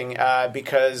interesting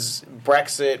because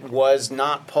Brexit was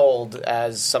not polled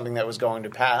as something that was going to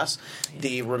pass.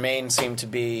 The Remain seemed to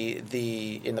be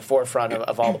in the forefront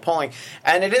of all the polling.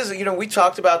 And it is, we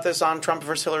talked about this on Trump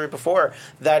versus Hillary before,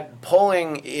 that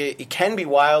polling it can be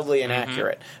wildly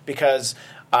inaccurate because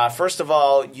first of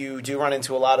all, you do run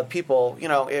into a lot of people,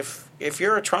 if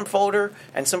you're a Trump voter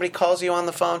and somebody calls you on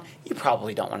the phone, you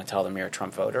probably don't want to tell them you're a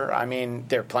Trump voter. I mean,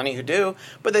 there are plenty who do,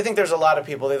 but they think there's a lot of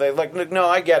people. They're like, no,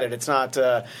 I get it. It's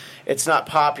not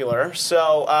popular.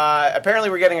 So apparently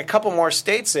we're getting a couple more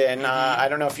states in. I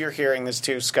don't know if you're hearing this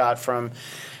too, Scott, from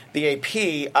the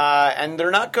AP, and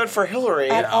they're not good for Hillary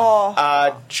At all.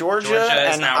 Georgia is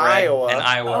and now red, Iowa. and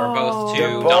Iowa are both to They're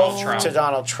Donald both Trump. to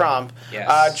Donald Trump.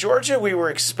 Yes. Georgia, we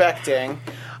were expecting.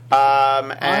 And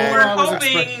We're I was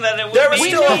hoping that it would there was be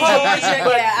still a hope, Georgia,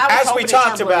 but yeah, I was as we hoping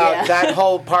talked Trump would, about, that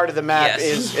whole part of the map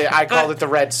Yes. is, I called But it the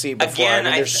Red Sea before. again, I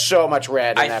mean, there's I so much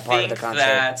red in I that part of the think country.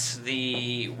 that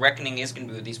the reckoning is going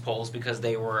to be with these polls because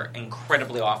they were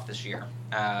incredibly off this year.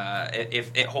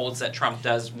 If it holds that Trump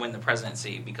does win the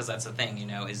presidency, because that's the thing,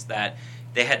 is that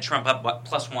they had Trump up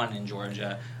 +1 in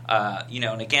Georgia.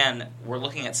 And again, we're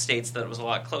looking at states that it was a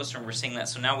lot closer, and we're seeing that.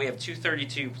 So now we have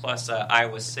 232 plus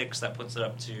Iowa 6. That puts it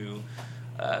up to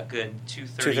good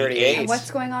 238. And what's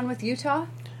going on with Utah?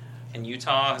 And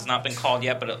Utah has not been called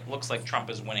yet, but it looks like Trump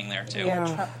is winning there too.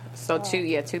 So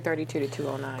 232 to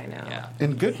 209 now. Yeah.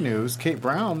 In good news, Kate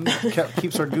Brown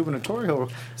keeps her gubernatorial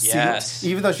seat. Yes.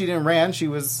 Even though she didn't run, she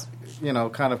was,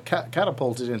 kind of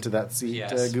catapulted into that seat,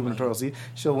 Yes. gubernatorial seat.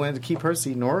 She'll win to keep her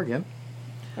seat in Oregon.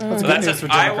 That's So good that's news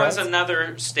for Iowa's Democrats.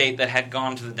 another state that had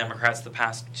gone to the Democrats the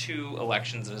past 2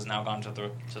 elections. It has now gone to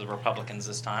the Republicans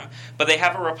this time. But they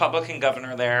have a Republican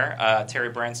governor there, Terry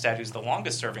Branstad, who's the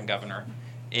longest-serving governor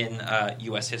in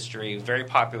U.S. history. Very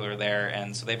popular there,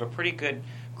 and so they have a pretty good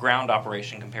ground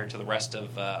operation compared to the rest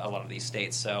of a lot of these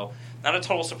states. So not a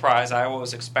total surprise. Iowa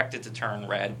was expected to turn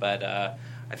red, but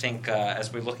I think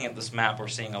as we're looking at this map, we're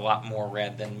seeing a lot more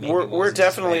red than maybe We're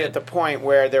definitely at the point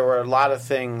where there were a lot of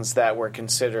things that were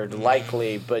considered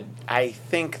likely, but I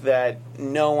think that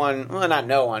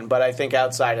but I think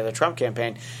outside of the Trump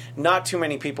campaign, not too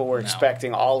many people were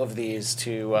expecting all of these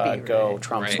to go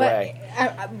Trump's Right. way.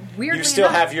 Weirdly You still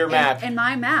enough, have your map. In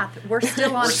my map, we're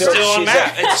still on. Still on she's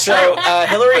map. at- It's so true.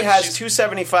 Hillary has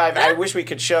 275. I wish we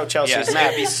could show Chelsea's Yes, map.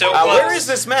 it'd be so Where close. is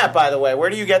this map, by the way? Where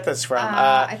do you get this from?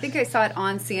 I think I saw it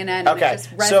on CNN. And Okay, it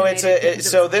just so resonated it's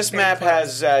because it was this very map close.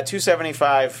 has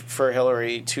 275 for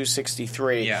Hillary,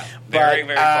 263. Yeah, but very,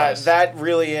 very close. that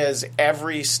really is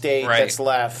every state Right. that's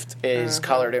left is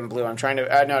colored in blue. I'm trying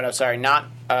to sorry, not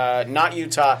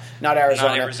Utah, not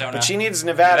Arizona, but she needs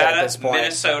Nevada at this point.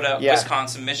 Minnesota, Yeah.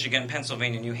 Wisconsin, Michigan,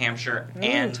 Pennsylvania, New Hampshire,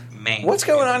 and Maine. What's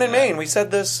going on in Maine? We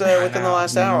said this within the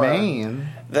last hour. Maine.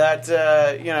 That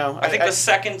I think the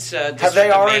second district they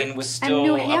of already- Maine was And still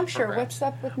New up for Hampshire. grabs. What's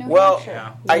up with New Well,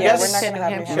 Hampshire? I Yeah, guess we're not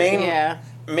gonna have Maine.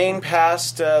 Maine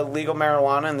passed legal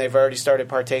marijuana, and they've already started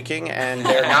partaking, and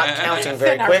they're not counting very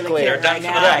They're not really quickly. They're done right for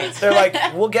now. the Yeah, night. they're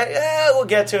like, we'll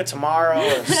get to it tomorrow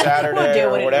or Saturday We'll do it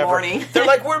or in the whatever. morning. They're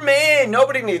like, we're Maine.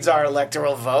 Nobody needs our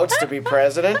electoral votes to be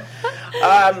president.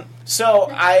 So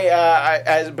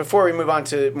before we move on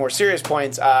to more serious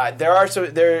points,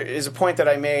 there is a point that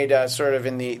I made sort of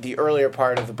in the earlier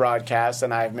part of the broadcast,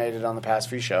 and I've made it on the past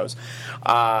few shows.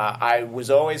 I was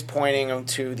always pointing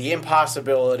to the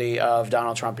impossibility of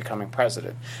Donald Trump becoming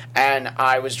president, and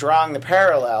I was drawing the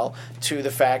parallel to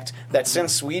the fact that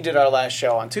since we did our last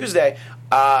show on Tuesday,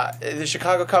 the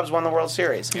Chicago Cubs won the World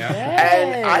Series. Yeah.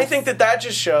 And I think that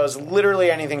just shows literally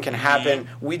anything can happen.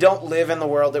 We don't live in the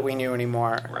world that we knew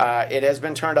anymore. It has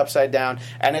been turned upside down.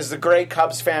 And as the great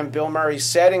Cubs fan Bill Murray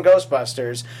said in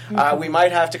Ghostbusters, we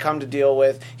might have to come to deal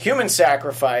with human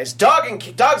sacrifice,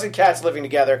 dogs and cats living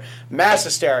together, mass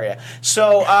hysteria.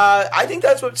 So I think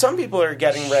that's what some people are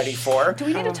getting ready for. Do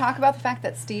we need to talk about the fact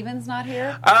that Steven's not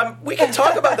here? We can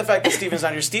talk about the fact that Steven's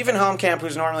not here. Stephen Holmkamp,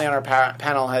 who's normally on our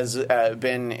panel, has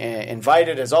been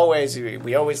invited as always.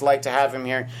 We always like to have him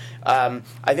here. I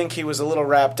think he was a little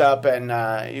wrapped up and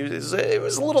it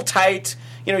was a little tight.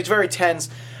 He's very tense.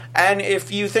 And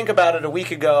if you think about it, a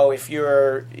week ago, if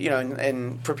you're,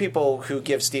 and for people who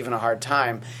give Stephen a hard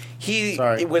time,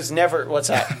 it was never. What's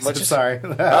that? Sorry.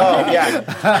 Oh yeah.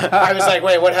 I was like,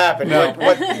 wait, what happened? No.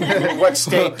 What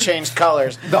state changed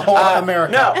colors? The whole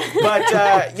America. No,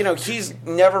 but he's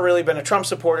never really been a Trump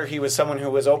supporter. He was someone who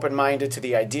was open-minded to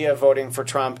the idea of voting for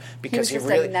Trump because he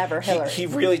really never Hillary. He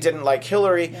really didn't like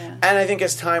Hillary. Yeah. And I think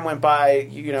as time went by,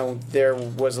 there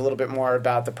was a little bit more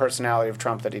about the personality of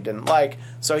Trump that he didn't like.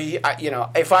 So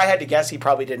if I had to guess, he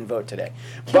probably didn't vote today.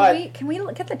 Can we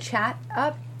get the chat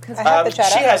up? I have the chat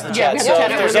she up. has the chat. So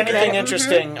chat if there's up. anything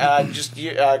interesting, just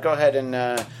go ahead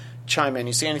and chime in.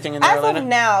 You see anything in there, As Elena? of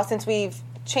now, since we've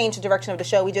changed the direction of the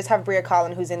show, we just have Bria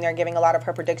Collin who's in there giving a lot of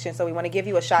her predictions, so we want to give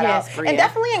you a shout out. Bria. And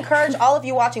definitely encourage all of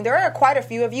you watching. There are quite a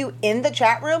few of you in the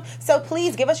chat room, so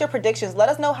please give us your predictions. Let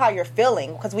us know how you're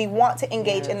feeling, because we want to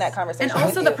engage in that conversation. And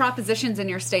also with the you. propositions in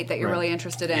your state that you're really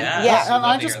interested in. Yeah. And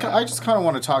I just kind of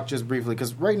want to talk just briefly,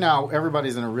 because right now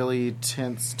everybody's in a really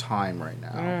tense time right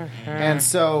now. And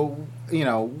so,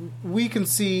 we can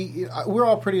see, we're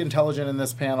all pretty intelligent in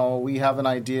this panel. We have an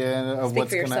idea of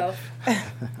what's going to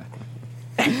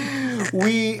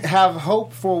we have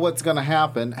hope for what's going to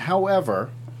happen.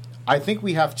 However, I think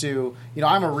we have to,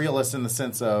 I'm a realist in the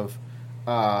sense of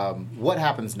what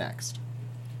happens next.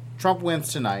 Trump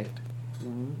wins tonight.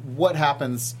 What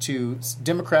happens to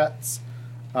Democrats?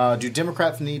 Do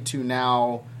Democrats need to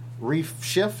now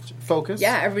reshift focus?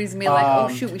 Yeah, everybody's going to be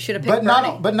like, oh, shoot, we should have picked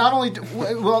but Bernie. not only,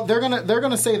 they're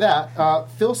gonna say that.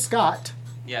 Phil Scott,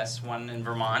 Yes, one in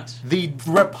Vermont. the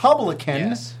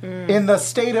Republican in the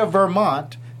state of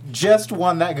Vermont, just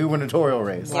won that gubernatorial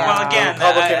race. Well, again,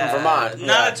 Republican in Vermont.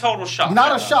 Not a total shock.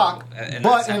 Not a shock, in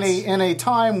but that in sense. a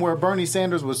time where Bernie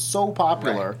Sanders was so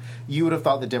popular, you would have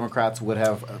thought the Democrats would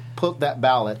have put that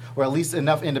ballot, or at least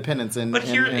enough independents in. But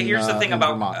here's the thing in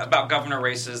Vermont. about governor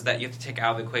races that you have to take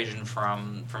out of the equation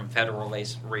from federal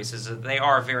races. They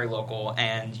are very local,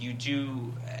 and you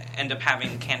do end up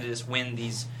having candidates win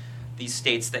these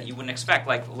states that you wouldn't expect,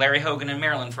 like Larry Hogan in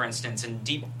Maryland, for instance, in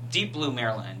deep blue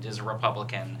Maryland is a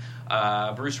Republican.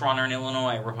 Bruce Rauner in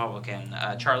Illinois, Republican.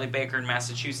 Charlie Baker in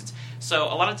Massachusetts. So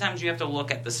a lot of times you have to look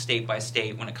at the state by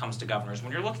state when it comes to governors.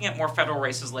 When you're looking at more federal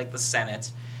races like the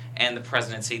Senate and the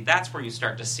presidency, that's where you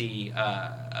start to see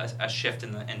a shift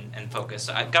in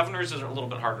focus. Governors are a little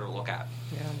bit harder to look at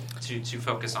to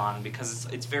focus on, because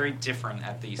it's very different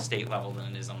at the state level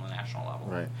than it is on the national level.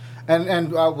 Right.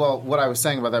 And what I was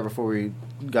saying about that before we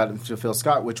got into Phil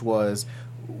Scott, which was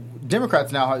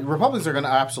Democrats now, Republicans are going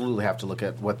to absolutely have to look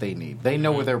at what they need. They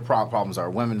know where their problems are.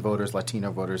 Women voters,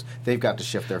 Latino voters, they've got to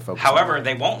shift their focus. However,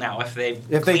 they won't now if they've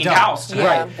they cleaned don't. house tonight.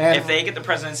 Right. And if they get the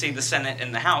presidency, the Senate,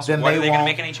 and the House, then what are they going to won't-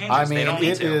 make any changes? I mean, they don't need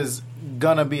it to. is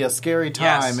going to be a scary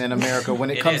time in America when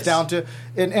it It comes is. down to,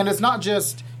 and it's not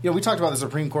just, we talked about the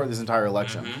Supreme Court this entire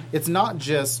election. It's not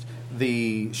just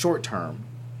the short-term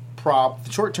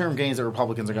gains that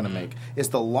Republicans are going to make. It's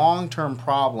the long-term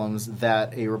problems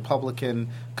that a Republican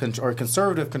or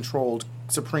conservative-controlled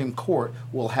Supreme Court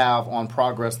will have on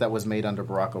progress that was made under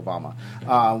Barack Obama.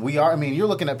 You're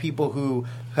looking at people who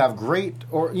have great,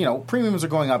 premiums are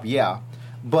going up,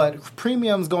 but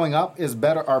premiums going up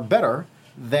are better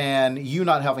than you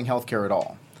not having health care at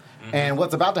all. And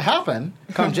what's about to happen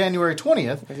come January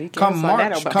 20th, come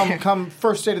March, come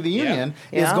first State of the Union,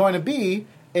 is going to be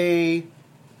a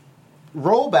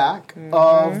rollback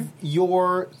of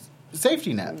your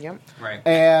safety net. Right.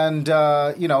 And,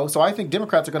 so I think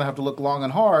Democrats are going to have to look long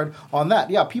and hard on that.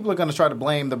 Yeah, people are going to try to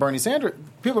blame Bernie Sanders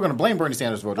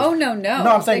voters. Oh, no. No,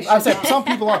 I'm saying some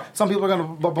people are. Some people are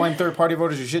going to blame third-party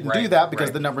voters who shouldn't do that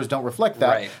because the numbers don't reflect that.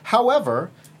 Right. However,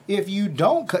 If you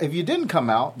didn't come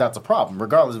out, that's a problem,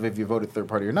 regardless of if you voted third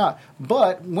party or not.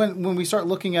 But when we start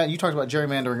looking at, you talked about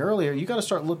gerrymandering earlier, you got to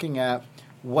start looking at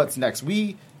what's next.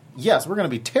 We're going to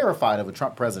be terrified of a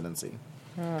Trump presidency,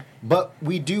 but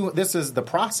this is the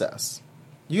process.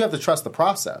 You have to trust the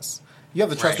process. You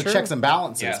have to trust the checks and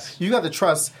balances. Yes. You have to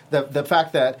trust the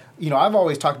fact that, I've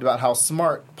always talked about how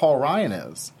smart Paul Ryan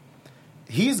is.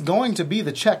 He's going to be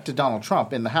the check to Donald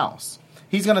Trump in the House.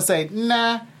 He's going to say,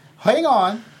 nah, hang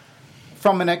on.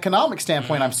 From an economic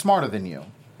standpoint, I'm smarter than you.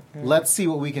 Let's see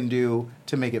what we can do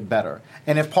to make it better.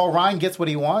 And if Paul Ryan gets what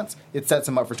he wants, it sets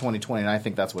him up for 2020, and I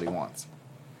think that's what he wants.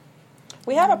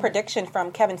 We have a prediction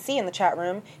from Kevin C. in the chat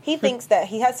room. He thinks that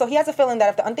he has a feeling that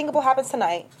if the unthinkable happens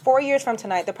tonight, 4 years from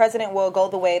tonight, the president will go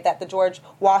the way that the George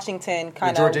Washington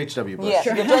kind of... George H.W. Bush.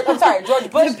 Yeah, I'm sorry,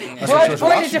 George Bush. George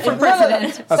Bush, a different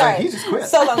president. Sorry, he just quit.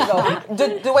 So long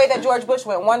ago. The way that George Bush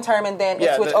went one term and then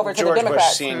it switched over to the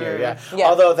Democrats. George Bush Sr., yeah.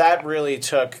 Although that really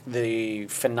took the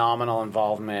phenomenal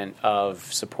involvement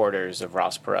of supporters of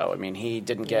Ross Perot. I mean, he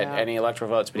didn't get any electoral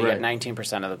votes, but he got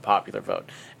 19% of the popular vote.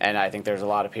 And I think there's a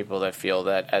lot of people that feel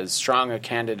that as strong a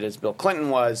candidate as Bill Clinton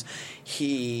was,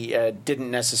 he didn't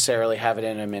necessarily have it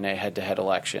in him in a head-to-head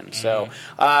election. So,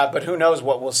 but who knows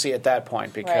what we'll see at that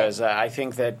point, because I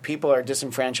think that people are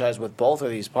disenfranchised with both of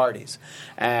these parties.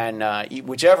 And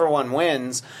whichever one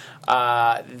wins,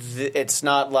 it's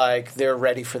not like they're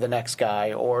ready for the next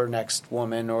guy or next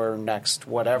woman or next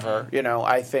whatever.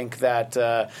 I think that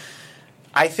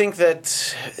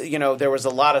there was a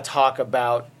lot of talk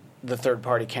about the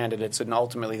third-party candidates, and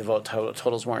ultimately the vote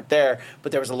totals weren't there.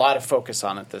 But there was a lot of focus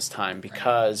on it this time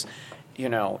because,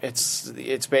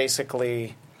 it's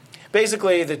basically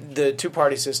the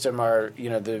two-party system are,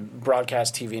 the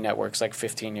broadcast TV networks like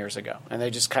 15 years ago, and they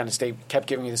just kind of kept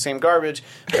giving you the same garbage.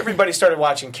 Everybody started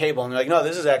watching cable, and they're like, no,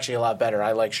 this is actually a lot better.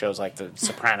 I like shows like The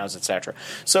Sopranos, etc.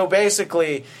 So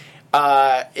basically,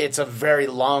 it's a very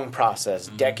long process,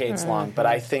 decades long, but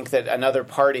I think that another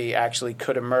party actually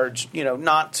could emerge,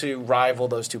 not to rival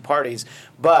those two parties,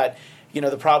 but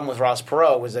the problem with Ross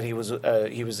Perot was that he was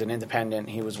an independent.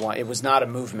 He was one. It was not a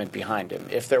movement behind him.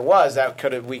 If there was,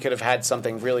 we could have had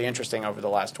something really interesting over the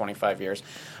last 25 years,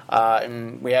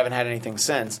 and we haven't had anything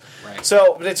since. Right.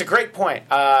 So, but it's a great point.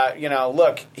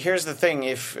 Look, here's the thing: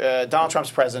 if Donald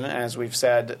Trump's president, as we've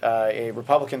said, a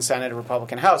Republican Senate, a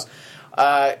Republican House.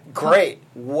 Great.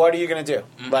 What are you going to do?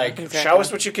 Show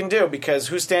us what you can do, because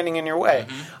who's standing in your way?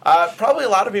 Probably a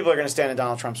lot of people are going to stand in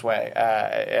Donald Trump's way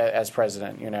as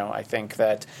president. I think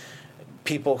that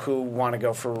people who want to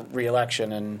go for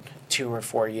re-election in 2 or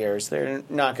 4 years, they're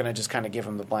not going to just kind of give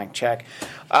him the blank check.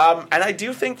 And I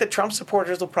do think that Trump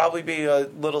supporters will probably be a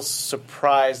little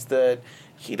surprised that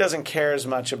he doesn't care as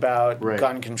much about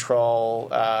gun control,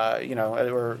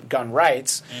 or gun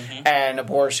rights and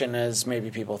abortion as maybe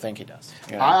people think he does.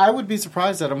 I would be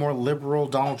surprised at a more liberal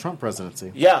Donald Trump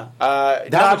presidency. Yeah,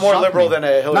 not more liberal than a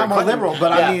Hillary Clinton. Not more liberal,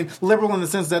 but I mean liberal in the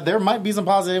sense that there might be some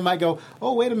positive. It might go,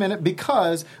 oh, wait a minute,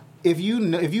 because if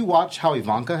you watch how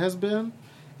Ivanka has been,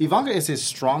 Ivanka is his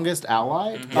strongest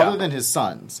ally, other than his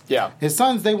sons. Yeah. His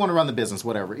sons, they want to run the business,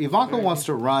 whatever. Ivanka wants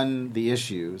to run the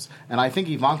issues, and I think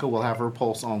Ivanka will have her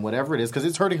pulse on whatever it is, because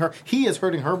it's hurting her. He is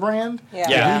hurting her brand,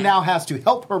 and he now has to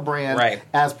help her brand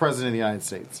as president of the United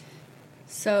States.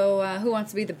 So, who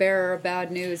wants to be the bearer of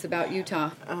bad news about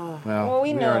Utah? Well,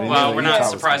 we know. Well, we're not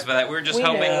surprised by that. We were just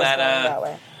hoping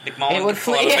that McMullen would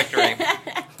pull out a victory.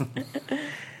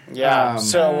 Yeah.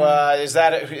 Was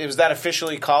that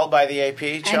officially called by the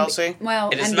AP, Chelsea?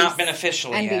 It has not been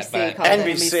officially yet. But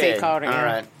NBC called it. All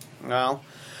right. Well.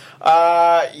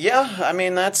 I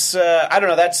mean, that's I don't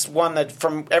know. That's one that,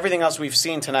 from everything else we've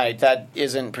seen tonight, that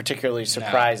isn't particularly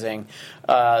surprising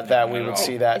that we would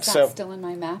see that. Is that still in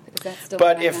my map? Is that still?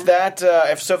 But in my if map?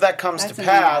 if that comes to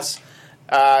pass,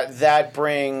 that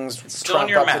brings Trump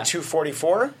up to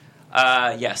 244.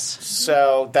 Yes.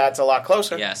 So that's a lot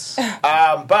closer. Yes. There's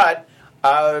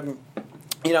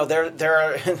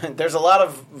a lot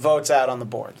of votes out on the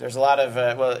board. There's a lot of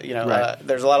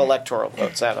there's a lot of electoral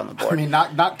votes out on the board.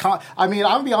 I mean,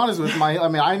 I'll be honest with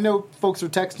I know folks are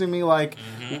texting me like,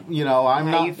 I'm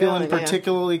not feeling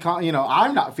particularly,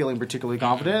 I'm not feeling particularly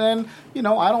confident, and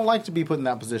I don't like to be put in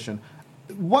that position.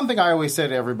 One thing I always say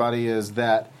to everybody is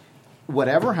that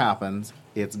whatever happens,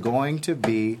 it's going to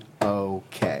be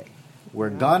okay. We're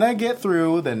gonna get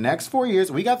through the next 4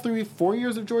 years. We got through 4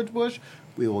 years of George Bush.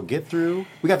 We will get through.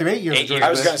 We got through 8 years of George Bush.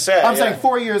 I was going to say. I'm saying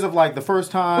 4 years of like the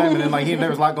first time, and then like there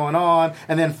was a lot going on,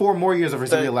 and then 4 more years of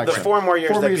his reelection. The 4 more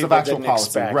years that people of actual didn't policy,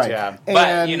 expect, right? yeah.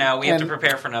 But we have to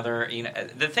prepare for another.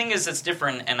 The thing is, it's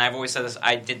different, and I've always said this.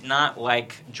 I did not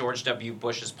like George W.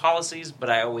 Bush's policies, but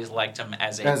I always liked him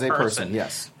as a person.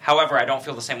 Yes. However, I don't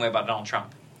feel the same way about Donald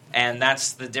Trump, and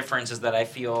that's the difference. Is that I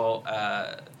feel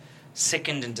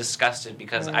sickened and disgusted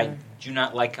because I do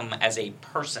not like him as a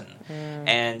person,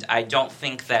 and I don't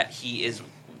think that he is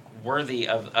worthy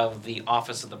of the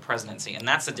office of the presidency, and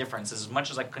that's the difference. As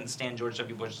much as I couldn't stand George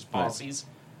W. Bush's policies,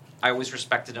 I always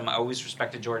respected him. I always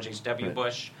respected George H.W.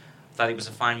 Bush. Thought he was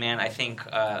a fine man. I think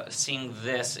seeing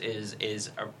this is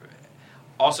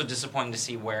also disappointing to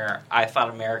see where I thought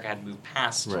America had moved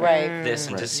past this,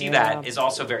 and to see that is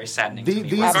also very saddening to me.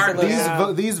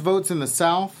 These votes in the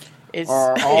South It's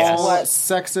are all what?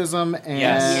 Sexism and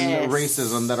Yes.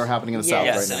 racism that are happening in the South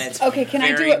Yes, right and now. it's Okay, can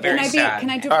I do very, it? very Can sad.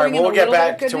 I do All right, bring in we'll a get little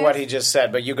back bit of to good what news? he just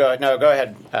said, but you go. No, go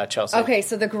ahead, Chelsea. Okay,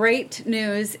 so the great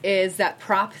news is that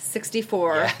Prop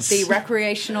 64, Yes. the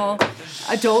recreational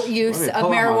adult use Let me of pull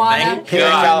up my marijuana, Thank Here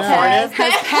in God. California.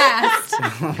 has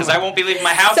passed. Because I won't be leaving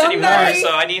my house anymore, Somebody-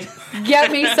 so I need.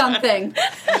 Get me something,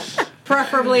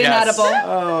 preferably Yes. edible.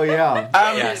 Oh yeah.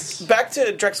 Yes. Back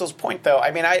to Drexel's point, though.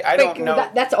 I mean, I Wait, don't know.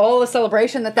 that's all the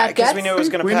celebration that Because gets. we knew it was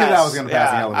going to We pass. knew that was gonna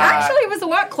pass, yeah. Actually, it was a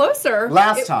lot closer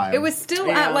Last time. It was still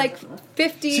Yeah. at like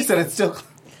 50. She said it's still.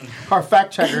 Our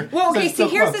fact checker. Well, said okay, it's still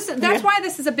see, here's close. this. That's why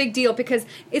this is a big deal, because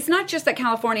it's not just that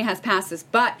California has passed this,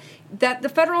 but that the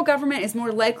federal government is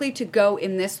more likely to go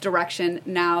in this direction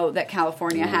now that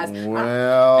California has.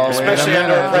 Well, Especially wait a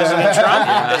under minute. President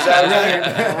Trump. Is that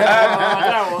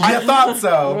You thought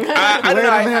so. I don't Wait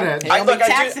know. a minute. They'll be I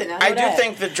taxing, I know I do that.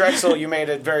 think that Drexel, you made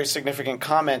a very significant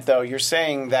comment, though. You're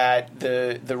saying that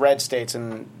the red states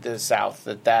in the South,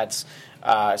 that's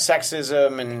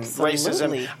sexism and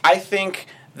Absolutely. racism. I think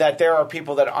that there are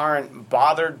people that aren't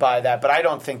bothered by that, but I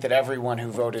don't think that everyone who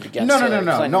voted against No, Hillary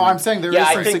Clinton. No, I'm saying there is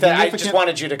I some think that I just significant-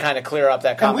 wanted you to kind of clear up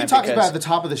that And comment. we talked because- about at the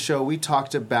top of the show, we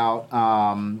talked about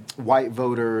white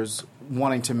voters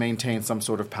wanting to maintain some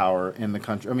sort of power in the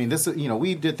country. I mean, this is,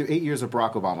 we did through 8 years of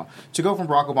Barack Obama. To go from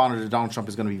Barack Obama to Donald Trump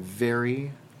is going to be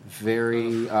very,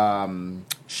 very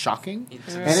shocking.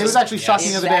 And it was actually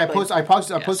shocking the other day. Exactly. I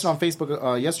posted on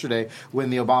Facebook yesterday when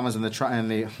the Obamas and the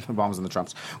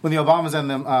Trumps, when the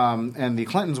Obamas and the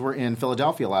Clintons were in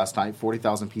Philadelphia last night,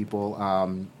 40,000 people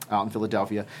out in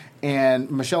Philadelphia,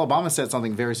 and Michelle Obama said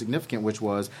something very significant, which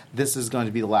was, "This is going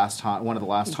to be the last time, one of the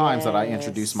last times that I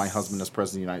introduce my husband as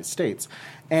president of the United States."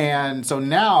 And so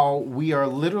now we are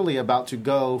literally about to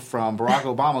go from Barack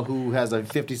Obama, who has a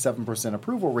 57%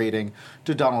 approval rating,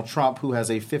 to Donald Trump, who has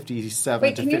a 57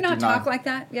 Wait, to can you 59. not talk like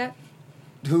that yet?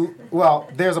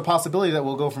 There's a possibility that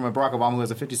we'll go from a Barack Obama who has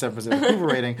a 57% approval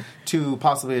rating to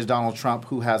possibly as Donald Trump,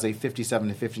 who has a 57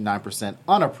 to 59%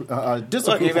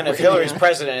 disapproval. Look, even if rating. Hillary's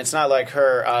president, it's not like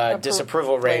her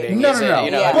disapproval rating. No. is a, you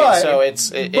know, Yeah. I mean, But- so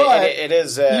it's it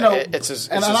is it's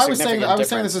a and I was saying significant this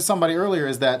difference. to somebody earlier,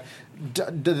 is that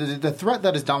the threat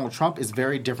that is Donald Trump is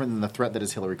very different than the threat that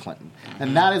is Hillary Clinton,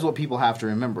 and that is what people have to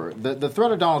remember. The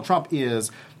threat of Donald Trump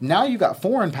is now you've got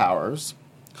foreign powers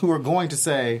who are going to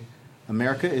say,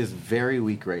 America is very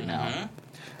weak right now,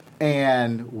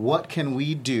 and what can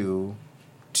we do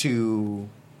to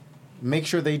make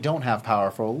sure they don't have power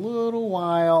for a little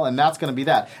while? And that's going to be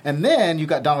that. And then you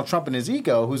got Donald Trump and his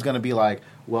ego, who's going to be like,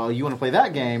 well, you want to play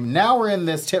that game? Now we're in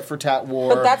this tit-for-tat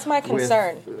war. But that's my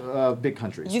concern. With, big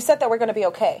countries. You said that we're going to be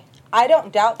okay. I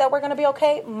don't doubt that we're going to be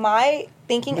okay. My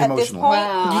thinking at this Emotional. point,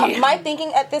 Wow. my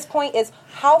thinking at this point is,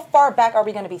 how far back are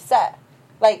we going to be set?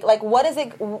 Like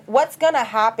what's going to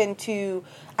happen to,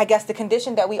 I guess, the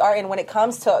condition that we are in when it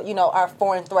comes to, our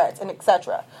foreign threats and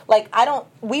etc.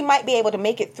 We might be able to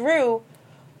make it through,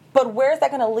 but where is that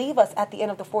going to leave us at the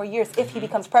end of the 4 years if he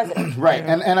becomes president? Right,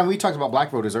 and we talked about black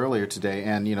voters earlier today,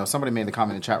 and somebody made the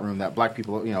comment in the chat room that black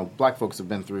people, black folks have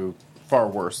been through far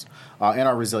worse and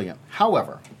are resilient.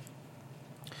 However,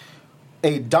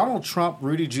 a Donald Trump,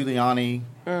 Rudy Giuliani.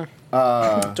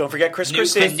 Don't forget Chris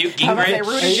Christie. Newt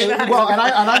Gingrich. Well, and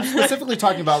I'm specifically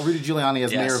talking about Rudy Giuliani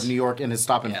as Yes. mayor of New York and his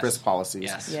stop and Yes. frisk policies.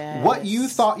 Yes. Yes. What you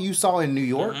thought you saw in New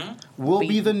York will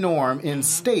be the norm in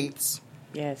states,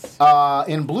 Yes.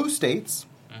 in blue states,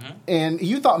 and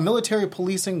you thought military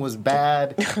policing was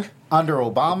bad under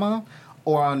Obama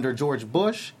or under George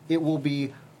Bush. It will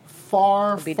be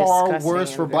far disgusting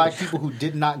worse for and black people who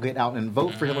did not get out and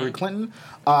vote for Hillary Clinton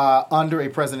under a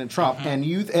President Trump. And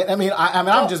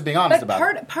I'm just being honest about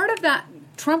it. Part of that,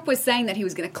 Trump was saying that he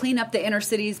was going to clean up the inner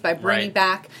cities by bringing Right.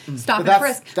 back stop But and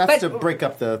frisk. that's to break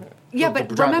up the Yeah, to but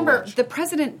drive the remember, wedge. the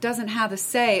president doesn't have a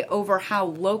say over how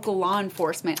local law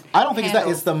enforcement. I don't think it's that.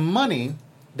 handles- It's the money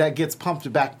that gets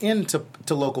pumped back into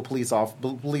local police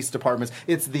departments.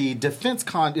 It's the defense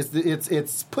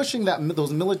It's pushing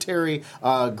those military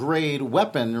grade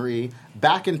weaponry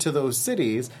back into those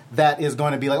cities. That is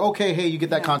going to be like, okay, hey, you get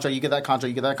that contract, you get that contract,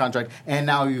 you get that contract, and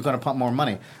now you're going to pump more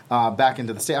money back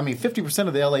into the state. I mean, 50%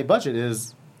 of the LA budget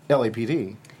is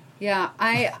LAPD. Yeah,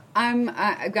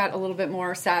 I've got a little bit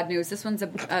more sad news. This one's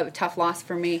a tough loss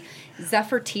for me.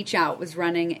 Zephyr Teachout was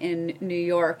running in New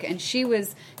York, and she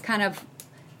was kind of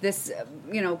this,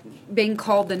 being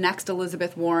called the next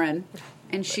Elizabeth Warren,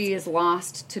 and she is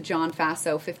lost to John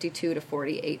Faso, 52 to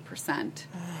 48%.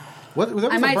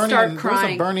 I might start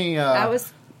crying.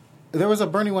 There was a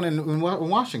Bernie one in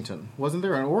Washington, wasn't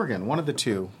there? In Oregon, one of the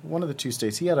two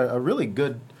states. He had a really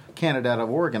good candidate out of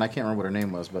Oregon. I can't remember what her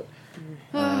name was, but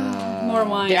More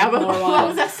wine. Yeah, but more what wine.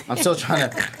 was I saying? I'm still trying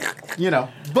to,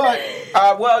 but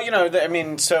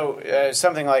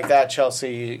something like that,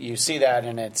 Chelsea, you see that,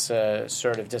 and it's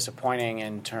sort of disappointing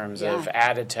in terms of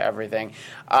added to everything.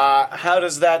 How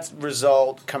does that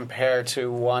result compare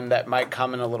to one that might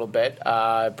come in a little bit,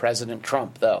 President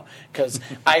Trump, though? Because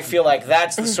I feel like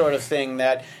that's the sort of thing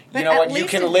that, you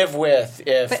can live with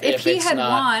But if he it's had not.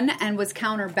 won and was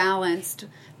counterbalanced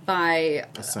by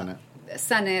the Senate.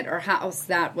 Senate or House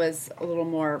that was a little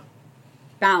more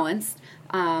balanced,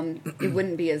 it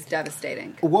wouldn't be as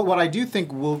devastating. What I do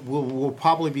think will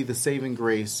probably be the saving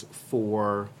grace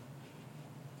for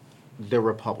the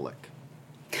Republic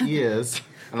is,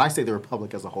 and I say the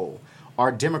Republic as a whole,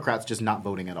 are Democrats just not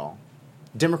voting at all.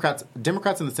 Democrats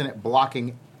in the Senate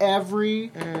blocking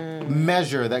every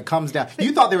measure that comes down.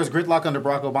 You thought there was gridlock under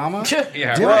Barack Obama?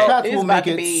 Yeah. Democrats It's will about make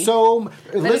to it be. so.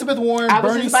 Elizabeth Warren, I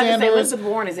was Bernie just about to say, Sanders, Elizabeth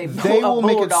Warren is a they will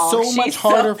make it bulldog. so much She's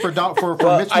harder for Mitch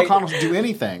McConnell to do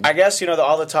anything. I guess,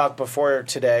 all the talk before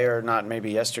today, or not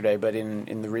maybe yesterday, but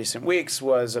in the recent weeks,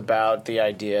 was about the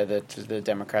idea that the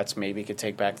Democrats maybe could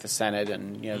take back the Senate,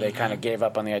 and, they kind of gave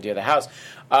up on the idea of the House.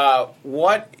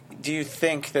 What do you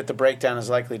think that the breakdown is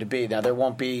likely to be? Now, there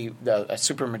won't be a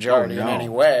supermajority in any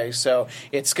way, so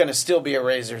it's going to still be a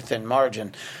razor-thin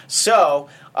margin. So,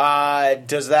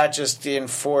 does that just, in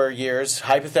 4 years,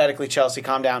 hypothetically, Chelsea,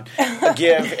 calm down,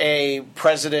 give a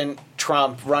President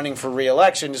Trump running for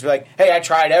re-election, just be like, hey, I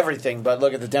tried everything, but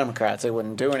look at the Democrats, they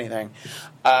wouldn't do anything.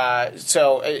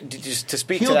 Just to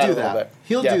speak to that a little bit.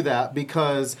 He'll do that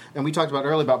because, and we talked about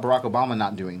earlier about Barack Obama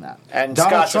not doing that. And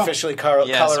Donald Scott's Trump, officially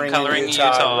Coloring coloring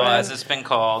Utah, right? as it's been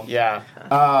called. Yeah.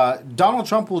 Donald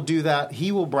Trump will do that.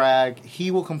 He will brag.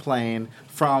 He will complain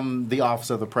from the office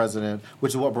of the president,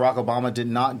 which is what Barack Obama did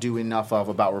not do enough of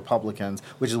about Republicans,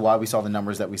 which is why we saw the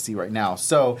numbers that we see right now.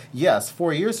 So, yes,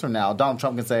 4 years from now, Donald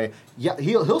Trump can say, yeah,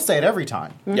 he'll say it every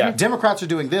time. Yeah. Democrats are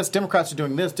doing this, Democrats are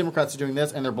doing this, Democrats are doing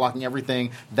this, and they're blocking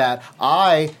everything that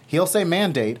he'll say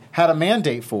had a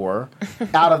mandate for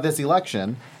out of this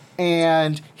election.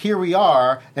 And here we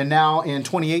are, and now in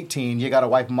 2018, you got to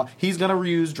wipe him up. He's going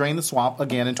to drain the swamp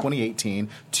again in 2018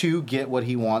 to get what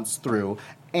he wants through.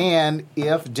 And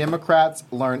if Democrats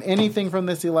learn anything from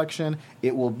this election,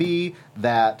 it will be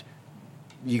that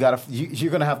you're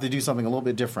going to have to do something a little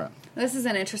bit different. This is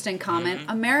an interesting comment.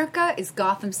 America is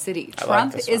Gotham City. I like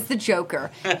Trump this is one. the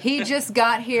Joker. He just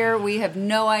got here. We have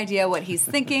no idea what he's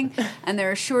thinking, and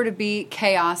there is sure to be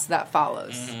chaos that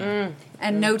follows.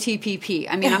 And no TPP.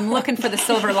 I mean, I'm looking for the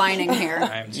silver lining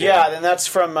here. Yeah, and that's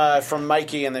from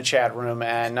Mikey in the chat room,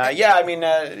 and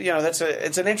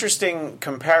it's an interesting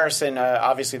comparison.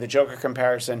 Obviously, the Joker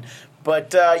comparison,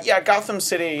 but Gotham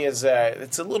City is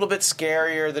it's a little bit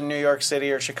scarier than New York City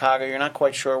or Chicago. You're not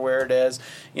quite sure where it is.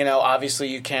 Obviously,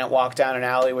 you can't walk down an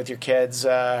alley with your kids.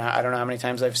 I don't know how many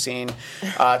times I've seen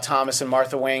Thomas and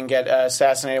Martha Wayne get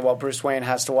assassinated while Bruce Wayne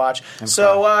has to watch.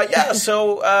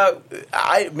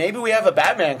 Maybe we have a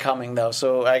Batman coming though.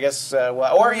 So I guess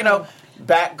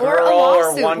Batgirl Or a or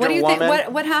lawsuit. Wonder What do you Woman. think?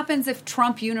 What happens if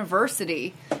Trump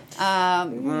University?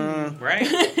 Right?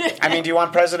 I mean, do you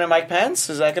want President Mike Pence?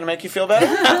 Is that going to make you feel better?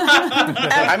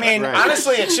 I mean, Right.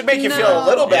 honestly, it should make you feel a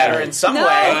little better in some No, way.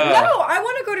 I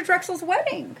want to go to Drexel's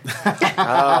wedding.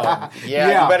 Yeah,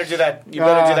 Yeah. you better do that. You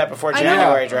better do that before I know.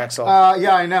 January, Drexel.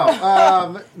 Yeah, I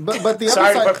know. But the Sorry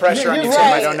other to side, put pressure on you, here's- Tim.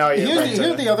 I don't know you.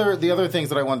 Here's the other things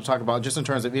that I want to talk about, just in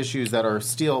terms of issues that are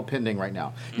still pending right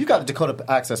now. You got the Dakota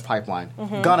Access Pipeline,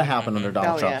 gonna happen under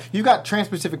Donald Oh, Trump. yeah. You got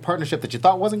Trans-Pacific Partnership that you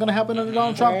thought wasn't gonna happen under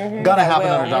Donald Trump, gonna happen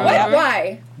will. under Donald What? Trump.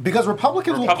 Why? Because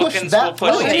Republicans will push Republicans that will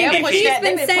push through. it. They'll He's push He's that.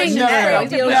 been They've saying pushed No, that. no, He's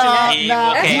been no, pushing that. He no,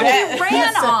 will he cave. said- He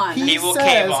ran on. He will says-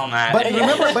 cave on that. But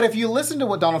remember, but if you listen to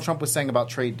what Donald Trump was saying about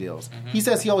trade deals, he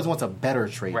says he always wants a better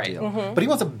trade Right. deal. But he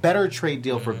wants a better trade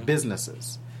deal for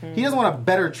businesses. He doesn't want a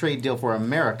better trade deal for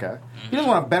America. He doesn't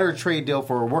want a better trade deal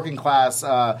for working class,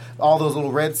 all those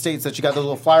little red states that you got, those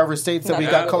little flyover states that we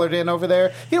got colored in over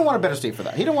there. He don't want a better state for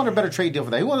that. He don't want a better trade deal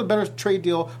for that. He wants a better trade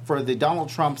deal for the Donald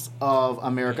Trumps of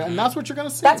America, and that's what you're going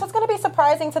to see. That's what's going to be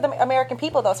surprising to the American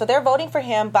people, though. So they're voting for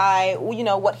him by,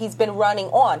 what he's been running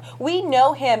on. We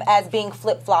know him as being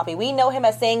flip-floppy. We know him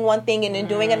as saying one thing and then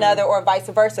doing another, or vice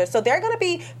versa. So they're going to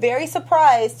be very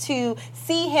surprised to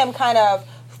see him kind of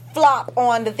flop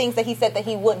on the things that he said that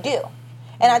he would do.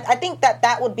 And I think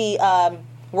that would be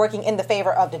working in the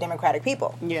favor of the Democratic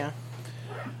people. Yeah.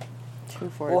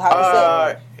 Well, how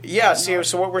is it? Yeah,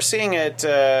 so what we're seeing at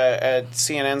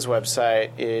CNN's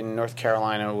website in North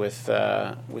Carolina with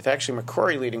actually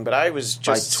McCrory leading, but I was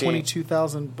just by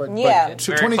 22,000, but Yeah.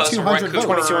 2,200 votes.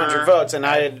 2,200 votes, and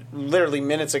I had literally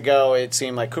minutes ago it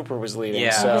seemed like Cooper was leading.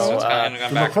 Yeah, so it's kind of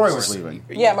gone back and McCrory forth. was leaving.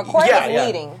 Yeah, McCrory was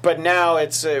leading. But now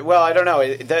it's I don't know.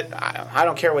 I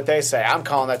don't care what they say. I'm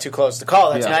calling that too close to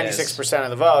call. That's 96% of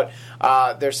the vote.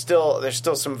 There's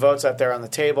still some votes out there on the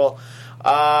table. No,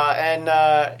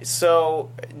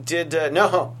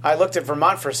 I looked at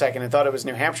Vermont for a second and thought it was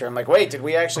New Hampshire. I'm like, wait, did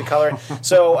we actually color?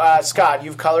 So, Scott,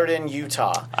 you've colored in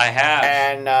Utah. I have.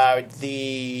 And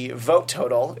the vote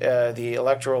total, the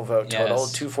electoral vote total,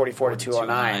 244 to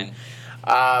 209.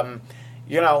 I'm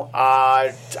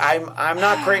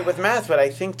not great with math, but I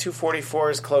think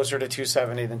 244 is closer to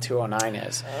 270 than 209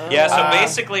 is. Yeah, so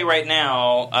basically right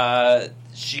now,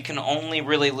 she can only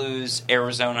really lose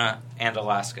Arizona and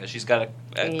Alaska. She's got to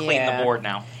clean the board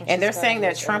now. And they're saying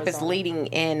that Trump is leading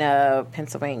in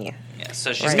Pennsylvania. Yeah,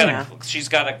 so she's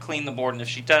got to clean the board, and if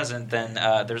she doesn't, then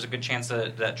there's a good chance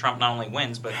that Trump not only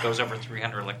wins but goes over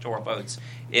 300 electoral votes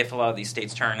if a lot of these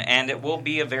states turn. And it will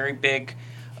be a very big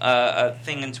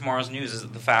thing in tomorrow's news is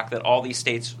the fact that all these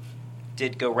states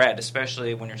did go red,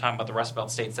 especially when you're talking about the Rust Belt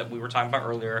states that we were talking about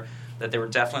earlier, that they were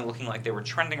definitely looking like they were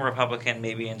trending Republican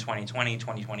maybe in 2020,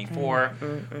 2024.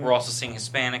 We're also seeing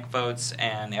Hispanic votes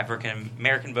and African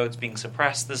American votes being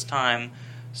suppressed this time.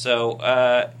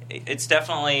 So it's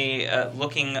definitely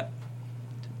looking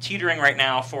teetering right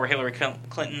now for Hillary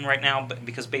Clinton right now,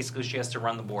 because basically she has to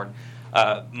run the board.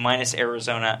 Minus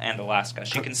Arizona and Alaska.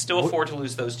 She can still afford to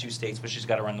lose those two states, but she's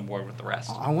got to run the board with the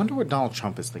rest. I wonder what Donald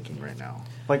Trump is thinking right now.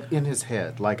 Like, in his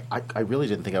head. Like, I really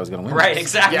didn't think I was going to win Right, this.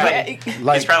 exactly. Yeah.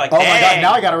 Like, he's probably like, oh my God, dang.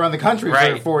 now I got to run the country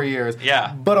Right. for 4 years.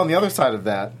 Yeah. But on the other side of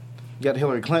that, you got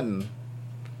Hillary Clinton.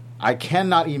 I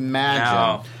cannot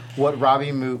imagine what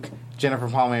Robbie Mook, Jennifer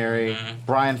Palmieri,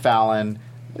 Brian Fallon,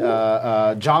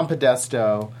 John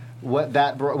Podesta, what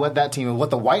that team and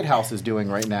what the White House is doing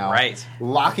right now. Right.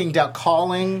 Locking down,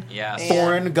 calling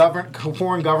foreign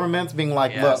governments, being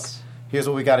like, look, here's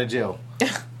what we got to do.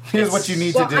 Here's what you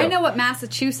need to do. I know what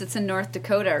Massachusetts and North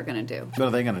Dakota are going to do. What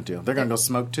are they going to do? They're going to go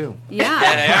smoke too. Yeah.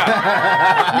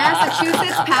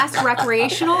 Massachusetts passed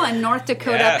recreational and North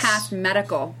Dakota passed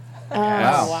medical.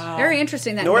 Wow. Very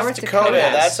interesting that North Dakota,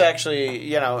 has. that's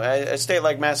actually, a state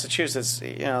like Massachusetts,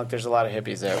 there's a lot of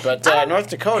hippies there. But North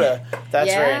Dakota,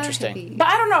 that's very interesting. hippie. But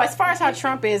I don't know. As far as how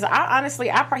Trump is,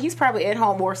 he's probably at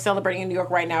home or celebrating in New York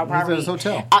right now. Probably He's at his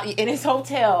hotel. In his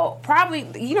hotel, probably.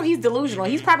 He's delusional.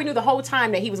 He's probably knew the whole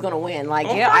time that he was going to win. Like,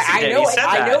 Well, yeah, of course he I did. know He it. said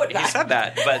I that. know it. He said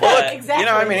that. But Well,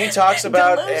 exactly. He talks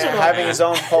about Delusional. having his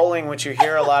own polling, which you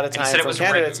hear a lot of He times said it from was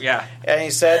candidates. rigged, yeah. And he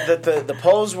said that the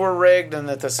polls were rigged and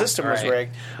that the system was Right.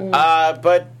 rigged.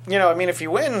 But if he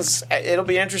wins, it'll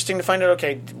be interesting to find out,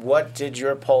 okay, what did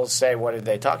your polls say? What did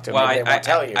they talk to? Well, Maybe they won't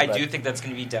tell you. I but- do think that's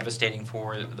going to be devastating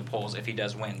for the polls if he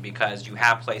does win, because you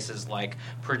have places like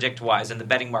PredictWise and the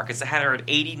betting markets that had her at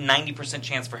 80-90%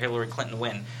 chance for Hillary Clinton to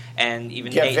win. And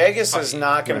even Nate, Vegas is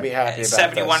not going to be happy about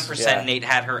 71% this. Yeah. Nate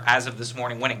had her as of this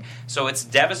morning winning. So it's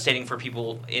devastating for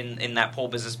people in that poll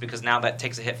business, because now that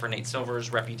takes a hit for Nate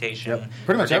Silver's reputation. Yep.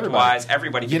 Pretty much PredictWise,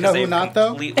 everybody. You know because who they've not, though?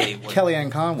 completely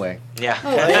Kellyanne Conway. Yeah.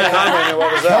 Kellyanne Conway knew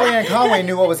what was up. Kellyanne Conway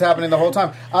knew what was happening the whole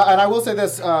time. And I will say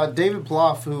this, David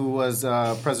Plouffe, who was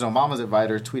President Obama's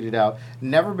advisor, tweeted out,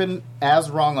 "Never been as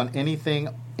wrong on anything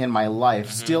in my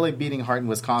life. Still a beating heart in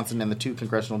Wisconsin and the 2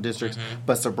 congressional districts,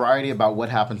 but sobriety about what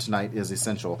happened tonight is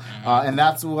essential." And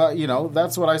that's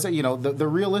what I say. The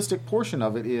realistic portion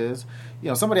of it is,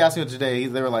 somebody asked me today,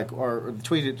 they were like, or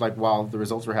tweeted like while the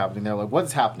results were happening, they're like,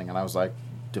 "What's happening?" And I was like,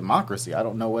 democracy. I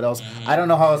don't know what else. I don't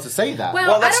know how else to say that. Well,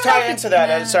 Well, I let's don't know tie if into it-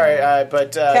 that. Sorry,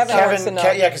 but Kevin wants to know.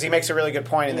 because he makes a really good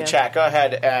point in the chat. Go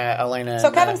ahead, Elena. So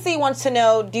and, Kevin C. wants to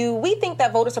know, do we think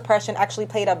that voter suppression actually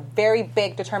played a very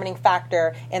big determining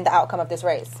factor in the outcome of this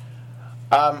race?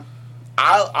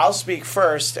 I'll speak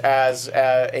first as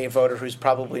a voter who's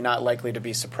probably not likely to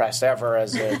be suppressed ever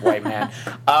as a white man.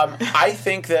 I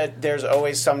think that there's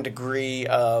always some degree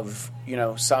of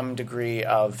some degree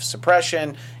of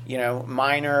suppression,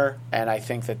 minor, and I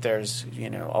think that there's,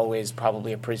 always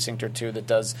probably a precinct or two that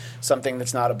does something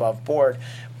that's not above board.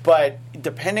 But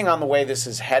depending on the way this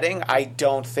is heading, I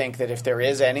don't think that if there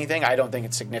is anything, I don't think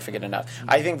it's significant enough.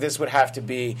 I think this would have to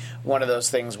be one of those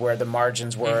things where the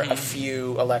margins were a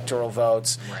few electoral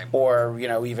votes or,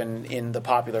 even in the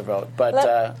popular vote. But, go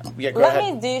ahead.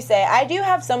 Let me say, I do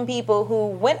have some people who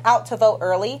went out to vote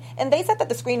early, and they said that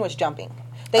the screen was jumping.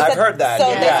 I've heard that. So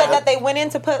they said that they went in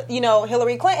to put,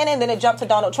 Hillary Clinton, and then it jumped to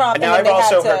Donald Trump. Now, and I've then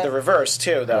also heard the reverse,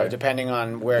 too, though, depending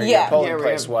on where your polling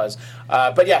place was.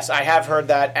 But, yes, I have heard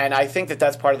that, and I think that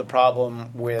that's part of the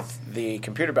problem with the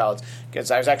computer ballots, because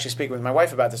I was actually speaking with my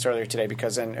wife about this earlier today,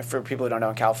 because for people who don't know,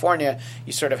 in California,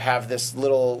 you sort of have this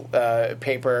little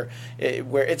paper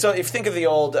where it's if you think of the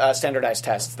old standardized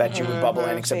tests that you would bubble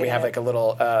in, except we have like a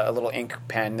little ink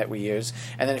pen that we use,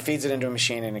 and then it feeds it into a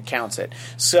machine and it counts it.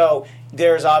 So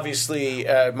there's obviously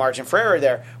margin for error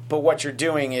there, but what you're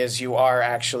doing is you are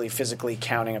actually physically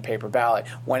counting a paper ballot.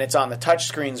 When it's on the touch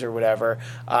screens or whatever,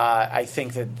 I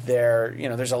think that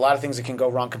there's a lot of things that can go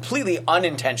wrong completely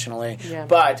unintentionally. Yeah.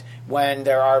 But when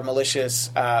there are malicious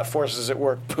forces at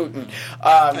work, Putin,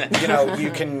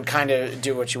 you can kind of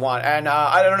do what you want. And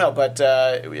I don't know, but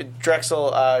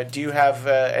Drexel, do you have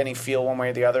any feel one way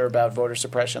or the other about voter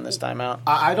suppression this time out?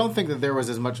 I don't think that there was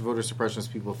as much voter suppression as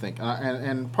people think.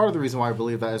 And part of the reason why I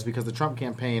believe that is because the Trump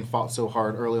campaign fought so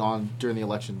hard early on during the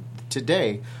election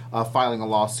today, filing a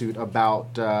lawsuit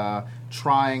about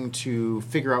trying to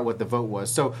figure out what the vote was.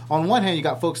 So on one hand, you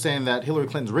got folks saying that Hillary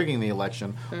Clinton's rigging the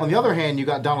election. On the other hand, you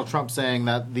got Donald Trump saying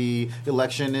that the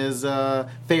election is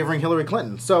favoring Hillary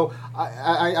Clinton. So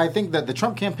I think that the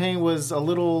Trump campaign was a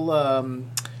little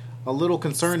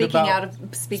concerned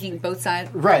speaking both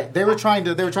sides. Right. They were trying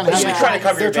to have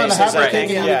their cake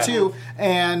and eat it too.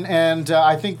 And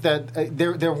I think that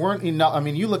there weren't enough. I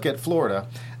mean, you look at Florida.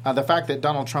 The fact that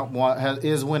Donald Trump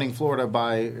is winning Florida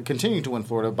continuing to win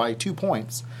Florida by 2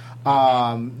 points,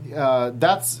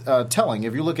 that's telling.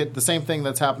 If you look at the same thing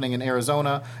that's happening in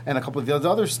Arizona and a couple of the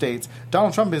other states,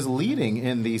 Donald Trump is leading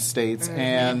in these states,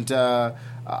 and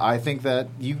I think that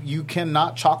you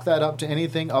cannot chalk that up to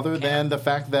anything other than the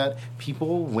fact that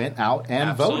people went out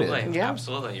and voted. Yeah.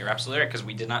 Absolutely. You're absolutely right, because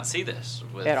we did not see this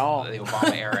with at all. The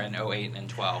Obama era in 08 and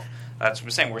 12. That's what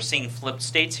we're saying. We're seeing flipped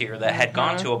states here that had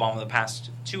gone to Obama the past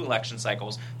 2 election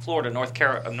cycles. Florida, North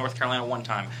Carolina one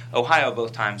time, Ohio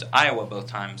both times, Iowa both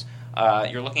times.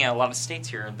 You're looking at a lot of states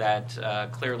here that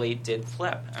clearly did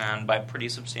flip, and by pretty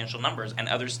substantial numbers. And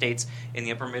other states in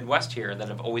the upper Midwest here that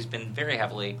have always been very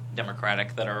heavily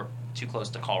Democratic that are too close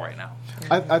to call right now.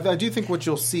 I do think what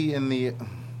you'll see in the...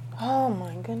 Oh,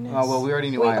 my goodness. Oh, well, we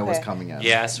already knew Iowa was coming in.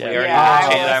 Yes, we already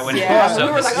negotiated Iowa. Yeah.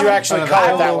 So you actually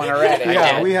called that one already.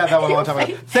 Yeah, we had that one a long time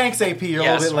ago. Thanks, AP. You're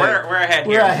a little bit late. We're ahead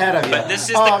here. We're ahead of you. But this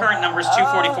is the current numbers,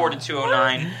 244 to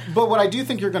 209. But what I do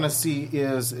think you're going to see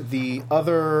is the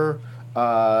other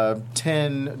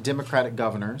 10 Democratic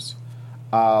governors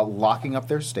locking up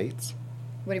their states.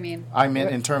 What do you mean? I mean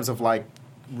in terms of, like,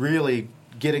 really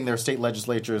getting their state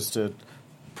legislatures to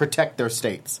protect their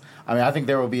states. I mean, I think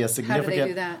there will be a significant... How do they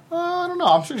do that? I don't know.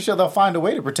 I'm pretty sure they'll find a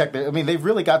way to protect it. I mean, they've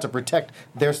really got to protect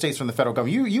their states from the federal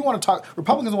government. You want to talk...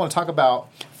 Republicans want to talk about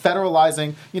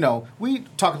federalizing... we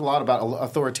talked a lot about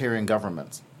authoritarian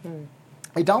governments.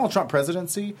 A Donald Trump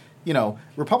presidency...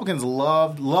 Republicans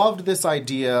loved the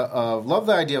idea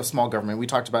of small government. We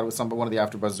talked about it with one of the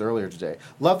AfterBuzzes earlier today.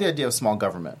 Love the idea of small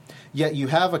government. Yet you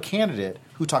have a candidate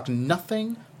who talked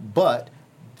nothing but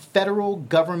federal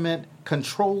government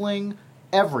controlling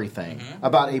everything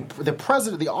about the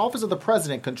president, the office of the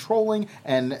president controlling,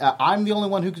 and I'm the only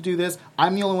one who could do this.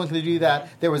 I'm the only one who could do that.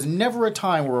 There was never a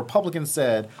time where Republicans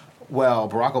said, well,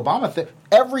 Barack Obama,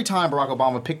 every time Barack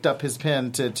Obama picked up his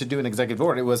pen to do an executive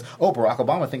order, it was, Barack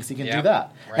Obama thinks he can do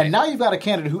that. Right. And now you've got a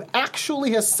candidate who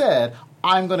actually has said,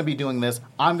 I'm going to be doing this,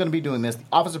 I'm going to be doing this, the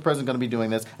office of president is going to be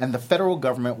doing this, and the federal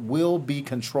government will be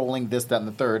controlling this, that, and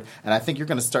the third. And I think you're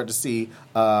going to start to see,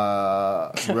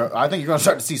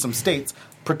 some states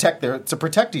protect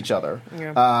each other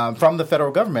from the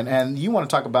federal government. And you want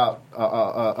to talk about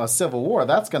a civil war?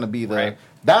 That's going to be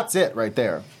that's it right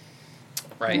there.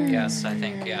 Right. Yes, I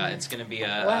think it's going to be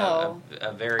a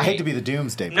very. I hate to be the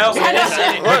doomsday. No,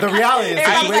 but the reality of the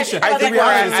situation. I think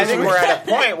we're at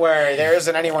a point where there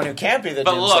isn't anyone who can't be the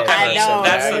doomsday. But look, person.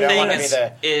 that's the thing. Don't is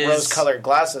the rose-colored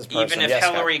glasses person. Even if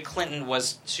Hillary Clinton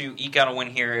was to eke out a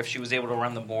win here, if she was able to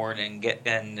run the board and get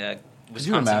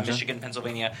Wisconsin, Michigan,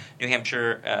 Pennsylvania, New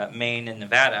Hampshire, Maine, and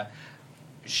Nevada.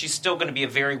 She's still going to be a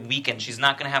very weakened. She's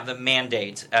not going to have the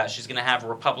mandate. She's going to have a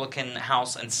Republican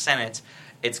House and Senate.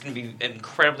 It's going to be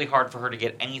incredibly hard for her to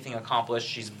get anything accomplished.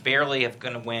 She's barely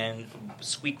going to win,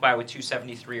 squeak by with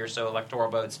 273 or so electoral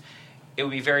votes. It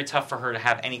would be very tough for her to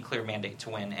have any clear mandate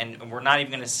to win. And we're not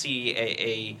even going to see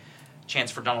a chance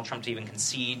for Donald Trump to even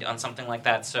concede on something like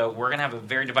that. So we're going to have a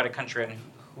very divided country on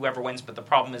whoever wins. But the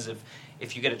problem is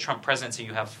if you get a Trump presidency,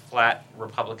 you have flat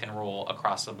Republican rule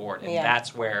across the board. And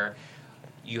that's where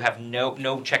you have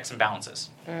no checks and balances.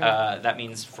 That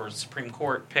means for Supreme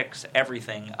Court picks,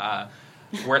 everything,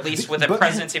 or at least with a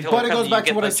presidency of Hillary Clinton, you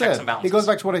get the checks and balances. It goes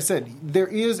back to what I said. There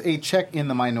is a check in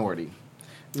the minority.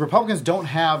 The Republicans don't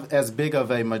have as big of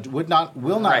a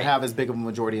will not have as big of a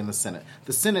majority in the Senate.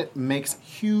 The Senate makes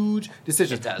huge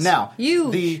decisions. It does. Now,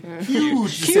 Huge. the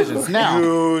huge decisions. Now,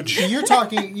 you're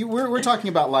talking. We're talking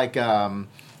about like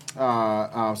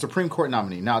Supreme Court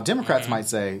nominee. Now, Democrats might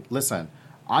say, "Listen,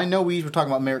 I know we were talking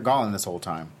about Merrick Garland this whole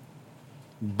time,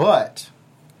 but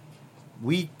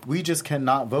we just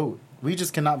cannot vote. We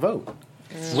just cannot vote.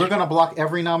 We're going to block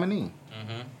every nominee.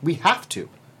 We have to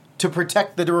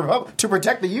protect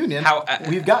the Union.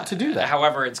 We've got to do that.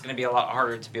 However, it's going to be a lot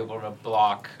harder to be able to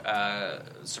block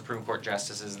Supreme Court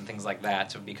justices and things like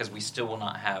that because we still will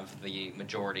not have the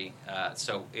majority.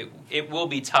 So it will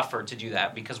be tougher to do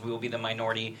that because we will be the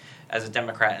minority as a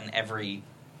Democrat in every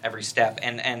step.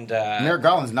 And Merrick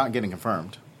Garland's not getting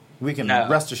confirmed. We can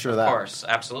rest assured that. Of course,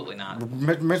 absolutely not.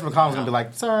 Mitch McConnell's going to be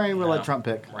like, sorry, we'll let Trump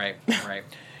pick. Right.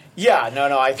 Yeah,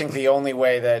 no. I think the only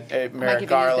way that Merrick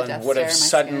Garland would have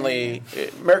suddenly,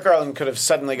 Merrick Garland could have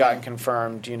suddenly gotten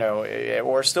confirmed,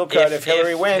 or still could if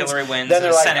Hillary wins. Then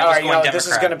they're like, Senate all right, this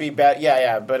is going to be bad.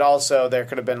 Yeah. But also there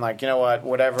could have been like, you know what,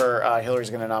 whatever Hillary's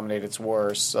going to nominate, it's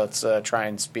worse. Let's try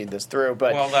and speed this through.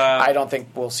 But I don't think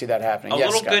we'll see that happening.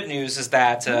 Good news is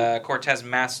that Cortez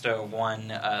Masto won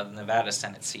the Nevada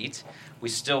Senate seat.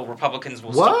 Republicans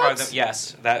will still probably them.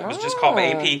 Yes, that was just called by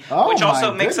AP, which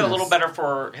also makes it a little better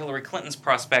for Hillary Clinton's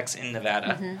prospects in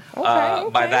Nevada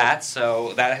by that.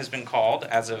 So that has been called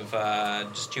as of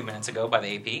just 2 minutes ago by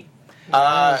the AP.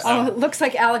 It looks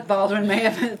like Alec Baldwin may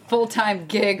have a full-time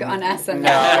gig on SNL.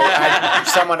 No,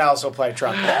 someone else will play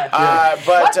Trump.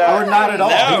 But or not at all.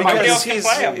 No, because he's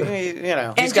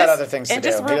got other things to do. And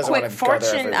just real quick,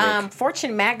 Fortune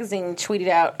Fortune magazine tweeted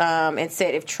out and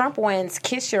said, if Trump wins,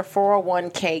 kiss your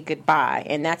 401k goodbye.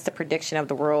 And that's the prediction of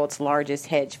the world's largest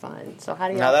hedge fund. So how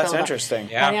do y'all feel that's interesting.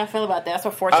 How do y'all feel about that? That's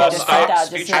what Fortune just tweeted out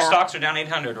just future now. Stocks are down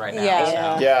 800 right now.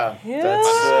 Yeah.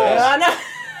 I know.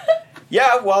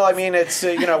 Yeah, well, I mean, it's,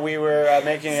 we were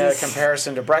making a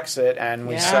comparison to Brexit, and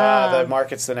we saw the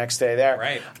markets the next day there.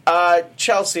 Right.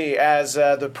 Chelsea, as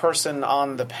the person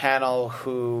on the panel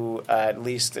who, at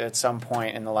least at some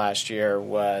point in the last year,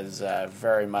 was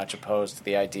very much opposed to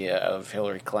the idea of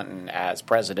Hillary Clinton as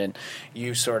president,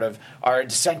 you sort of are a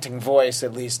dissenting voice,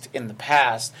 at least in the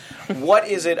past. What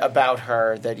is it about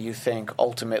her that you think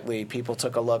ultimately people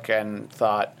took a look and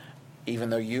thought,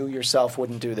 even though you yourself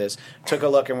wouldn't do this, took a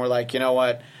look and were like, you know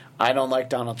what, I don't like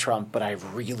Donald Trump, but I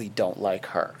really don't like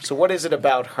her. So what is it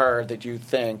about her that you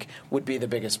think would be the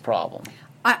biggest problem?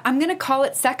 I'm going to call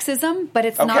it sexism, but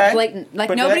it's not blatant. Like,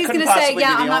 but nobody's going to say,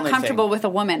 I'm not only comfortable thing. with a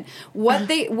woman. What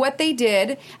they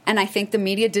did, and I think the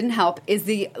media didn't help, is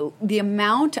the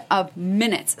amount of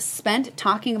minutes spent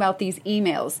talking about these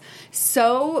emails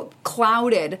so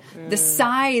clouded the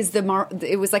size.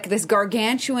 It was like this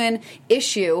gargantuan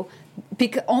issue.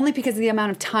 Only because of the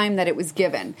amount of time that it was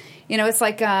given. It's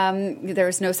like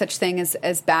there's no such thing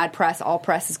as bad press. All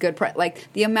press is good press. Like,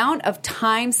 the amount of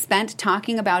time spent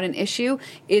talking about an issue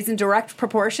is in direct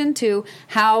proportion to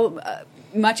how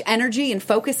much energy and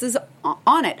focus is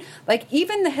on it. Like,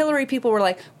 even the Hillary people were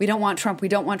like, we don't want Trump, we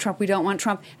don't want Trump, we don't want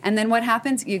Trump. And then what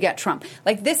happens? You get Trump.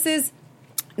 Like, this is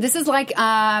like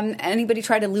anybody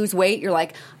try to lose weight. You're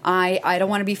like, I don't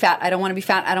want to be fat. I don't want to be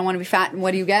fat. I don't want to be fat. And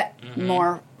what do you get?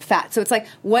 More fat. So it's like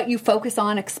what you focus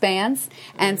on expands.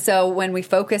 And so when we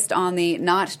focused on the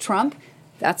not Trump,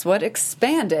 that's what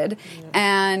expanded.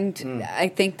 And I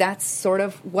think that's sort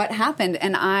of what happened.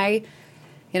 And I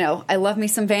love me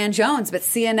some Van Jones, but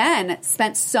CNN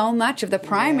spent so much of the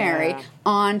primary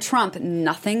on Trump.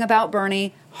 Nothing about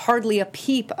Bernie, hardly a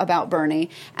peep about Bernie.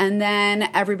 And then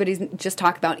everybody's just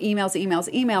talk about emails.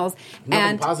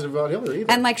 Nothing positive about Hillary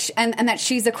either. And that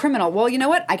she's a criminal. Well, you know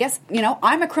what? I guess,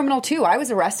 I'm a criminal too. I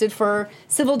was arrested for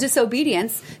civil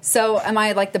disobedience. So am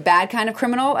I like the bad kind of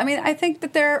criminal? I mean, I think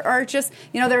that there are just,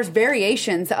 there's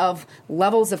variations of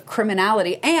levels of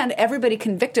criminality, and everybody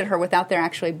convicted her without there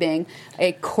actually being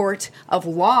a court of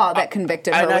law that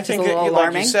convicted her, which is a little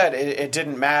alarming. Like you said, it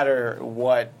didn't matter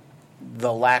what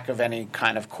the lack of any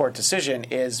kind of court decision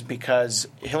is, because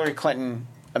Hillary Clinton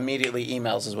immediately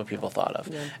emails is what people thought of.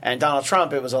 And Donald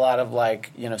Trump, it was a lot of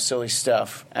like, silly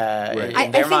stuff in I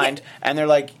their think mind. And they're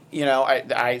like,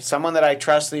 I someone that I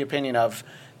trust the opinion of,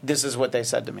 this is what they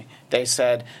said to me. They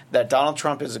said that Donald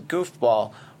Trump is a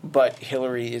goofball, but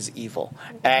Hillary is evil.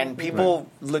 And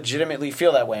people legitimately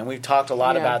feel that way. And we've talked a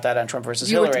lot about that on Trump versus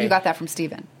Hillary. You got that from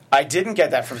Stephen. I didn't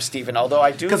get that from Stephen, although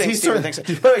I do think Stephen thinks it.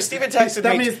 By the way, Stephen texted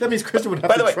me. That means Christian would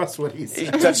have to trust what he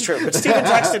said. That's true. But Stephen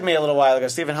texted me a little while ago.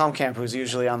 Stephen Helmkamp, who's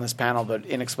usually on this panel but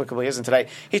inexplicably isn't today,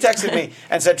 he texted me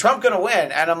and said, Trump going to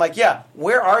win. And I'm like, yeah,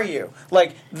 where are you?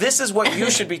 Like, this is what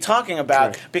you should be talking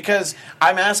about because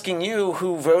I'm asking you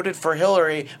who voted for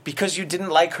Hillary because you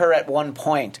didn't like her at one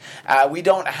point. We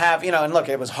don't have, and look,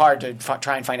 it was hard to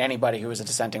try and find anybody who was a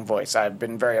dissenting voice. I've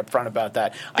been very upfront about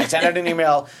that. I sent out an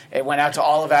email. It went out to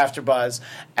all of AfterBuzz,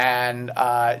 and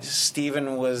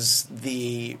Stephen was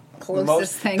the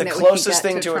closest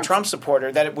thing to a Trump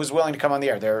supporter that was willing to come on the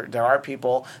air. There are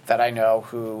people that I know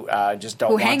who just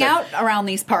don't want hang out around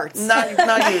these parts. Not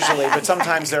usually, but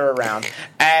sometimes they're around,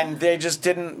 and they just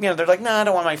didn't. They're like, no, I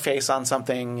don't want my face on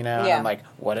something. And I'm like,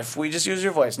 what if we just use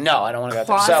your voice? No, I don't want to go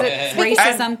there. Closet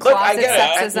racism, closet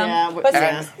sexism.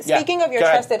 But speaking of your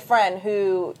trusted friend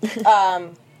who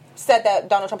said that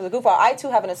Donald Trump is a goofball, I too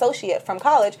have an associate from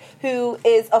college who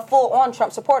is a full-on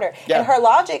Trump supporter. Yeah. And her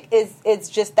logic is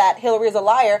just that Hillary is a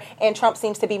liar and Trump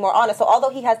seems to be more honest. So although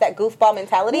he has that goofball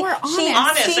mentality, honest,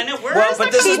 and it works. Well,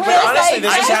 but this is honestly,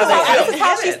 this is how they feel. This is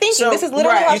how she's thinking. So, this is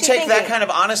literally how she's thinking. You take that kind of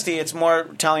honesty, it's more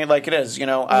telling it like it is.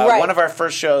 One of our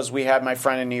first shows, we had my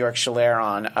friend in New York, Shalair,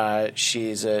 on.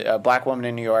 She's a black woman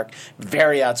in New York,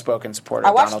 very outspoken supporter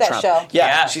of Donald Trump. Show.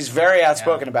 Yeah, she's very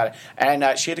outspoken about it.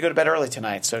 And she had to go to bed early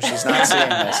tonight, so she's not seeing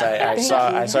this.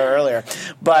 I saw her earlier.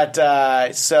 But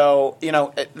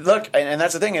look, and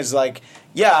that's the thing is like,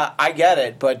 yeah, I get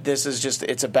it, but this is just,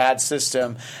 it's a bad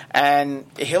system. And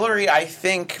Hillary, I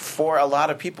think, for a lot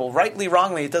of people, rightly,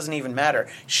 wrongly, it doesn't even matter.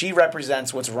 She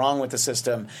represents what's wrong with the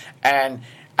system. And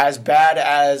as bad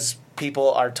as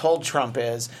people are told Trump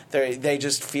is, they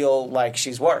just feel like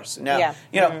she's worse. Now,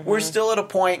 we're still at a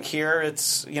point here.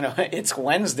 It's it's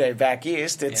Wednesday back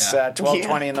east. It's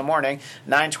 12:20 in the morning,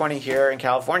 9:20 here in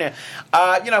California.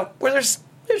 Where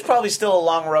there's probably still a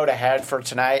long road ahead for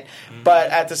tonight,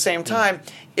 but at the same time,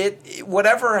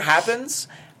 whatever happens.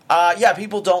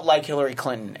 People don't like Hillary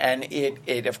Clinton, and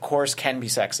it of course can be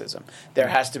sexism. There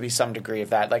has to be some degree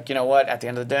of that. Like, you know what? At the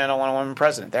end of the day, I don't want a woman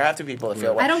president. There have to be people that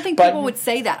feel that. I don't think people would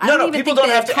say that. People don't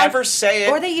have to ever say it,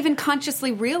 or they even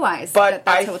consciously realize. But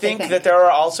that's I what think they think that there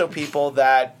are also people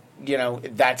that.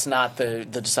 That's not the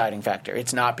deciding factor.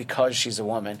 It's not because she's a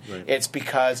woman. Right. It's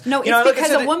because it's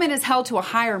because a woman is held to a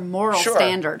higher moral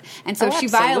standard, and so if she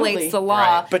violates the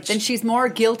law, then she's more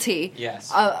guilty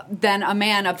than a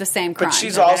man of the same crime. But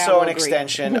she's also an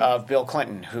extension of Bill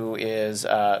Clinton, who is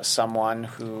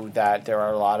someone that there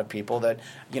are a lot of people that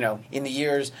in the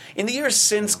years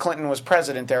since Clinton was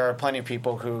president, there are plenty of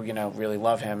people who really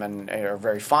love him and are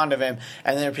very fond of him,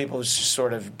 and there are people who just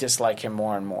sort of dislike him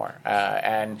more and more.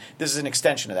 And this is an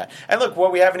extension of that. And look,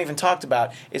 what we haven't even talked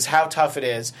about is how tough it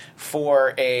is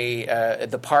for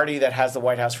the party that has the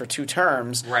White House for 2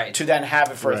 terms to then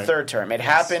have it for a 3rd term. It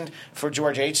happened for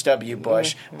George H.W.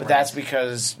 Bush, but that's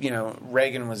because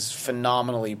Reagan was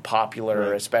phenomenally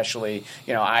popular, especially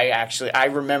I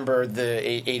remember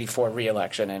the 84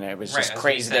 re-election, and it was just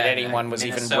crazy that anyone was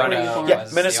even running.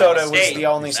 Minnesota was the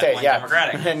only state,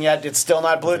 and yet it's still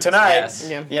not blue tonight.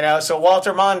 So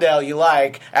Walter Mondale you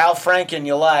like, Al Franken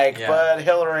you like, but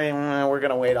Hillary, we're going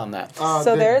to wait on that.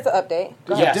 So there is an update.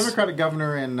 The Democratic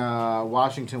governor in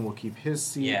Washington will keep his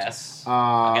seat. Yes.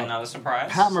 Again, not a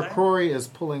surprise. Pat McCrory is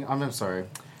pulling. I'm sorry.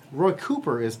 Roy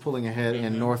Cooper is pulling ahead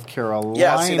in North Carolina.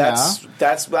 Yeah, see,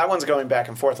 that one's going back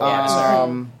and forth a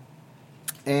lot.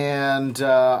 And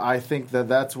I think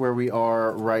that's where we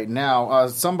are right now. I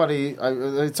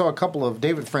saw a couple of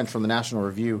David French from the National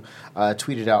Review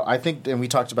tweeted out. I think, and we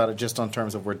talked about it just on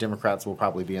terms of where Democrats will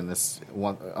probably be in this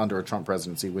one under a Trump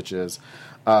presidency, which is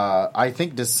I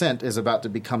think dissent is about to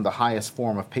become the highest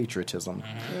form of patriotism.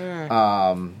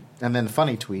 And then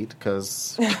funny tweet,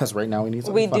 because right now we need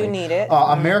something funny. We do need it.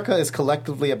 America is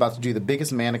collectively about to do the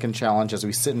biggest mannequin challenge as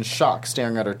we sit in shock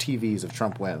staring at our TVs if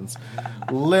Trump wins.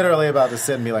 Literally about to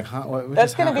sit and be like,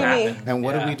 that's going to be me. And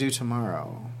what do we do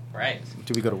tomorrow? Right.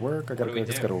 Do we go to work? I got to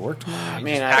go to work tomorrow? I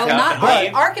mean,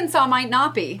 Arkansas might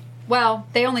not be. Well,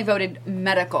 they only voted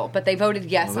medical, but they voted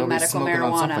yes on medical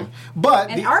marijuana.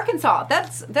 But in Arkansas,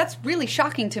 that's really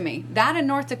shocking to me. That in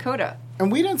North Dakota.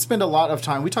 And we didn't spend a lot of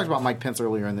time. We talked about Mike Pence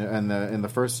earlier in the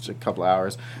first couple of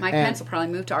hours. Mike Pence will probably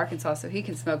move to Arkansas so he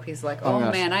can smoke. He's like, oh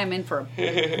man, I'm in for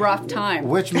a rough time.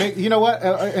 Which you know what?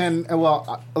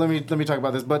 Let me talk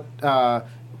about this. But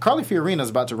Carly Fiorina is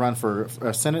about to run for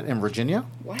Senate in Virginia.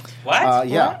 What?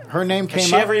 Yeah, her name came up. Has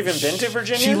she ever even been to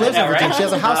Virginia? She lives in Virginia. Right? She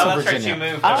has a house in That's right, Virginia. she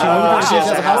moved. She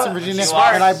has a house in She's Virginia,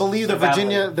 smart. and I believe the So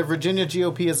badly. Virginia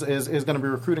GOP is going to be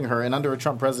recruiting her. And under a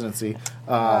Trump presidency,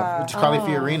 Carly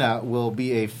Fiorina will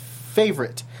be a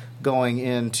favorite going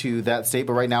into that state,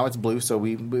 but right now it's blue, so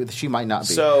she might not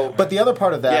be. So, but the other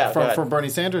part of that, Yeah, for Bernie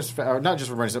Sanders, or not just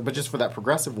for Bernie Sanders, but just for that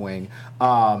progressive wing,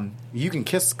 you can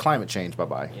kiss climate change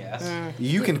bye-bye. Yes.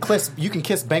 You can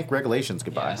kiss bank regulations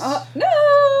goodbye. Yes.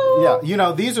 No!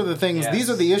 Yeah, these are the things, Yes. these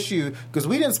are the issue, because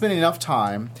we didn't spend enough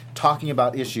time talking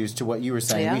about issues to what you were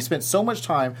saying. Yeah. We spent so much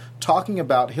time talking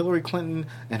about Hillary Clinton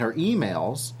and her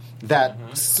emails that,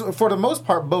 for the most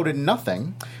part, boded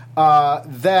nothing,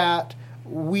 that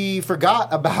we forgot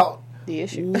about The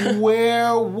issue.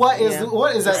 what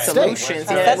is at stake. Solutions.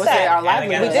 Right. Yeah, what's Said our that. livelihood?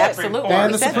 And again, We the did. Supreme Absolutely. Court. And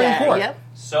We the said Supreme that. Court. Yep.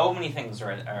 So many things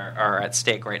are at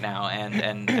stake right now,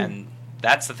 and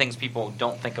that's the things people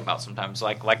don't think about sometimes,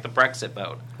 like the Brexit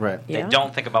vote. Right. They Yeah.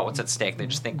 don't think about what's at stake. They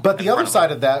just think. But the in other front side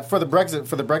them. of that, for the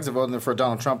Brexit vote and for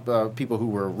Donald Trump, people who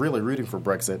were really rooting for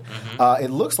Brexit,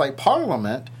 it looks like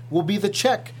Parliament will be the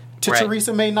check to Right.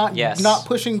 Theresa May not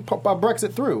pushing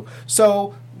Brexit through.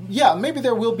 So, yeah, maybe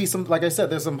there will be some, like I said,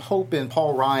 there's some hope in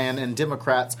Paul Ryan and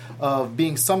Democrats of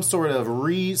being some sort of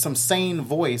some sane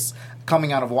voice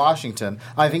coming out of Washington.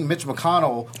 I think Mitch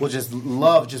McConnell will just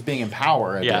love just being in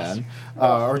power again,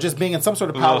 or just being in some sort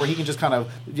of power where he can just kind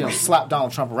of slap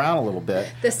Donald Trump around a little bit.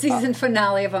 The season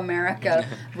finale of America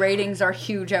ratings are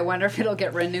huge. I wonder if it'll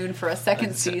get renewed for a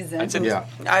second season. It's Yeah.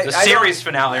 the series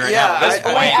finale right now. At this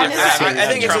point, I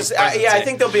think it's just. I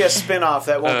think there'll be a spin-off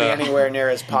that won't be anywhere near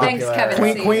as popular. Thanks,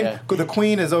 Kevin. The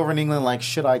Queen is over in England like,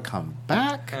 should I come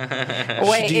back?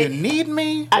 Wait, Do you need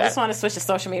me? I just want to switch to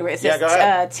social media. It Yeah, says, go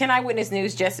ahead. 10 Eyewitness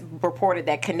News just reported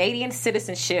that Canadian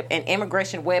citizenship and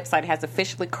immigration website has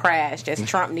officially crashed as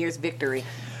Trump nears victory.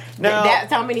 No,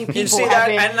 That's how many people you see have that,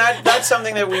 been. and that's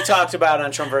something that we talked about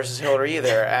on Trump versus Hillary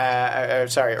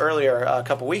earlier a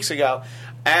couple weeks ago.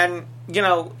 And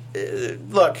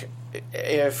look,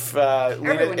 if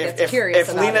Everyone gets curious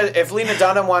about it. if Lena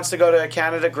Dunham wants to go to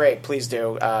Canada, great, please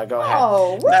do. Go ahead.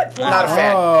 Oh, what? Not a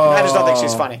fan. I just don't think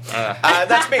she's funny.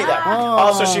 That's me, though.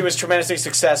 Also, she was tremendously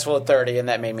successful at 30, and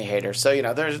that made me hate her. So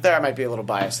there might be a little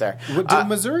bias there. Did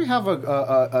Missouri have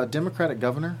a Democratic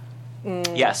governor?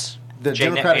 Yes. The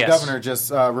Democratic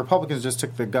governor Republicans just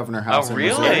took the governor house. Oh, in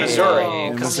really?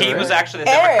 Missouri. Because In he Missouri. was actually the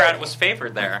Eric. Democrat was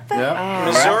favored there. Yeah.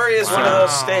 Missouri is one of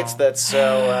those states that's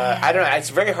so I don't know.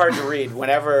 It's very hard to read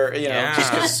whenever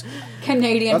just because.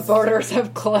 Canadian borders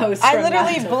have closed. I from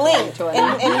literally that. blinked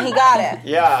and he got it.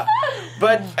 Yeah,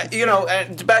 but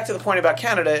and back to the point about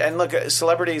Canada. And look,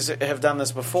 celebrities have done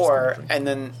this before, and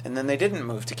then they didn't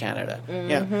move to Canada.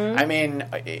 Yeah, I mean,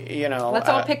 Let's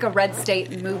all pick a red state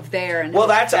and move there. And Well,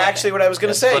 that's actually what I was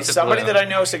going to say. Let's flip it Somebody blue. that I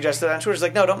know suggested on Twitter is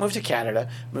like, no, don't move to Canada.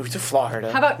 Move to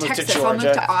Florida. How about move Texas? to I'll move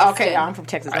Georgia. to Austin. Okay, I'm from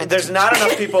Texas. There's not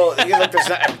enough people.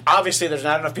 Obviously, there's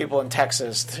not enough people in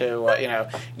Texas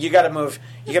to. You got to move.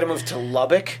 You got to move to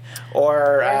Lubbock,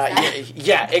 or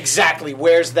yeah, exactly.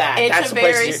 Where's that? It's That's a the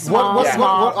place very you- small, What-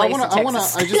 small I place want in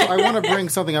Texas. to bring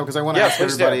something up because I want to Yeah, ask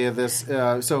please do. everybody of this.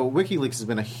 So WikiLeaks has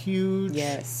been a huge,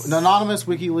 Yes. anonymous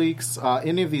WikiLeaks.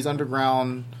 Any of these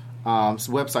underground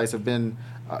websites have been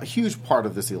a huge part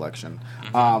of this election.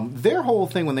 Their whole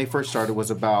thing when they first started was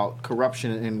about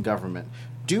corruption in government.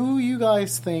 Do you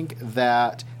guys think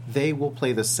that they will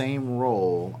play the same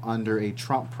role under a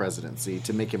Trump presidency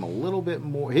to make him a little bit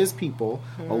more, his people,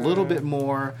 a little bit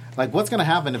more, like what's going to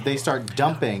happen if they start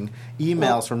dumping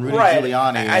emails from Rudy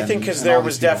Giuliani? I think because and there all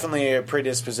was these people? definitely a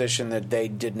predisposition that they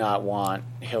did not want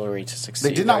Hillary to succeed.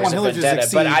 They did not There want is a Hillary to vendetta,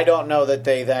 succeed. But I don't know that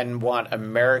they then want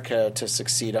America to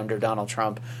succeed under Donald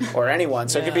Trump or anyone.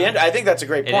 So it could be. I think that's a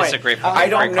great It point. is a great point. I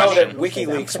don't Great know that question.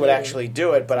 WikiLeaks would actually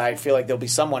do it, but I feel like there'll be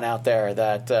someone out there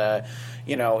that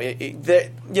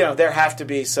there have to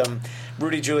be some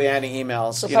Rudy Giuliani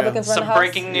emails. Republicans run the Some House.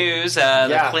 breaking news: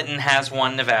 Yeah. Clinton has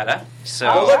won Nevada. So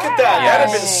Well, look at that. That had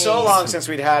been Nice. so long since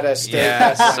we'd had a state.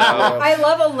 Yeah, so- I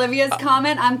love Olivia's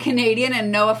comment. I'm Canadian,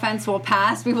 and no offense will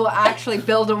pass. We will actually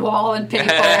build a wall and pay for it.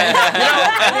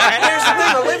 And here's the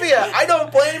thing, Olivia, I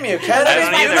don't blame you. Canada's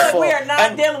don't either. beautiful. We are not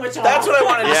And dealing with y'all. That's what I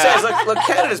wanted to Yeah. say. Is look,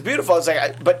 Canada's beautiful. It's like,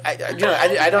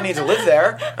 I don't need to live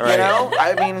there. Right.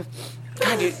 I mean,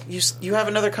 God, you have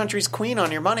another country's queen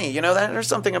on your money. You know that there's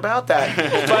something about that.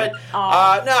 But no,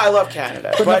 I love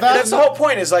Canada. But that's the whole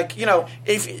point. Is like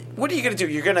what are you going to do?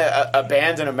 You're going to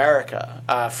abandon America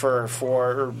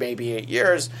for maybe 8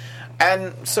 years,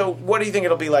 and so what do you think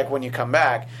it'll be like when you come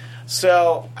back?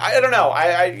 So I don't know.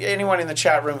 Anyone in the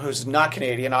chat room who's not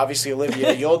Canadian, obviously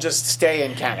Olivia, you'll just stay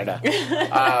in Canada. Here's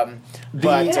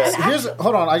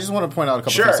hold on. I just want to point out a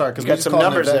couple things. Sorry, because we just called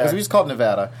Nevada. Because we just called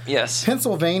Nevada. Yes.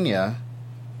 Pennsylvania.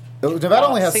 Nevada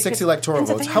only has 6 electoral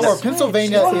votes. However,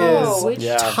 Pennsylvania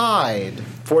is tied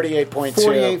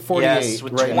 48.2. 48-48 yes,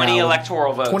 with 20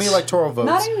 electoral votes. 20 electoral votes.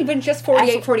 Not even just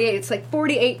 48-48. It's like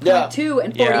 48.2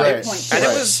 and 48.2.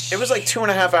 And it was like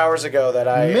 2.5 hours ago that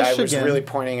I was really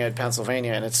pointing at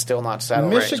Pennsylvania, and it's still not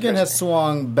settled. Michigan has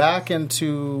swung back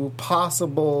into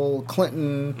possible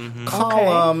Clinton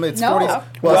column. It's 40.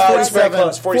 Well, it's very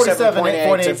close.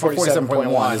 47.8 to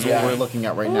 47.1 is what we're looking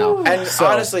at right now. And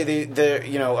honestly,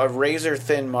 a razor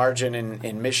thin margin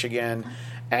in Michigan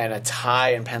and a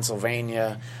tie in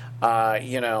Pennsylvania,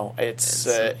 it's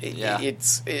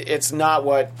not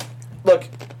what. Look,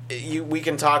 we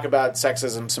can talk about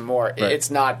sexism some more. Right. It's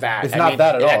not that. It's not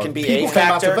that at all. That can be a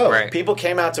factor. Right. People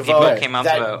came out to vote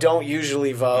that don't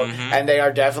usually vote, and they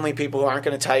are definitely people who aren't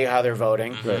going to tell you how they're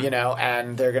voting.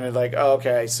 And they're going to like,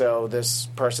 okay, so this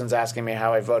person's asking me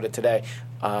how I voted today.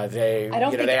 I don't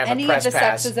think they have any a press of the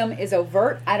pass. sexism is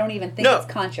overt. I don't even think it's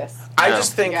conscious. I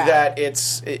just think that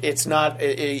it's not.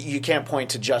 You can't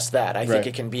point to just that. I think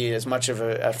it can be as much of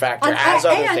a factor as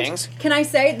other things. Can I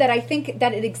say that I think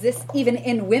that it exists even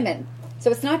in women? So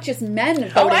it's not just men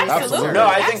voting. Oh, absolutely. No,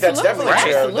 I think that's definitely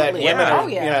true. Absolutely.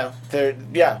 That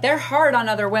women they're hard on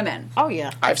other women. Oh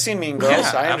yeah. I've seen Mean Girls.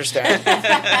 I understand.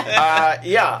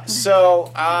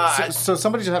 So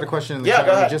somebody just had a question in the chat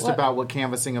room just about what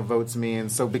canvassing of votes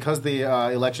means. So because the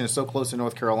election is so close to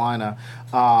North Carolina,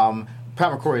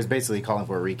 Pat McCrory is basically calling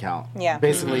for a recount. Yeah.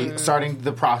 Basically starting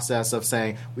the process of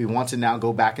saying we want to now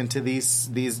go back into these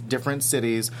different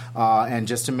cities and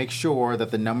just to make sure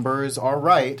that the numbers are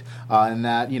right and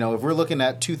that, if we're looking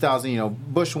at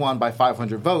 2,000, Bush won by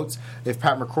 500 votes. If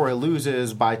Pat McCrory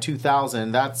loses by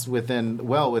 2,000, that's within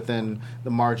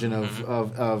the margin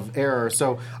of error.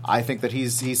 So I think that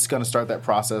he's going to start that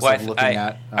process of looking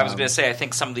at. I was going to say, I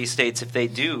think some of these states, if they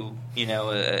do,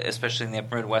 especially in the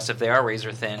upper Midwest, if they are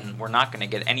razor thin, we're not going to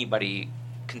get anybody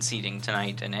conceding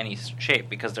tonight in any shape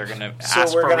because they're going to ask for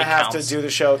recounts. So we're going to have to do the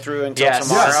show through until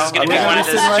tomorrow? Yes, this is going to be one of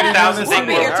this 2,000 thing.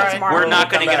 We're not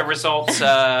going to get a result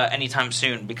anytime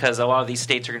soon because a lot of these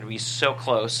states are going to be so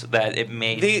close that it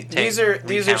may take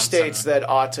These are states that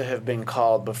ought to have been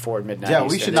called before midnight. Yeah,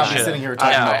 we should not be sitting here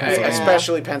talking about Pennsylvania.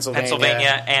 Especially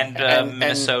Pennsylvania. And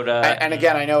Minnesota. And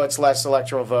again, I know it's less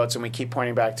electoral votes and we keep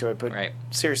pointing back to it, but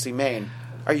seriously, Maine.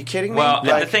 Are you kidding me? Well,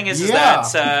 the thing is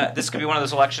that this could be one of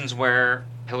those elections where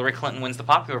Hillary Clinton wins the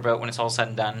popular vote when it's all said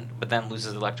and done, but then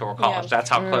loses the Electoral College. That's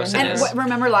how close it is. And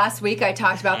remember last week I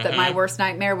talked about that my worst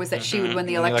nightmare was that she would win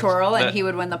the electoral and he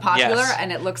would win the popular,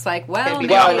 and it looks like,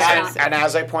 and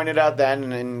as I pointed out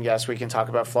then, and yes, we can talk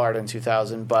about Florida in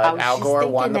 2000, but Al Gore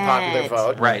won the popular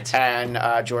vote. Right.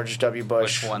 And George W.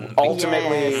 Bush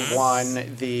ultimately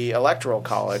won the Electoral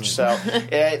College. So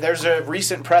there's a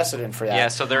recent precedent for that. Yeah,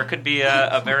 so there could be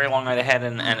a very long night ahead,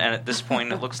 and at this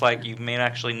point it looks like you may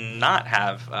actually not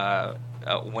have a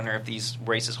winner if these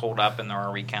races hold up and there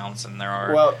are recounts and there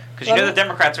are because the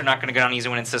Democrats are not going to go down easy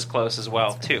when it's this close as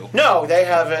well too. No, they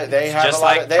have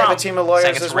a team of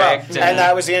lawyers as well, and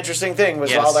that was the interesting thing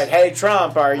was all like, hey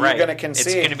Trump, are you going to concede?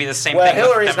 It's going to be the same thing. Well,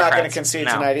 Hillary's not going to concede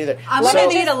tonight either. I'm going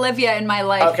to need Olivia in my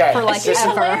life for like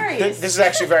ever. This is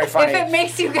actually very funny. If it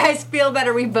makes you guys feel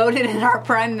better, we voted in our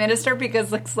prime minister because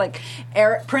it looks like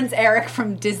Prince Eric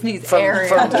from Disney's area.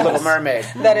 From Little Mermaid.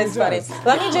 That is funny.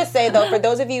 Let me just say though, for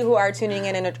those of you who are tuning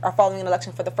in and are following an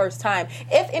election for the first time,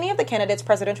 if any of the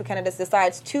presidential candidates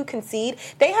decides to concede,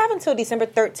 they have until December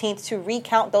 13th to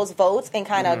recount those votes and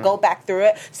kind of go back through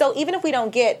it. So even if we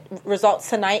don't get results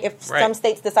tonight, if some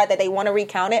states decide that they want to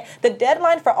recount it, the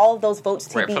deadline for all of those votes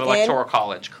to be for the in, Electoral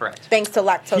College, correct. Thanks to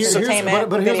Lactose Entertainment.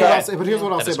 But here's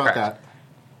what I'll say about that.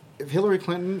 If Hillary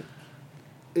Clinton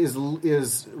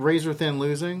is razor thin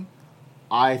losing,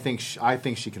 I think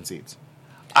she concedes.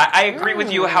 I agree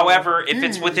with you. However, if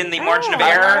it's within the margin of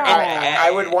error,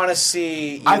 I would want to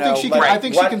see. I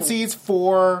think she concedes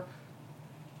for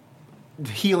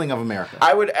the healing of America.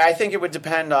 I think it would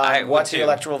depend on what the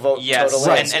electoral vote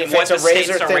total is. And if what it's the a states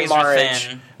are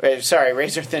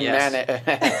razor thin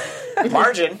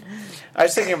margin. I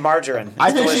was thinking of margarine.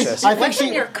 It's delicious. I think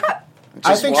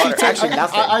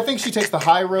she takes the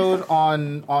high road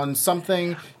on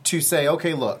something to say,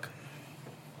 okay, look,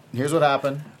 here's what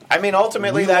happened. I mean,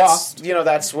 ultimately, We that's lost.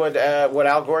 that's what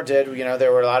Al Gore did.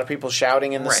 There were a lot of people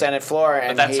shouting in the Right. Senate floor,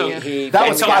 and that's he That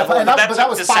was So- 500. that But that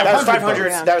was took 500.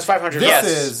 500. votes. That was 500. This Yes.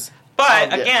 is.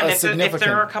 But a again, if significant-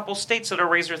 there are a couple states that are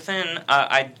razor thin,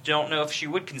 I don't know if she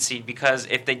would concede, because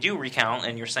if they do recount,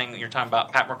 and you're talking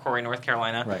about Pat McCrory, North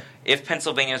Carolina, Right. if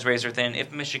Pennsylvania's razor thin,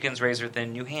 if Michigan's razor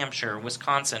thin, New Hampshire,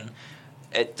 Wisconsin,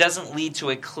 it doesn't lead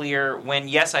to a clear win.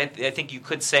 Yes, I think you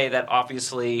could say that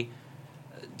obviously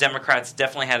Democrats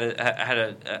definitely had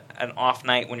an off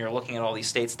night when you're looking at all these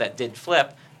states that did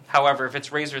flip. However, if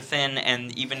it's razor thin,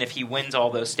 and even if he wins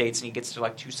all those states and he gets to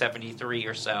like 273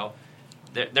 or so,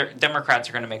 Democrats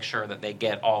are going to make sure that they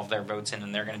get all of their votes in,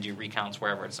 and they're going to do recounts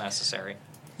wherever it's necessary.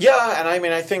 Yeah, and I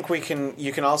mean, I think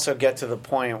you can also get to the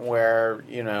point where,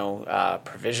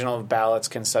 provisional ballots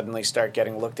can suddenly start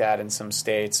getting looked at in some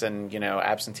states, and,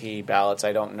 absentee ballots,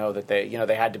 I don't know that they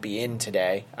had to be in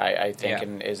today, I think, Yeah.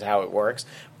 and is how it works,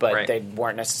 but Right. they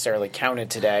weren't necessarily counted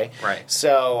today. Right.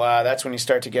 So that's when you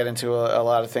start to get into a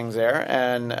lot of things there,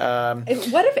 and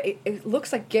What if it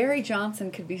looks like Gary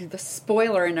Johnson could be the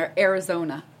spoiler in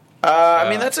Arizona? I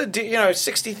mean, that's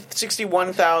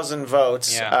 61,000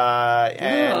 votes, Yeah.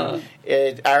 and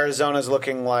Arizona's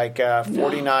looking like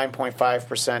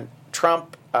 49.5%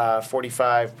 Trump,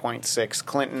 45.6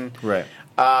 Clinton. Right.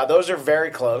 Those are very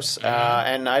close,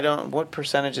 and what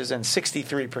percentage is in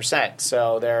 63%.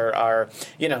 So there are,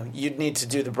 you'd need to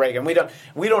do the break, and we don't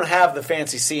have the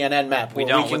fancy CNN map. We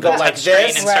where don't. We can with go the like touch screen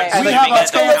this. and start Right. zooming We have a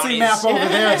at the fancy counties. map over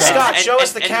there, though. Scott, show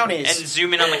us the counties. And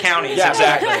zoom in on the counties, Yeah.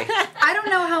 exactly. I don't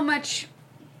know how much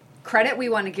credit we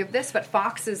want to give this, but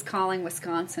Fox is calling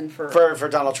Wisconsin for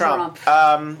Donald Trump.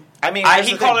 I mean,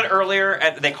 He called it earlier.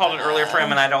 They called it earlier for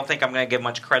him, and I don't think I'm going to give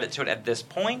much credit to it at this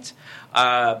point.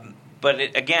 But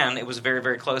it was very,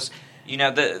 very close.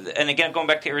 And again, going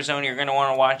back to Arizona, you're going to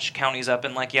want to watch counties up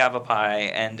in like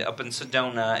Yavapai and up in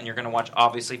Sedona, and you're going to watch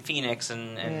obviously Phoenix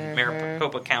and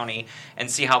Maricopa County, and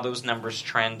see how those numbers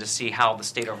trend to see how the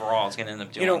state overall is going to end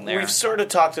up doing there. We've sort of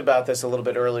talked about this a little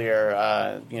bit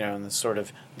earlier, in the sort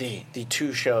of the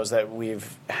two shows that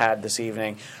we've had this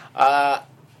evening.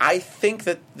 I think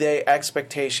that the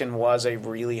expectation was a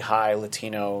really high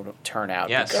Latino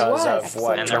turnout Yes. because It of was.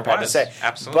 what And Trump there had to was. say.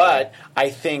 Absolutely. But I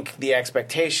think the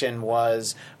expectation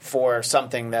was for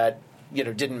something that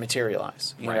didn't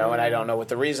materialize, and I don't know what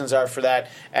the reasons are for that.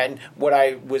 And what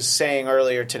I was saying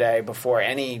earlier today, before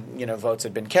any votes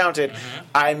had been counted,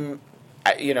 I'm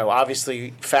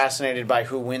obviously fascinated by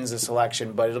who wins this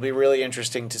election, but it'll be really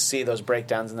interesting to see those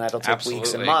breakdowns, and that'll take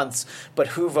weeks and Absolutely. months. But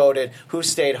who voted? Who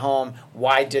stayed home?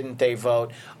 Why didn't they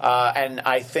vote? And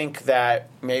I think that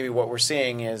maybe what we're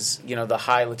seeing is, the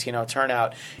high Latino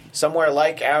turnout. Somewhere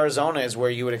like Arizona is where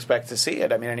you would expect to see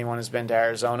it. I mean, anyone who's been to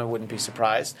Arizona wouldn't be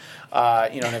surprised.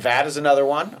 Nevada's another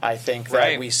one. I think that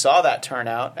Right. we saw that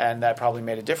turnout, and that probably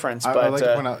made a difference. I But would like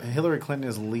to point out, Hillary Clinton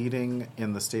is leading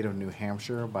in the state of New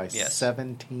Hampshire by Yes.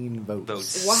 17 votes.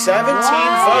 17 votes.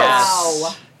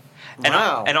 Wow. And,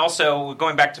 Wow. and also,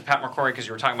 going back to Pat McCrory, because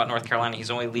you were talking about North Carolina, he's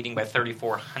only leading by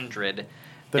 3,400.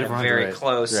 3,400, Very right.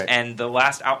 close. Right. And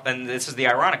and this is the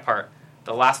ironic part,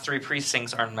 the last three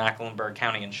precincts are in Mecklenburg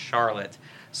County and Charlotte.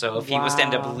 So if he was to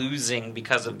end up Wow. losing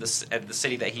because of the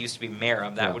city that he used to be mayor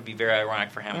of, that Yeah. would be very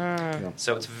ironic for him. Yeah.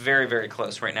 So it's very, very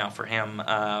close right now for him.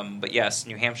 But yes,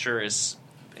 New Hampshire is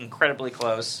incredibly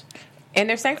close. And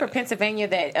they're saying for Pennsylvania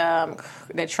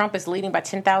that Trump is leading by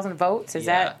 10,000 votes. Is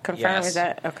Yeah, that confirmed? yes. Is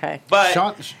that okay? But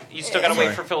Sean- you still got to Sorry.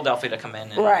 wait for Philadelphia to come in.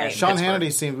 And, Right. and Sean Pittsburgh.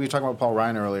 Hannity seems. We were talking about Paul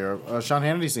Ryan earlier. Sean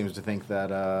Hannity seems to think that.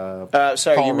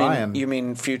 Sorry, Paul you mean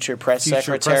Ryan, future press future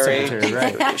secretary, press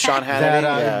secretary, right? Sean Hannity? that,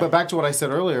 yeah. But back to what I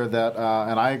said earlier, that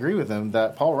and I agree with him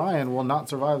that Paul Ryan will not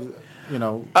survive.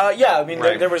 Yeah, I mean,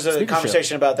 Right. there was a Speakership.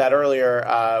 conversation about that earlier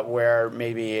where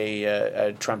maybe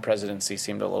a Trump presidency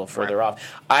seemed a little further Right. off.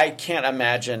 I can't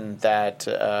imagine that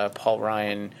Paul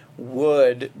Ryan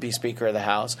would be Speaker of the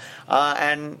House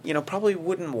and, probably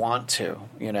wouldn't want to,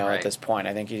 at Right. this point.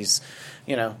 I think he's,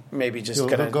 maybe just He'll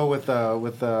going to go with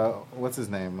what's his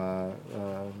name,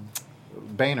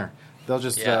 Boehner. They'll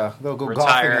just Yeah. they'll go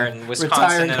Retire golfing in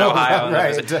Wisconsin and go- Ohio and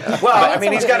right? everything. Well, I mean,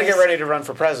 some he's got to news. get ready to run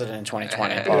for president in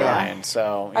 2020, Paul Yeah. Ryan.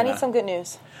 So, I need some good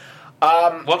news.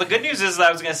 Well, the good news is that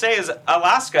I was going to say is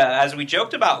Alaska, as we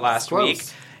joked about last close. week,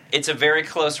 it's a very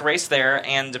close race there,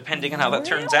 and depending on how that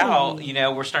turns out,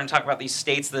 we're starting to talk about these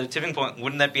states that are tipping point.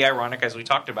 Wouldn't that be ironic, as we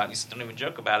talked about? You don't even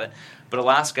joke about it. But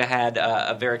Alaska had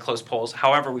a very close polls.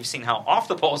 However, we've seen how off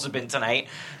the polls have been tonight,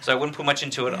 so I wouldn't put much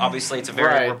into it. Obviously, it's a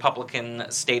very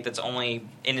Republican state that's only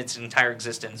in its entire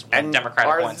existence one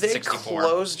Democratic one, 64. Are they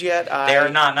closed yet? They are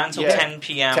not until 10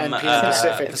 p.m. 10 p.m.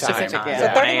 Pacific time.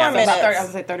 So 30 more minutes. I was going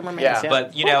to say 30 more minutes. Yeah.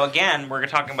 But, again, we're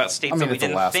talking about states that we it's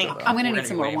didn't Alaska, think though. I'm going to we're need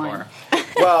some gonna more be wine. waiting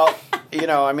Well,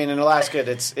 in Alaska,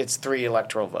 it's 3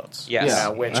 electoral votes. Yes. Yeah.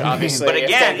 Which I mean, obviously, but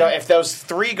again- if those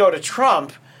 3 go to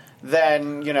Trump,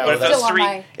 then But if that's- those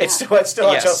three, it's still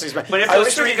on Yes. Chelsea's map. But if I those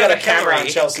wish we three could get go a to camera on Hillary-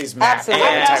 Chelse's map Absolutely.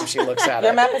 every time she looks at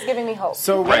Your it. map is giving me hope.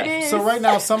 So Right. so right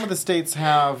now, some of the states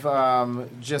have,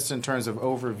 just in terms of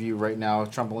overview right now,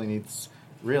 Trump only needs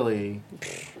really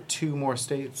 2 more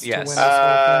states Yes. to win this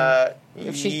whole thing.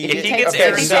 If he takes gets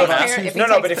Arizona- Arizona- if he No,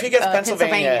 takes, but if he gets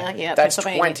Pennsylvania, yeah, that's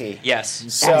Pennsylvania. 20. yes.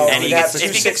 So And that's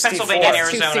if he gets 264. Pennsylvania and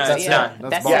Arizona, 260, it's yeah. done.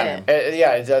 That's That's it.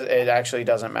 It does. It actually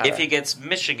doesn't matter. If he gets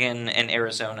Michigan and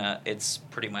Arizona, it's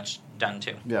pretty much done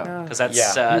too. Yeah. Because that's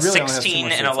Yeah. He really only has 2 16 more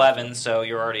and states 11, so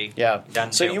you're already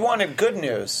done So too. you wanted good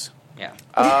news. Yeah.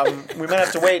 We might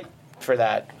have to wait for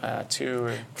that 2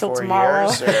 or 4 tomorrow.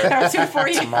 years or 2 4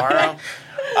 years. tomorrow.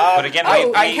 But again,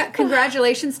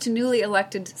 Congratulations to newly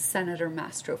elected Senator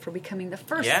Mastro for becoming the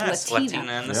first Yes,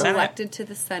 Latina in the Senate. elected to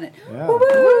the Senate. Yeah.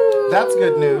 That's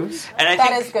good news. and I That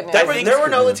think is good news. There were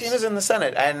no good news. Latinas in the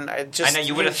Senate, and I know,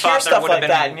 you would have hear thought there stuff would have like been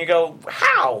that, a- and you go,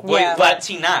 "How?" Wait, Yeah.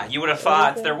 Latina. You would have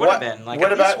thought there would have been. Like,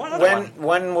 what at least about one other one.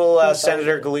 when will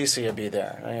Senator Galicia be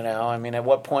there? I mean, at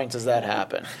what point does that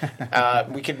happen?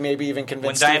 We could maybe even When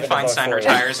convince Dianne Stephen to vote Feinstein for you.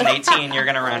 retires in 18, you're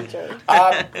going to run.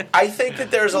 I think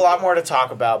that there's a lot more to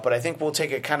talk about, but I think we'll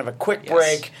take a kind of a quick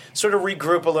break, sort of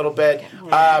regroup a little bit.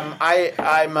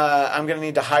 I'm going to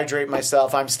need to hydrate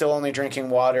myself. I'm still only drinking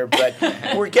water, but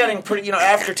we're getting pretty.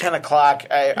 After 10 o'clock,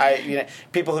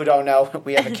 people who don't know,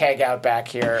 we have a keg out back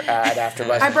here at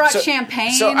AfterBuzz. I brought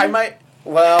champagne. So I might.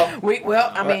 Well, We we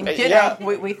thought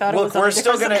it was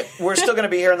we're still gonna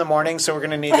be here in the morning, so we're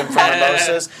gonna need them for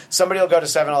mimosas. Somebody will go to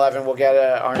 7-Eleven. We'll get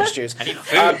orange juice. I need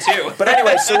food, too. But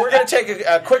anyway, so we're gonna take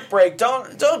a quick break.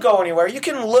 Don't go anywhere. You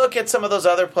can look at some of those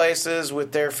other places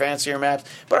with their fancier maps,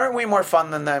 but aren't we more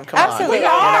fun than them? Come Absolutely. on, We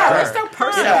are. We're so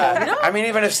personal. Yeah. I mean,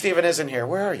 even if Steven isn't here,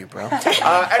 where are you, bro?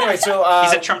 Anyway, so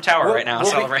He's at Trump Tower right now,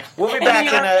 celebrating. We'll be back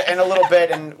in a little bit,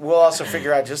 and we'll also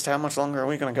figure out just how much longer are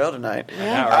we going to go tonight.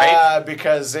 Yeah, right.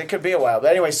 Because it could be a while. But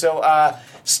anyway, so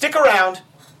stick around.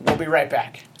 We'll be right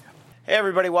back. Hey,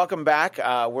 everybody, welcome back.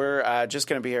 We're just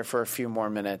going to be here for a few more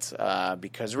minutes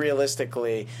because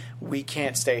realistically, we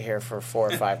can't stay here for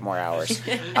 4 or 5 more hours.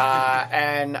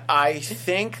 And I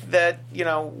think that,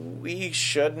 we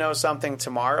should know something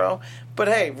tomorrow. But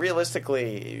hey,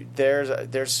 realistically,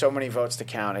 there's so many votes to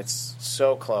count. It's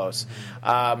so close.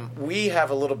 We have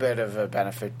a little bit of a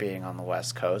benefit being on the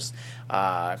West Coast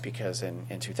because in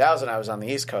 2000 I was on the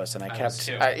East Coast and I kept was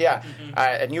too.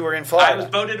 and you were in Florida. I was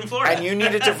voted in Florida. And you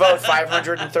needed to vote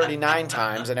 539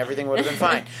 times, and everything would have been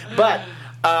fine. But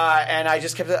and I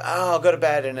just kept, I'll go to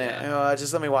bed and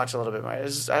just let me watch a little bit more. I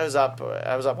was up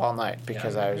all night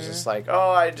because I was just like,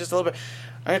 just a little bit.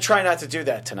 I'm gonna try not to do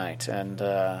that tonight, and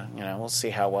we'll see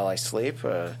how well I sleep.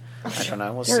 I don't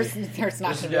know. We'll see. There's not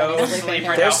going to be No any sleep sleeping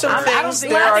right there. There's some I don't things.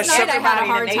 think There are last some. night I had a had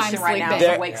hard a time nation right now sleeping.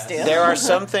 is awake still. There are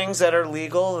some things that are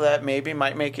legal that maybe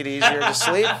might make it easier to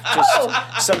sleep.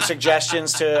 Just some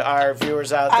suggestions to our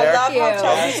viewers out there. I love how you.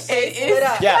 Chelsea's face lit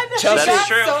up. Yeah, Chelsea. That's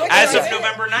true. so As of excited.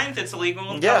 November 9th, it's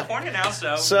illegal in Yeah. California now,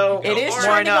 so... So It is why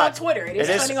trending not? on Twitter. It is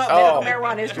trending on oh, medical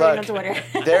marijuana is trending on look,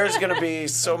 Twitter. There's going to be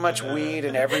so much weed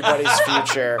in everybody's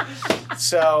future.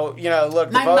 So, look,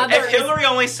 the My vote. mother- If Hillary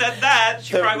only said that,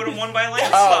 she The- probably would have won by a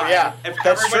landslide. Oh, yeah. If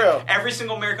That's everybody- true. Every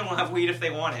single American will have weed if they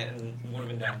want it, and it would have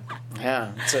been done.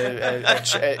 Yeah, it's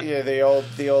the old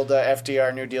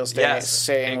FDR New Deal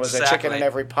saying was a chicken exactly. in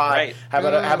every pot. Right. How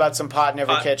about some pot in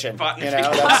every Pot- kitchen? pot in every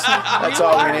kitchen. That's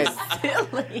all we need.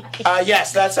 Silly.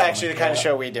 Yes, that's actually the kind of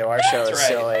show we do. Our show is That's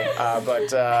silly,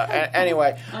 but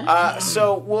anyway.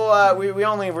 So we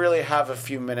only really have a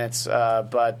few minutes,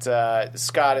 but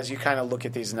Scott, as you kind of look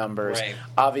at these numbers, Right.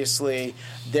 obviously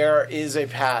there is a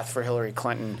path for Hillary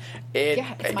Clinton.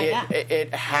 Yeah, it's my map.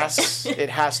 It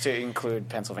has to include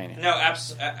Pennsylvania. No, I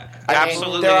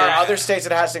absolutely. mean, there are other states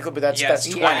that it has to include, but that's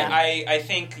 20. I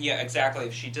think, exactly.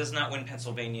 If she does not win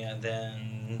Pennsylvania,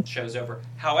 then show's over.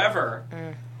 However,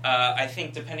 I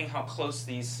think depending how close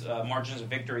these margins of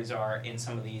victories are in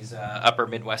some of these upper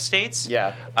Midwest states,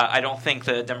 I don't think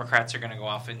the Democrats are going to go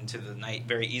off into the night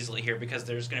very easily here because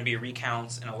there's going to be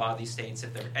recounts in a lot of these states,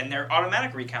 and they're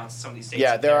automatic recounts in some of these states.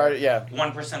 Yeah, there are.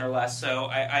 1% or less. So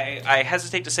I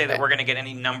hesitate to say that we're going to get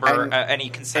any number, any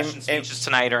concession speeches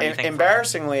tonight or anything.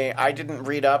 Embarrassingly, I didn't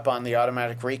read up on the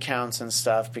automatic recounts and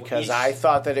stuff because I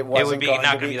thought that it wasn't going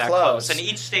to be that close. And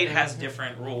each state has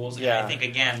different rules. And I think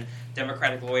again,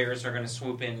 Democratic lawyers are going to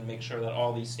swoop in and make sure that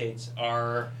all these states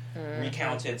are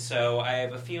recounted. So I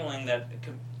have a feeling that,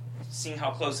 seeing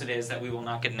how close it is, that we will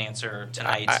not get an answer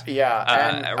tonight.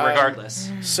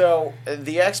 Regardless. So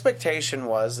the expectation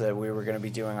was that we were going to be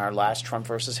doing our last Trump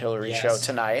versus Hillary show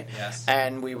tonight,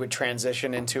 and we would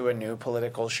transition into a new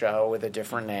political show with a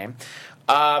different name.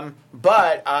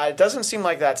 But it doesn't seem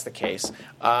like that's the case.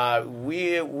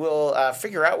 We will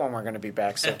figure out when we're going to be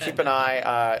back. So keep an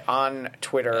eye on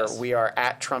Twitter. We are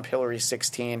at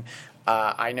TrumpHillary16.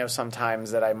 I know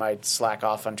sometimes that I might slack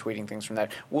off on tweeting things from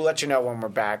that. We'll let you know when we're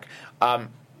back.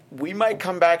 We might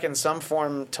come back in some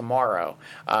form tomorrow,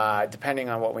 depending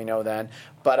on what we know then.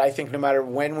 But I think no matter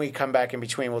when we come back in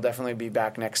between, we'll definitely be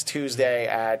back next Tuesday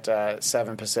at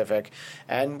 7 Pacific.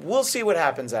 And we'll see what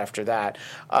happens after that.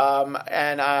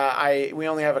 We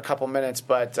only have a couple minutes,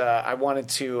 but I wanted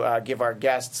to give our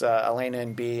guests, Elena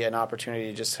and B, an opportunity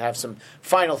to just have some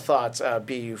final thoughts.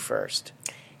 B, you first.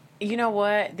 You know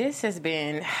what? This has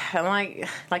been,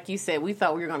 like you said, we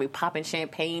thought we were going to be popping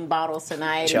champagne bottles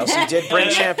tonight. Chelsea did bring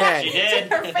champagne. She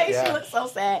did. Her face, she looked so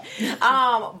sad.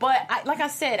 But like I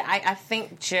said, I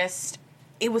think just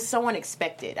it was so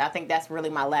unexpected. I think that's really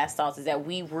my last thoughts is that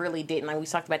we really didn't, like we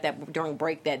talked about that during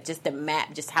break, that just the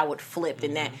map, just how it flipped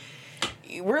and that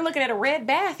we're looking at a red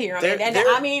bath here.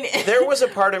 There was a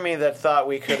part of me that thought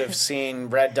we could have seen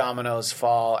red dominoes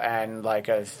fall and like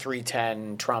a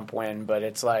 3-10 Trump win, but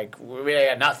it's like we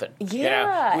had nothing.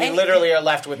 Yeah, we literally are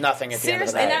left with nothing at the end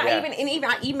of the night.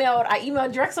 I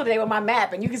emailed Drexel today with my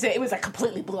map, and you can say it was like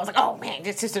completely blue. I was like, oh man,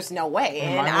 there's no way.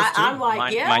 And I'm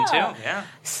like, mine too. Yeah.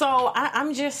 So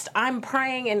I'm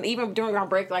praying, and even during our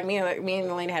break, like me and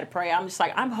Elena had to pray. I'm just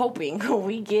like, I'm hoping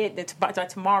we get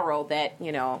tomorrow that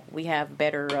we have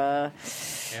better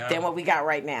than what we got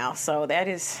right now. So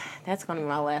that's going to be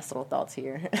my last little thoughts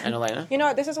here. And Elena? You know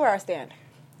what? This is where I stand.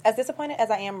 As disappointed as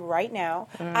I am right now,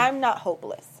 I'm not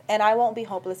hopeless. And I won't be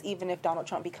hopeless even if Donald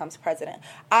Trump becomes president.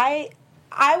 I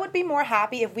would be more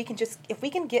happy if we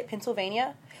can get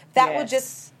Pennsylvania. That would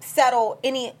just settle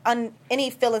any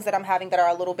feelings that I'm having that are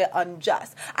a little bit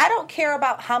unjust. I don't care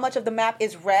about how much of the map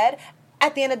is red.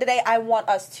 At the end of the day, I want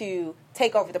us to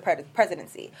take over the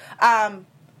presidency.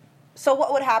 So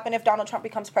what would happen if Donald Trump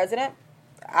becomes president?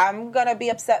 I'm going to be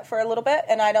upset for a little bit,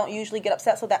 and I don't usually get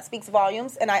upset, so that speaks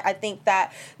volumes. And I think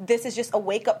that this is just a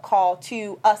wake-up call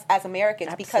to us as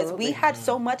Americans because we had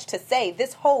so much to say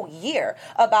this whole year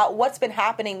about what's been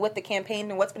happening with the campaign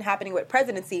and what's been happening with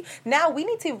presidency. Now we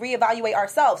need to reevaluate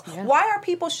ourselves. Yeah. Why are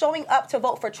people showing up to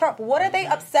vote for Trump? What are they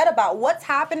upset about? What's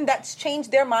happened that's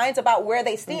changed their minds about where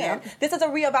they stand? Yeah. This is a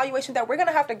reevaluation that we're going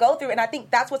to have to go through, and I think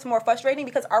that's what's more frustrating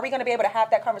because are we going to be able to have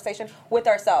that conversation with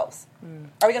ourselves?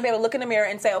 Are we going to be able to look in the mirror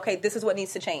and say, okay, this is what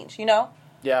needs to change,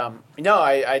 Yeah. No,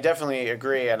 I definitely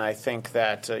agree, and I think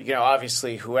that,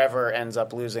 obviously whoever ends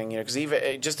up losing, because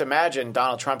even just imagine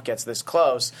Donald Trump gets this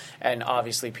close, and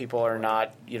obviously people are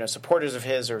not, supporters of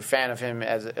his or fan of him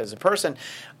as a person,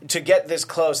 to get this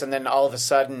close and then all of a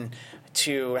sudden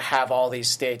to have all these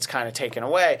states kind of taken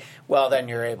away, well, then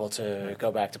you're able to go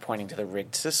back to pointing to the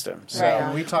rigged system. So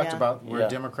and we talked about what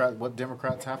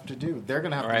Democrats have to do. They're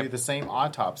going to have to do the same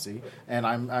autopsy, and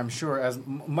I'm sure as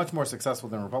much more successful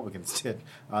than Republicans did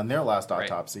on their last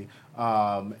autopsy.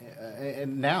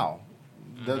 And now.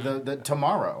 The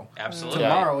tomorrow. Absolutely.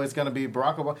 Tomorrow is going to be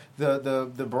Barack Obama.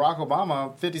 The Barack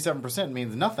Obama 57%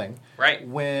 means nothing. Right.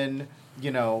 When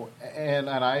and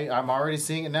I'm already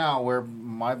seeing it now where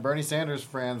my Bernie Sanders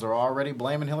friends are already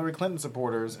blaming Hillary Clinton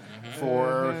supporters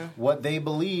for what they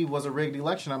believe was a rigged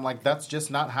election. I'm like, that's just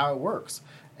not how it works.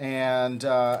 And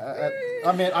I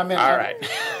meant all right.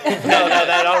 no,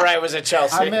 that all right was at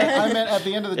Chelsea. I meant at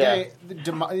the end of the day,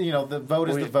 the vote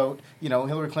is the vote.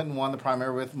 Hillary Clinton won the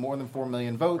primary with more than 4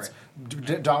 million votes.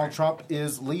 Right. Donald Trump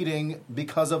is leading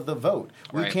because of the vote.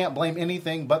 We can't blame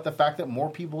anything but the fact that more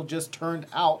people just turned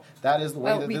out. That is the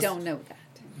way we don't know that.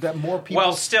 That more people.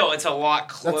 Well, still, it's a lot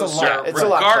closer.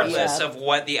 Regardless of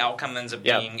what the outcome ends up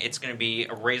being, it's going to be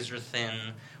a razor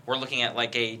thin. We're looking at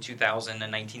like a 2000 and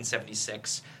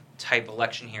 1976 type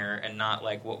election here, and not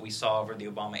like what we saw over the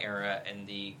Obama era and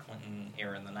the Clinton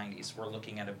era in the 90s. We're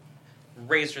looking at a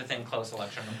razor-thin close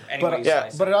election.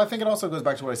 But I think it also goes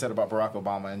back to what I said about Barack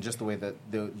Obama and just the way that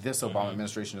this Obama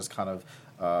administration has kind of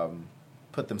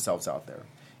put themselves out there.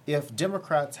 If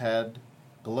Democrats had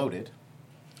gloated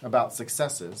about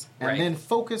successes and then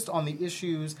focused on the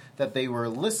issues that they were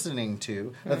listening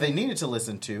to, that they needed to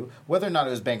listen to, whether or not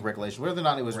it was bank regulation, whether or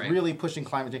not it was really pushing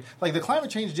climate change. Like the climate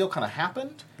change deal kind of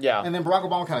happened, and then Barack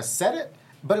Obama kind of said it,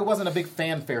 but it wasn't a big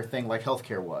fanfare thing like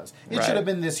healthcare was. It should have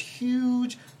been this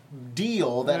huge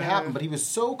deal that happened, but he was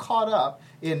so caught up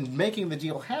in making the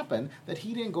deal happen that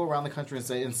he didn't go around the country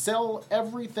and sell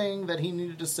everything that he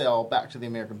needed to sell back to the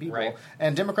American people.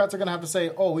 And Democrats are going to have to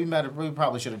say, "Oh, we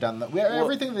probably should have done that."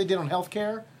 Everything they did on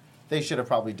healthcare, they should have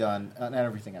probably done, and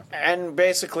everything else. And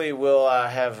basically, we'll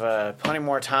have plenty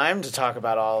more time to talk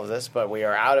about all of this, but we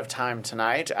are out of time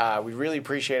tonight. We really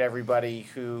appreciate everybody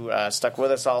who stuck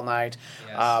with us all night.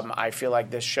 Yes. I feel like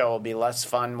this show will be less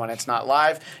fun when it's not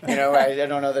live. You know, I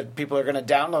don't know that people are going to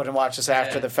download and watch this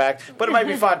after the fact, but it might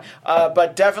be fun.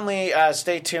 But definitely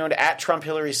stay tuned at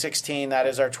TrumpHillary16. That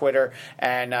is our Twitter,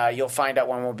 and you'll find out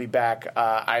when we'll be back.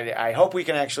 I hope we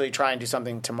can actually try and do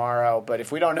something tomorrow, but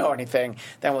if we don't know anything,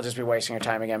 then we'll just be wasting your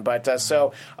time again. But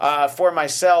so for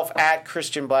myself, at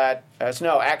Christian Blatt,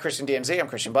 at Christian DMZ, I'm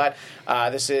Christian Blatt.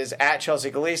 This is at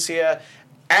Chelsea Galicia,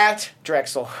 at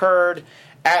Drexel Hurd,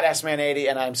 at SMan80,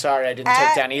 and I'm sorry I didn't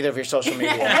take down either of your social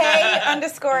media.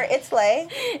 Hey_it's Lay.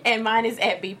 And mine is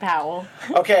at B Powell.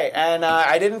 Okay, and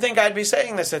I didn't think I'd be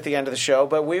saying this at the end of the show,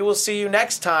 but we will see you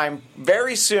next time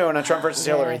very soon on Trump versus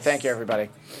Hillary. Thank you, everybody.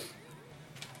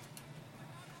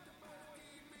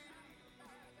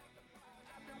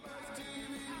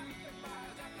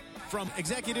 From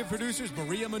executive producers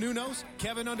Maria Menounos,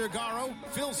 Kevin Undergaro,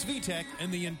 Phil Svitek,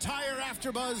 and the entire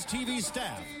AfterBuzz TV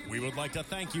staff, we would like to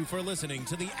thank you for listening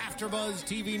to the AfterBuzz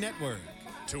TV network.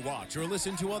 To watch or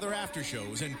listen to other after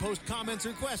shows and post comments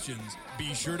or questions,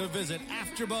 be sure to visit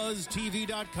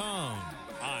AfterBuzzTV.com.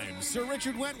 I'm Sir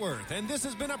Richard Wentworth, and this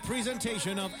has been a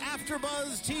presentation of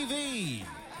AfterBuzz TV.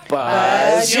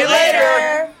 Buzz you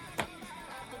later!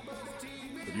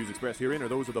 The views expressed herein are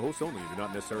those of the hosts only and do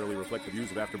not necessarily reflect the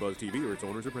views of AfterBuzz TV or its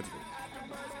owners or principals.